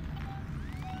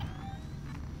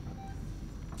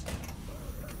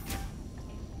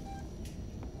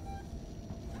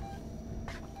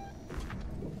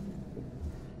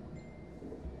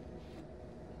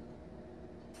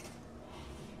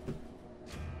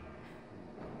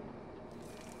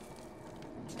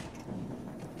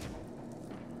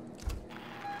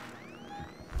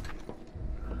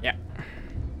 Yeah.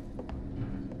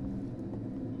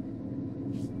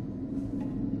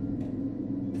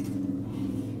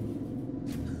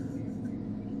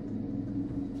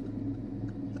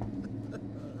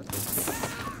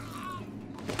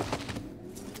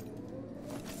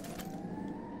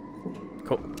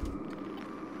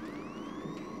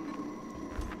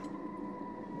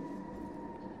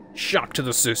 Shock to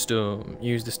the system.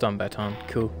 Use the stun baton.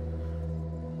 Cool.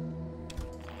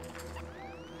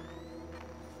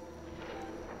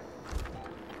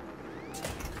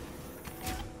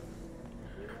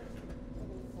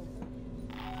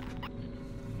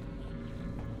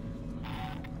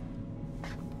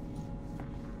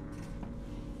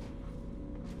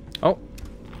 Oh,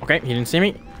 okay, he didn't see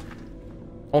me.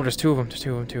 Oh, there's two of them. There's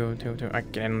two of them. I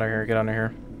get under here. Get under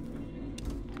here.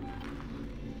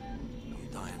 I'm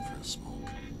dying for a smoke.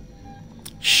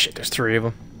 Shit, there's three of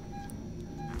them.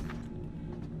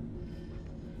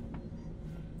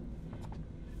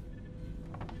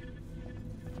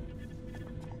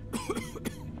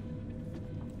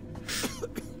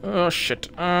 Oh shit.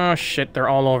 Oh shit, they're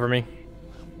all over me.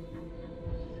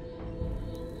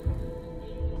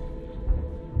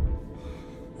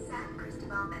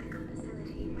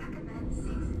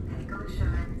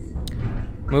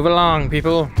 Move along,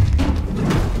 people.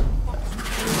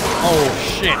 Oh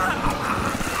shit.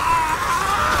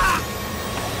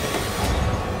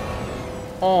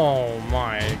 Oh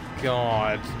my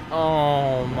god.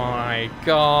 Oh my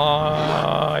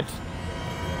god.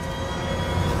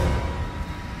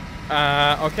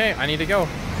 Okay, I need to go.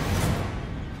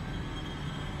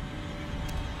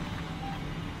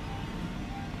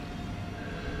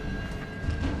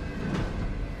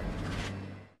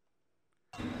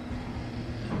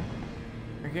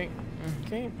 Okay,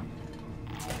 okay.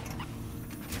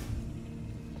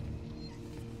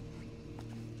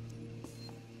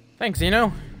 Thanks,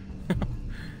 Xeno.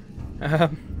 I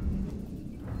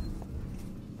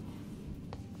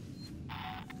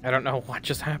don't know what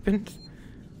just happened,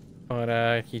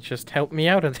 but he just helped me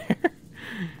out of there.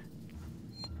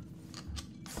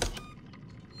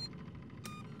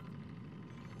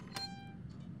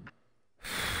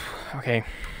 Okay.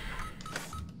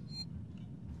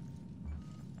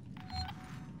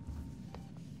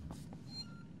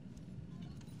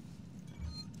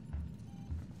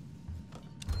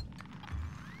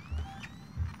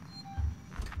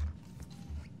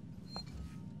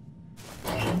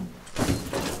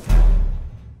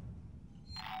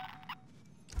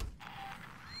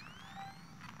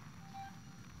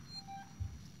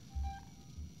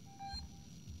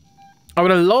 I would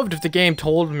have loved if the game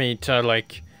told me to,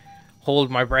 like,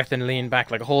 hold my breath and lean back,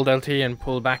 like hold LT and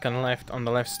pull back on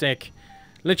the left stick.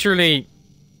 Literally,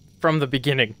 from the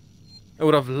beginning. I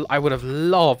would have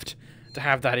loved to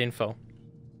have that info.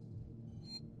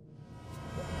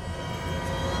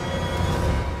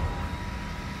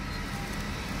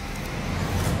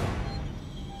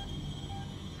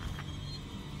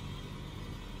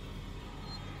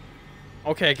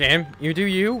 Okay, game, you do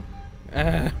you.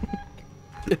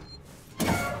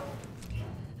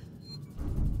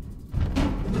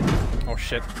 Oh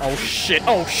shit, oh shit,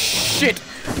 oh shit,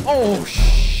 oh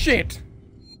shit!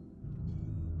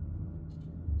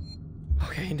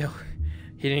 Okay, no,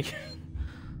 he didn't.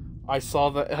 I saw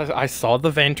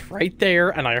the vent right there,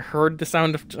 and I heard the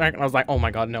sound of and I was like, oh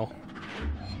my god, no.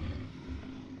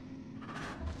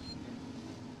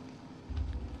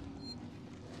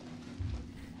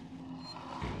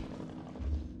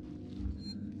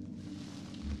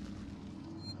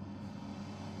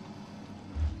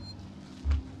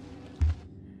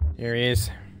 Here he is.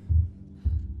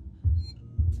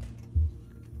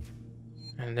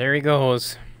 And there he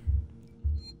goes.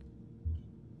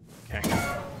 Okay.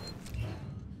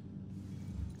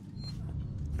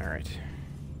 Alright.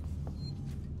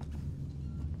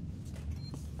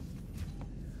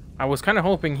 I was kind of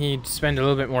hoping he'd spend a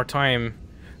little bit more time.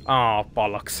 Oh,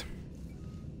 bollocks.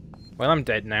 Well, I'm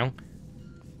dead now.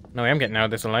 No, I'm getting out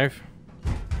of this alive.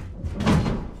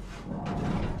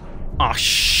 Oh,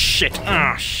 shit.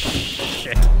 Ah,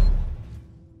 shit.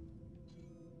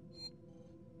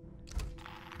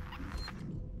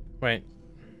 Wait.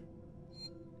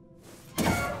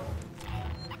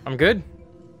 I'm good?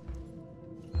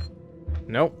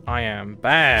 Nope, I am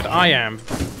bad. I am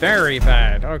very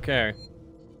bad. Okay.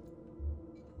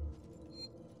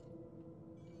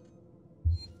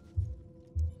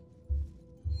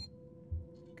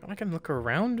 God, I can look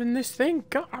around in this thing?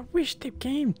 God, I wish the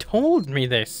game told me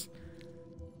this.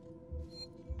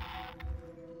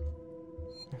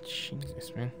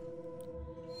 Jesus, man.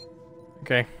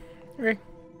 Okay. Okay.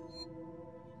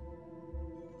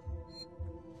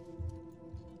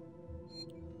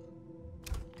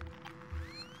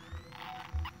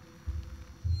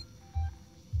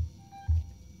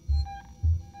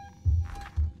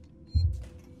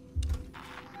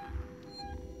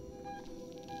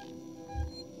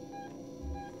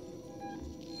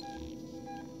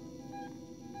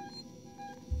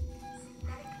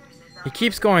 no He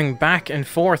keeps going back and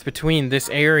forth between this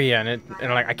area, and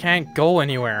like I can't go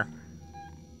anywhere.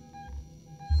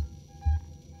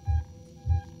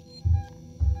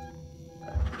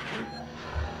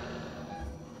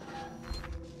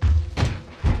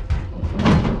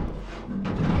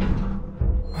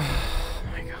 Oh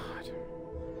my god.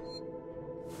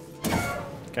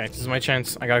 Okay, this is my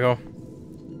chance. I gotta go.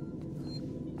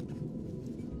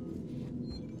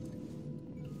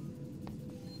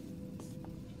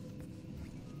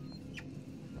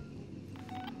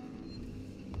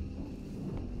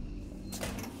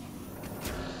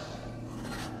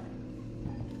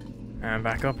 And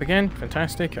back up again.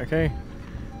 Fantastic. Okay.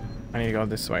 I need to go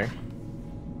this way.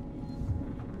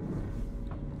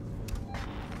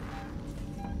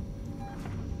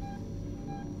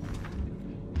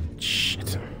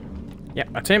 Shit. Yeah,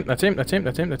 that's him. That's him. That's him.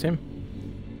 That's him. That's him.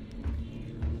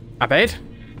 A bed?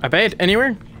 A bed?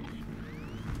 Anywhere?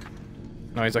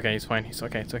 No, he's okay. He's fine. He's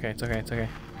okay. It's okay. It's okay. It's okay.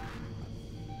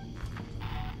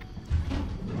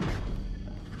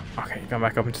 Okay, come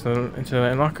back up into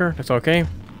the locker. That's okay.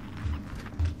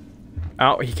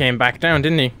 Oh, he came back down,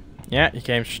 didn't he? Yeah, he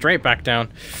came straight back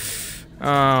down.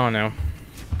 Oh, no.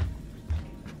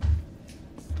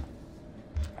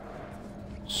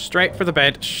 Straight for the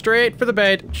bed. Straight for the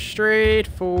bed. Straight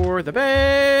for the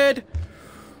bed.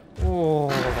 Oh,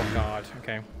 God.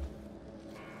 Okay.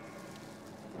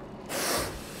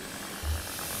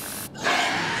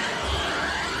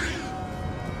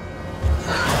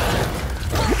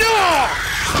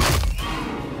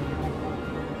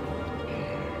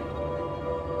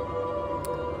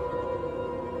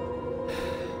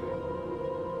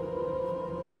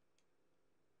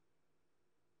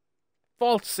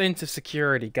 False sense of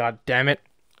security, god damn it.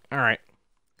 Alright.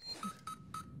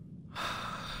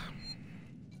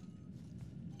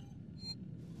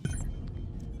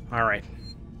 Alright.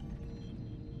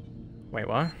 Wait,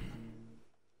 what?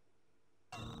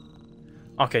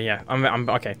 Okay, yeah. I'm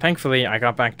okay. Thankfully I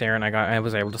got back there and I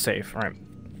was able to save. Alright.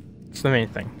 It's the main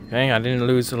thing. Okay, I didn't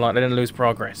lose a lot, I didn't lose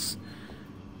progress.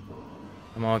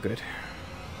 I'm all good.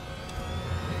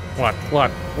 What?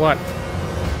 What? What?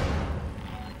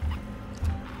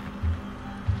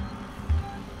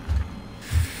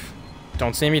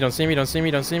 Don't see me, don't see me, don't see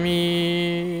me, don't see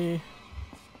me.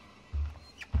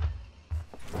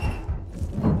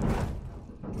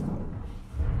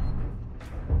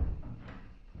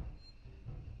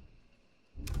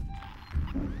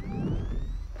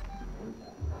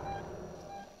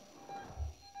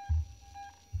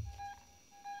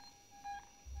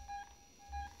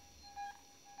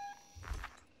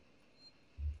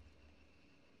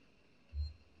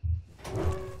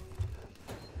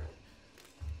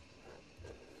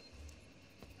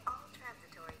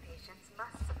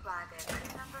 Must supply their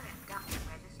crew number and doctor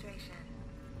registration.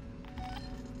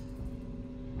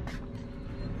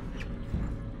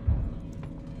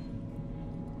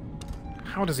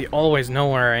 How does he always know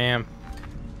where I am?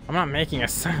 I'm not making a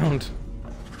sound.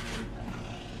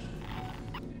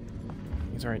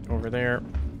 He's right over there.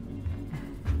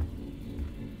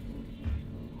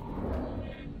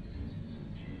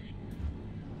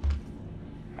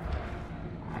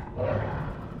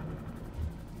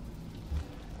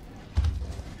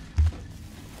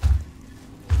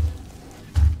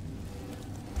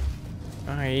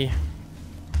 Bye.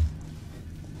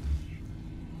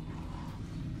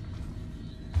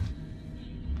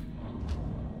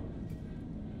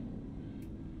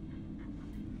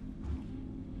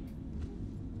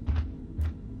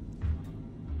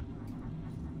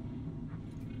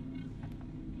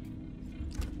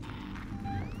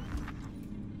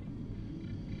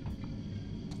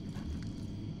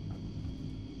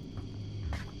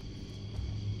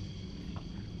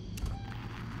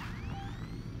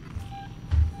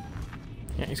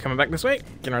 Yeah, he's coming back this way.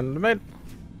 Get under the bed.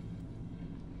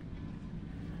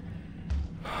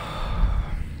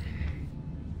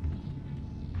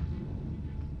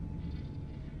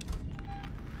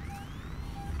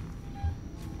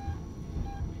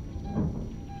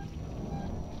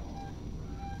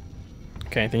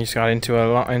 Okay, I think he's got into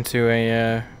a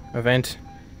event.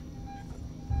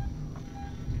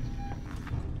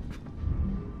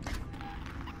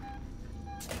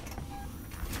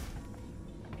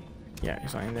 Yeah,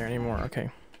 he's not in there anymore. Okay.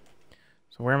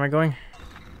 So where am I going?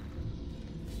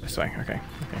 This way. Okay.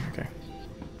 Okay. Okay.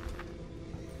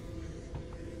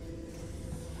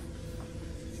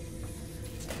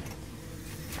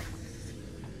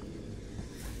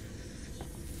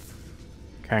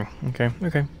 Okay. Okay.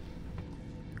 Okay.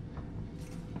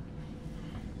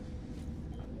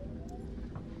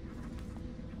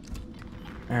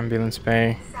 Ambulance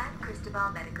bay. San Cristobal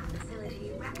Medical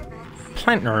Facility recommends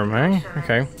Plant room, eh?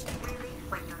 Okay.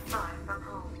 relief when you're far from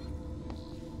home.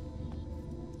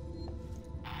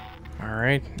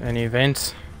 Alright, any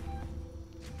events?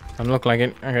 Doesn't look like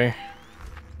it. Okay.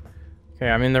 Okay,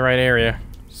 I'm in the right area.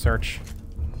 Search.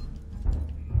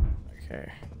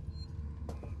 Okay.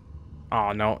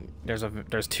 Oh no,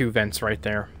 there's two vents right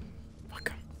there.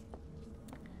 Fuck.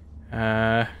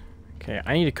 Okay,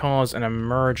 I need to cause an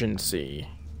emergency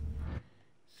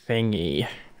thingy.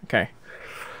 Okay.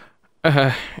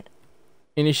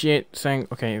 Initiate saying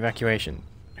okay, evacuation.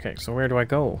 Okay, so where do I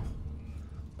go?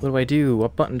 What do I do?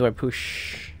 What button do I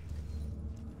push?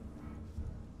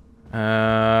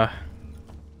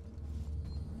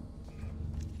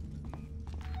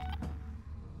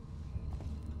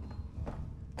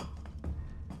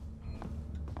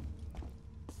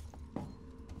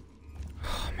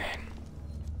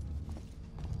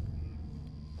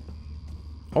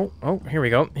 Oh, here we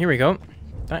go. Here we go.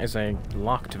 That is a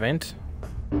locked vent.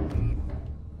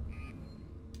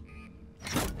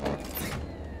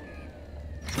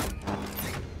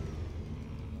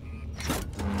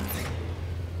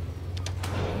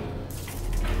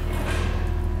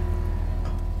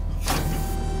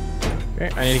 Okay,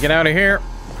 I need to get out of here.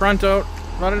 Pronto.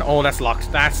 Running. Oh, that's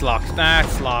locked. That's locked.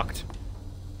 That's locked.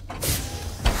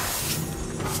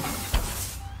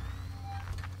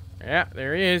 Yeah,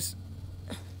 there he is.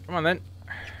 Come on, then.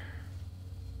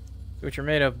 See what you're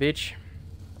made of, bitch.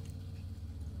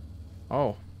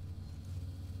 Oh.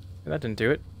 That didn't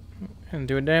do it. Didn't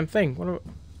do a damn thing. What?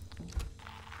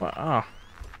 Oh.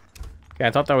 Okay,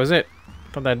 I thought that was it.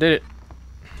 I thought that did it.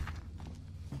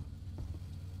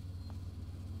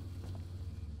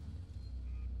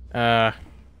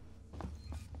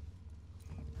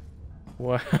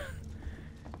 What?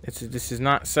 This is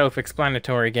not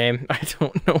self-explanatory, game. I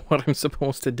don't know what I'm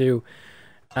supposed to do.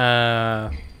 Visitors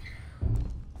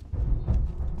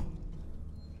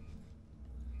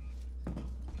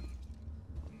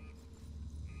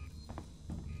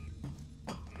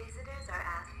are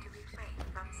asked to refrain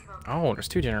from smoking. Oh, there's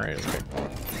two generators. Okay.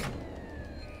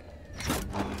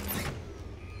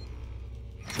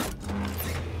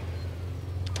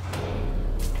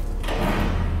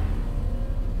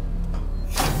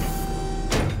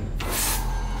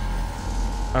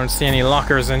 I don't see any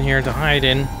lockers in here to hide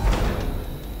in.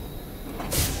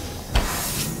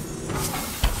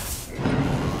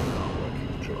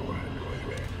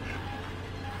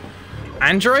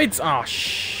 Androids? Oh,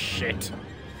 shit.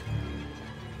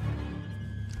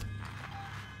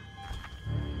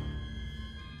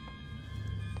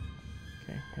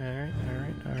 Okay,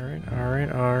 alright.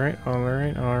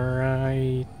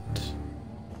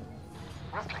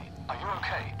 Ripley, are you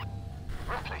okay?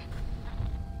 Ripley?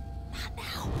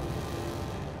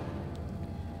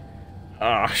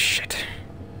 Oh, shit.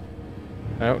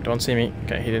 No, don't see me.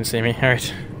 Okay, he didn't see me.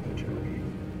 Alright.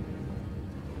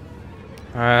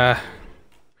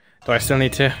 Do I still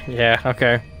need to? Yeah,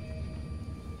 okay.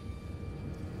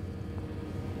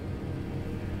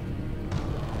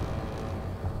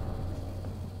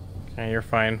 Okay, you're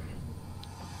fine.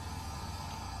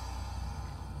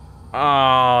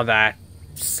 Oh, that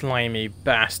slimy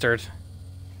bastard.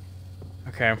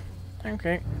 Okay.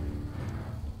 Okay.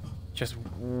 Just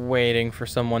waiting for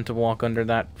someone to walk under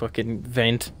that fucking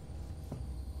vent.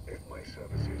 If my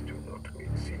services do not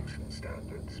meet Xeno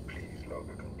standards, please log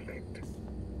a complaint.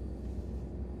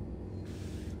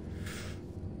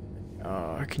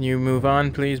 Can you move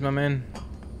on, please, my man?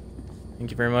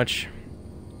 Thank you very much.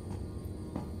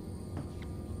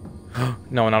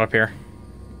 No, not up here.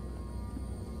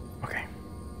 Okay.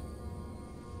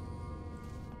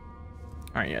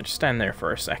 Alright, yeah, just stand there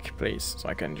for a sec, please, so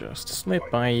I can just slip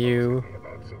by you.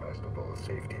 About Sevastopol's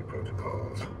safety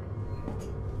protocols.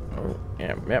 Oh,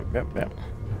 yep. Synthetic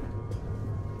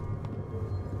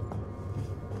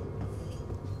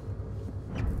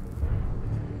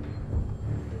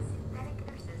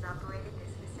nurses operated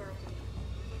this facility.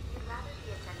 If you'd rather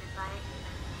be attended by a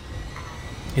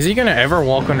human, Is he gonna ever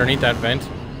walk underneath that vent?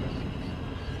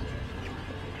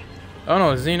 Oh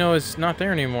no, Xeno is not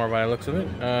there anymore by the looks of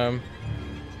it.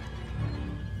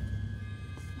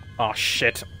 Oh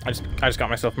shit. I just got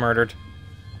myself murdered.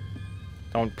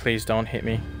 Please don't hit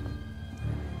me.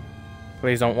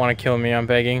 Please don't want to kill me, I'm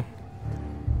begging.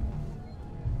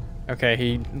 Okay,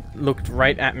 he looked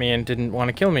right at me and didn't want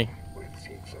to kill me.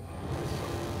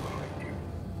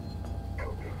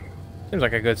 Seems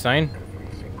like a good sign.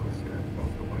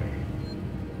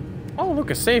 Oh, look,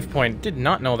 a save point. Did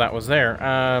not know that was there.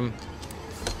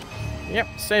 Yep,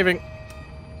 saving.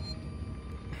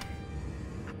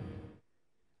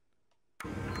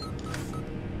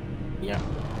 Yep.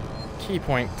 Key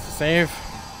point to save.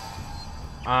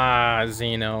 Ah,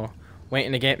 Xeno.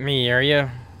 Waiting to get me, are you?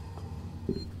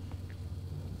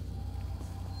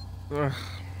 Ugh.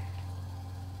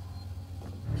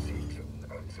 Xeno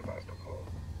and Sevastopol.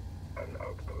 An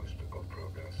outpost of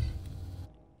progress.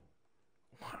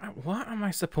 What am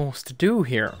I supposed to do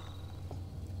here?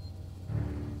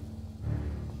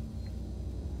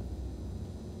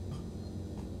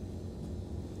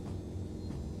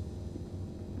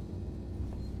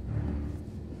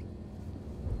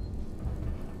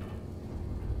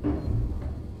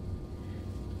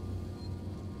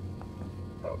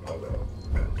 Apollo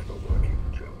and the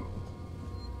working Joe.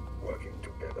 Working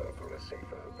together for a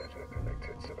safer, better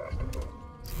connected Sevastopol.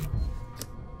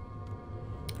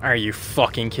 Are you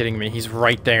fucking kidding me? He's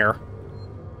right there.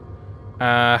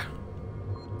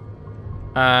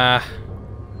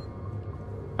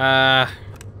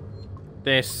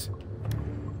 This,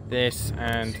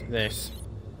 and this.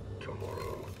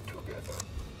 Tomorrow together.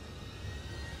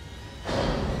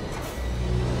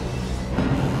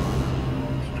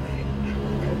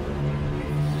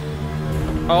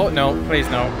 Oh, no. Please,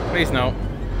 no. Please, no.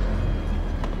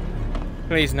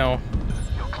 Please, no.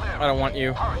 I don't want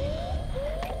you.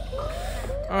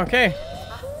 Okay.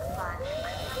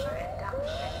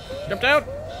 Jumped out.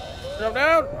 Jumped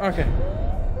out. Okay.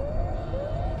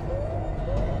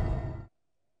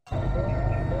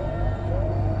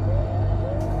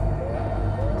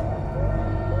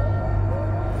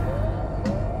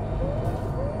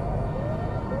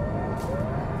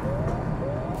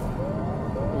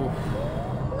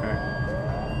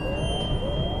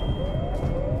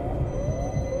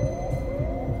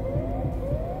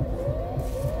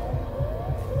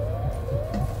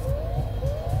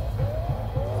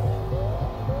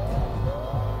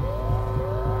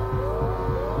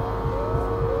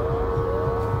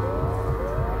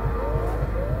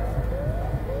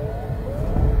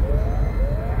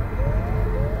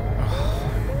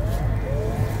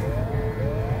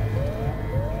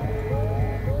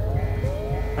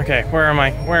 Okay, where am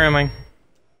I? Where am I?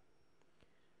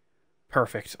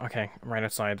 Perfect. Okay, I'm right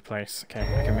outside the place. Okay,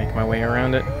 I can make my way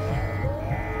around it.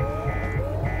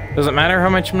 Does it matter how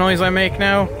much noise I make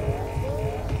now?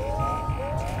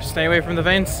 Stay away from the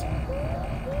vents.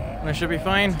 And I should be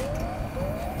fine.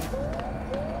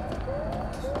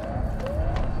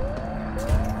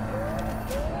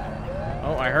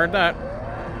 Oh, I heard that.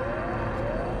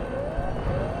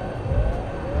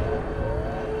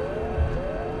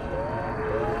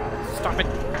 Stop it.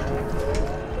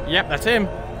 Yep, that's him.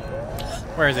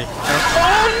 Where is he? Oh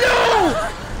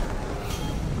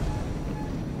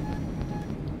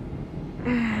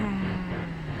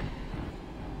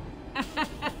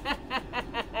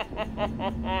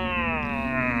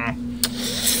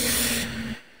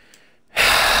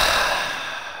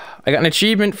I got an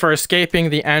achievement for escaping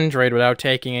the android without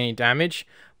taking any damage,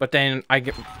 but then I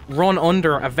get run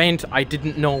under a vent I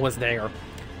didn't know was there.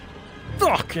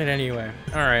 Fuck it anyway.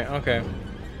 Alright, okay.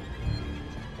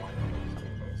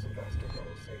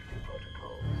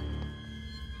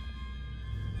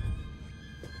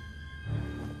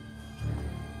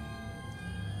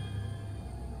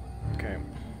 Okay.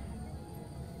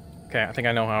 Okay, I think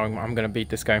I know how I'm gonna beat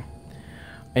this guy.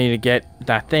 I need to get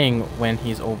that thing when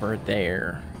he's over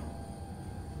there.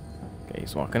 Okay,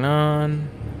 he's walking on.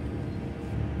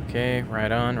 Okay,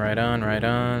 right on, right on, right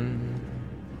on.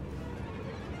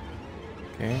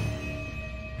 Okay.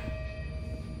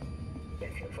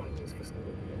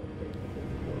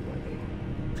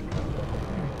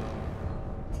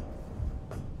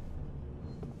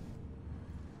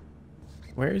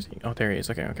 Where is he? Oh, there he is.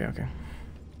 Okay, okay, okay.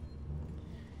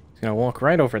 He's gonna walk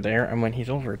right over there, and when he's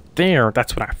over there,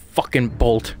 that's when I fucking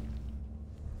bolt.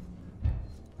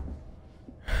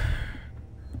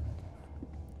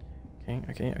 Okay,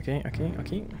 okay, okay, okay,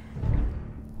 okay.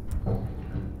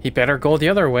 He better go the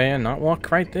other way and not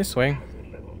walk right this way.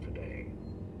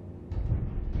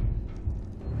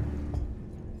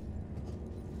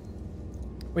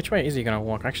 Which way is he gonna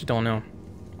walk? I actually don't know.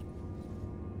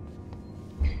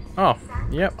 Oh,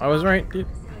 yep, I was right.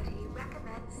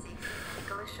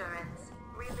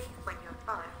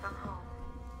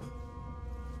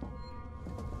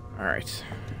 Alright.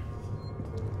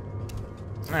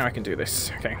 Now I can do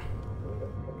this. Okay.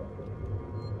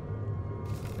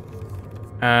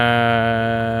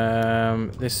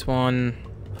 This one,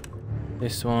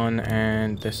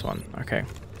 and this one. Okay.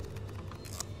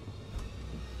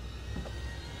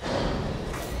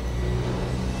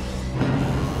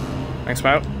 Thanks,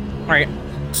 Spout. Alright,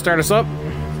 start us up.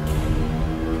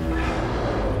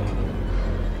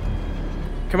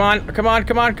 Come on, come on,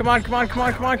 come on, come on, come on, come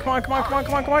on, come on, come on, come on, come on,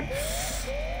 come on, come on.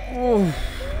 Ooh.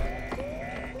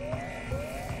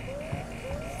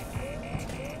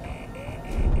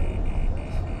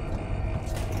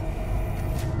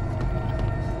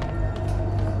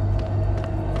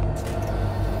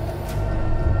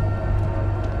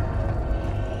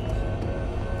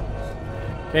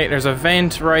 Okay, there's a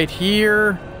vent right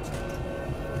here.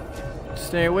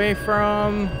 Stay away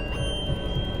from.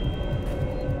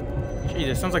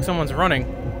 Jesus, sounds like someone's running.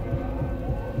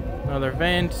 Another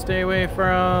vent, stay away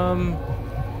from.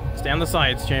 Stay on the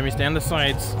sides, Jamie, stay on the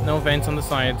sides. No vents on the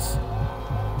sides.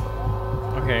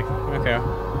 Okay, okay.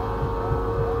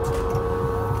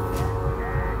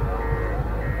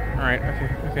 Alright,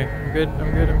 okay. I'm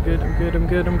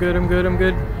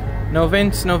good. No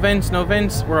vents, no vents, no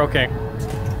vents. We're okay.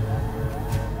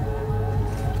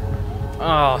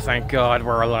 Oh, thank God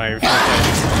we're alive. Okay.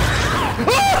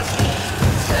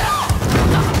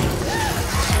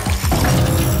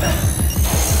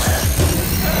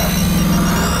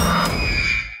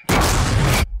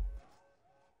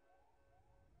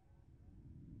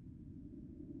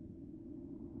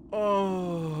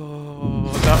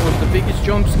 Oh, that was the biggest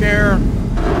jump scare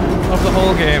of the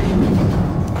whole game.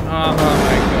 Oh my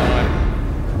God.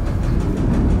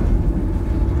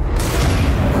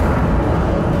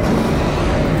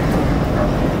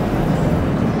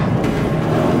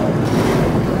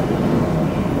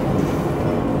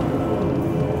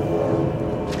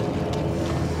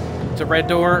 It's a red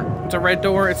door. It's a red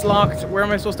door. It's locked. Where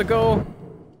am I supposed to go?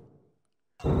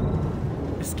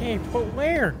 Escape. But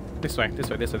where? This way. This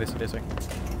way. This way. This way. This way.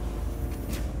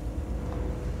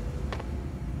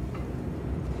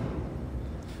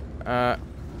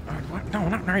 What? No,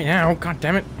 not right now. God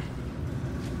damn it.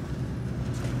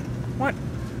 What?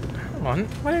 Hold on.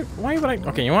 Why would I?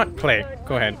 Okay, you know what? Play.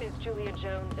 Go ahead. My name is Julia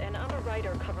Jones, and I'm a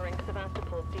writer covering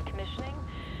Sevastopol's decommissioning.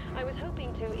 I was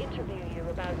hoping to interview you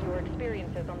about your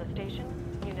experiences on the station.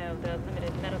 You know, the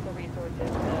limited medical resources,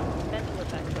 the mental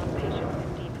effects on patients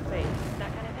in deep space,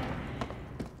 that kind of thing.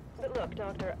 But look,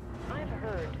 Doctor, I've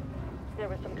heard there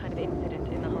was some kind of incident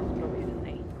in the hospital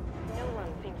recently. No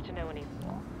one seems to know any.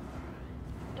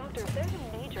 Doctor, if there's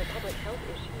a major public health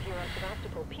issue here on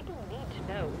Sevastopol, people need to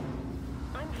know.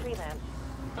 I'm freelance,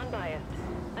 unbiased.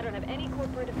 I don't have any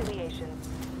corporate affiliations.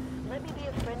 Let me be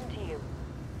a friend to you.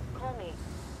 Call me.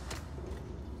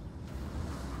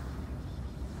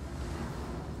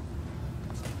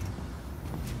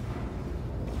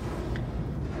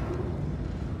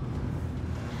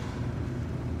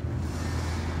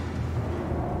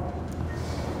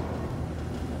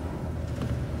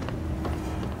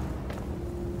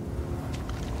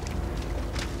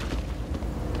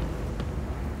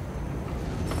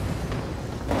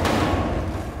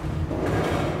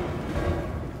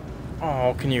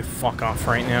 Oh, can you fuck off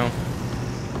right now?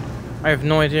 I have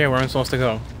no idea where I'm supposed to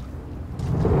go.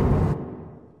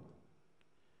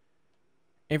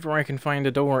 Everywhere I can find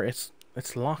a door, it's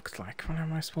locked. Like, what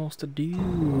am I supposed to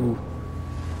do?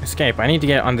 Escape. I need to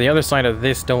get on the other side of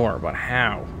this door, but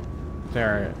how? Is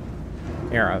there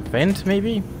a vent,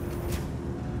 maybe?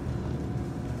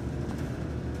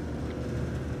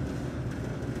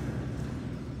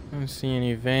 I don't see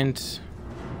any vent.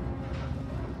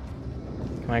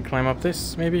 Can I climb up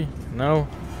this, maybe? No?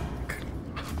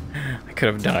 I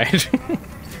could have died.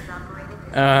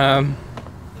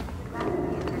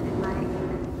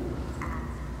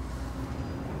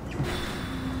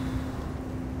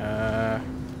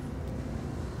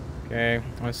 Okay,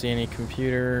 I don't see any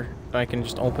computer. I can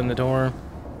just open the door.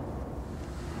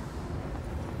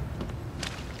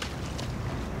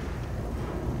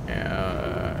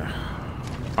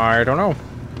 I don't know.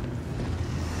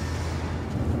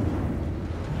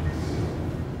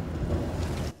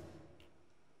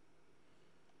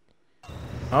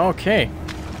 Okay.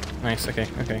 Nice, okay.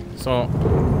 So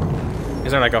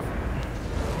is there like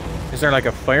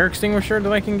a fire extinguisher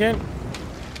that I can get?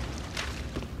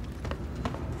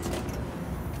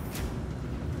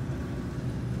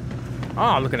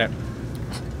 Oh, look at it.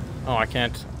 Oh, I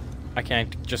can't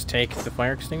just take the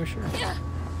fire extinguisher.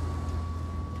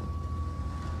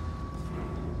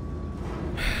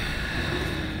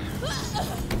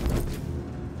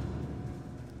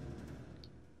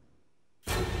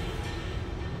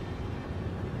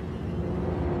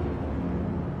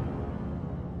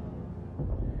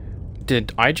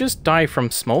 Did I just die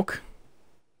from smoke?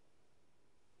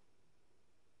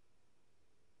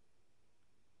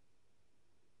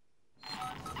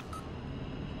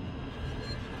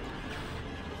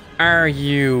 Are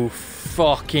you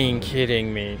fucking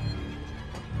kidding me?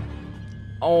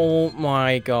 Oh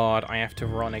my God, I have to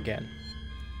run again.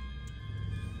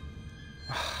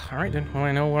 Alright then, well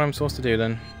I know what I'm supposed to do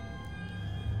then.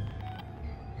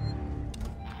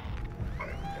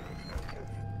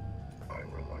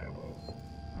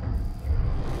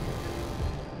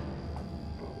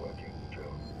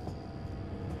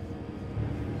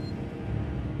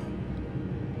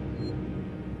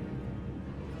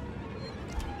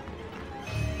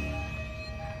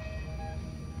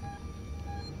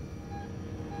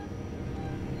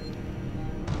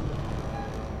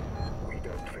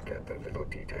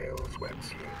 details when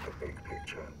seeing the big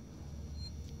picture.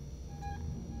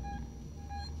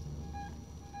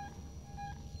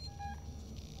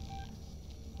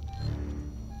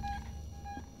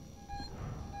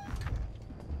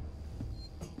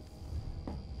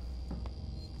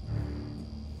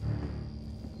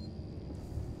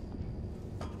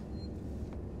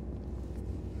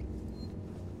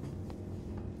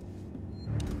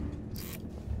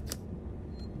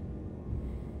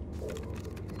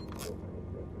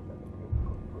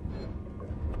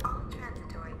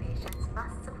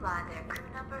 Their crew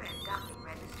number and docking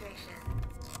registration.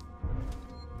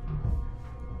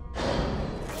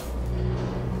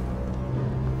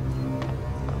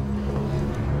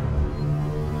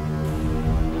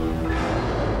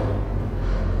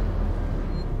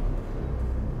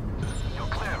 You're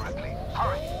clear, Ripley.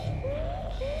 Hurry.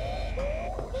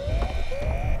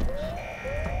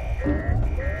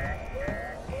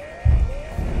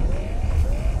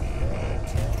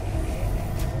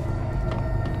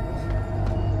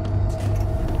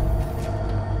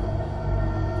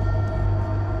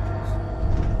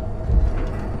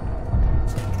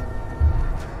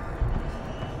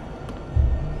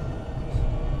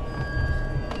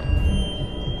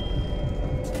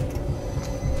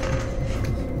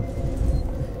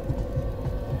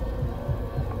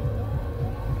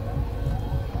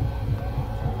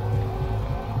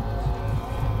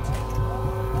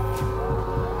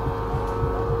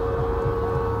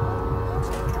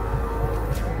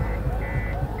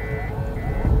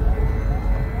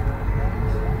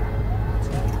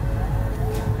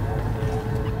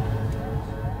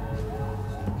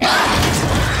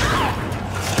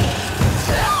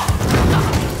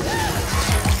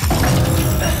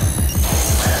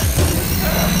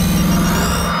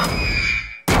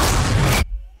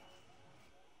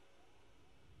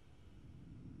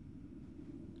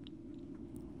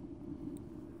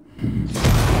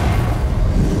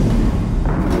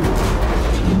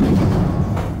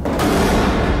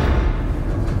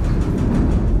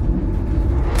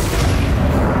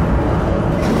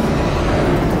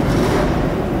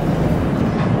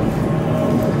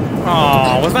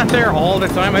 Was that there all the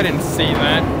time? I didn't see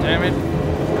that. Damn it.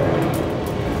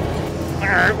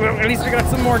 Alright, well, at least we got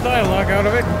some more dialogue out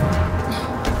of it.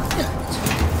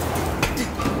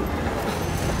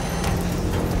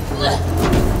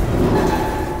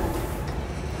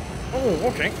 Oh,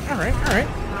 okay. Alright, alright.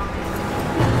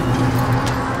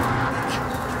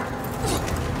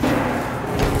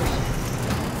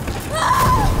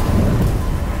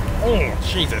 Oh,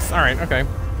 Jesus. Alright, okay.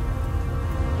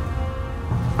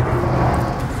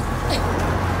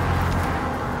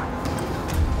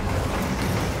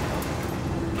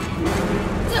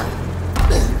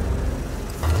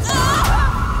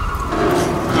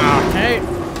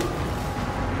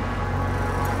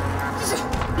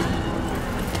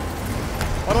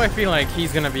 I feel like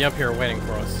he's gonna be up here waiting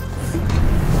for us.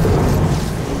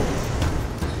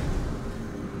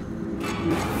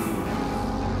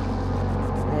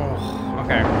 Oh,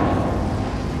 okay.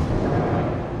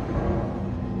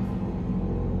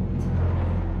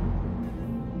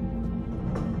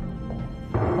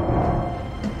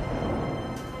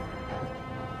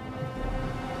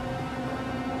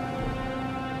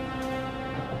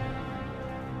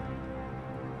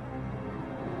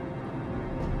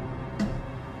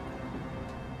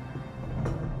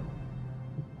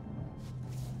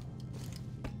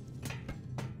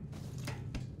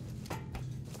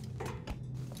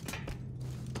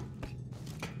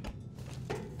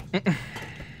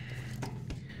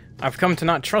 I've come to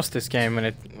not trust this game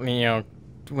when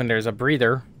when there's a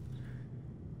breather.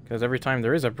 Because every time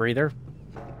there is a breather,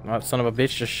 that son of a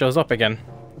bitch just shows up again.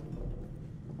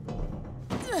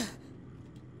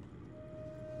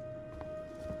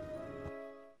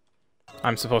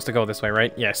 I'm supposed to go this way,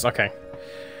 right? Yes, okay.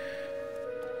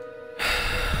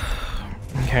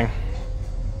 Okay.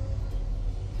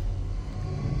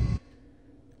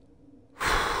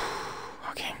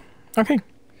 Okay. Okay.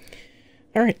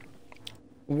 Alright.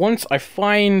 Once I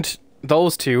find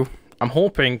those two, I'm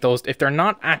hoping those, if they're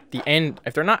not at the end,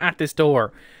 if they're not at this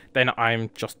door, then I'm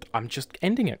just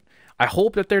ending it. I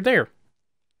hope that they're there.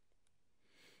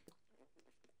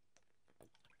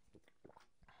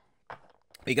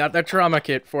 We got that trauma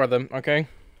kit for them, okay?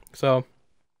 So,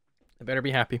 I better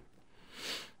be happy.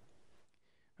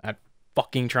 That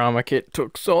fucking trauma kit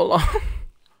took so long.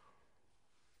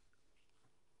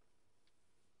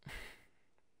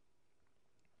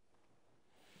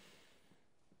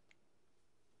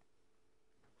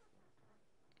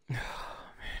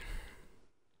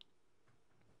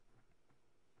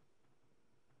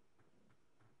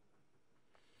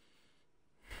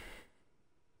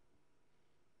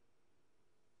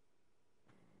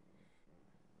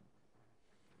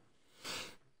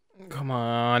 Come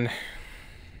on.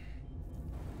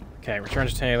 Okay, return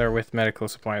to Taylor with medical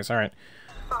supplies. Alright.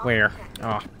 Where?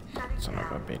 Oh, son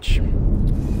of a bitch.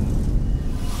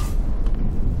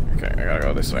 Okay, I gotta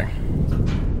go this way.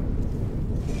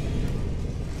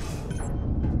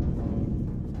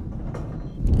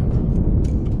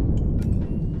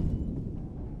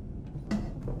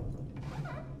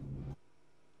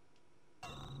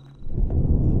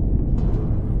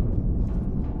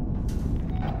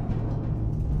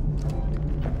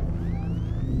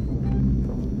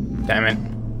 Damn it.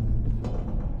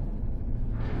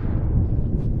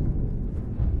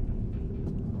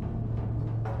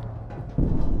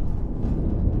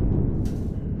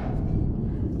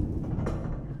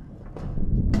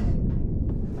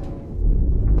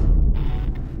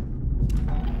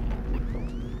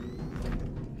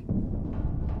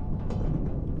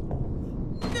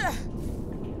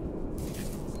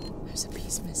 There's a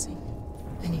piece missing.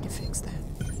 I need to fix that.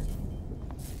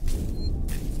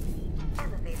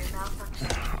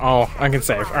 Oh, I can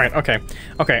save. Alright, okay.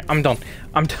 Okay, I'm done.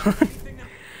 I'm done.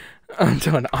 I'm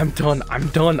done. I'm done. I'm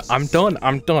done. I'm done.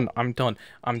 I'm done. I'm done.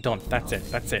 I'm done. That's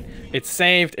it. That's it. It's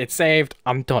saved. It's saved.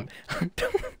 I'm done. I'm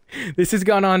done. This has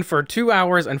gone on for 2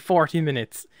 hours and 40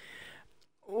 minutes.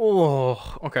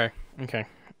 Oh, okay. Okay.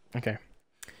 Okay.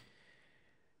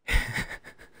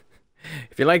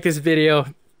 If you like this video,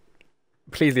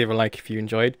 please leave a like if you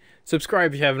enjoyed.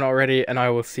 Subscribe if you haven't already, and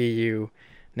I will see you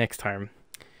next time.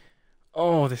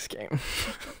 Oh, this game.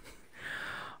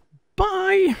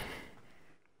 Bye!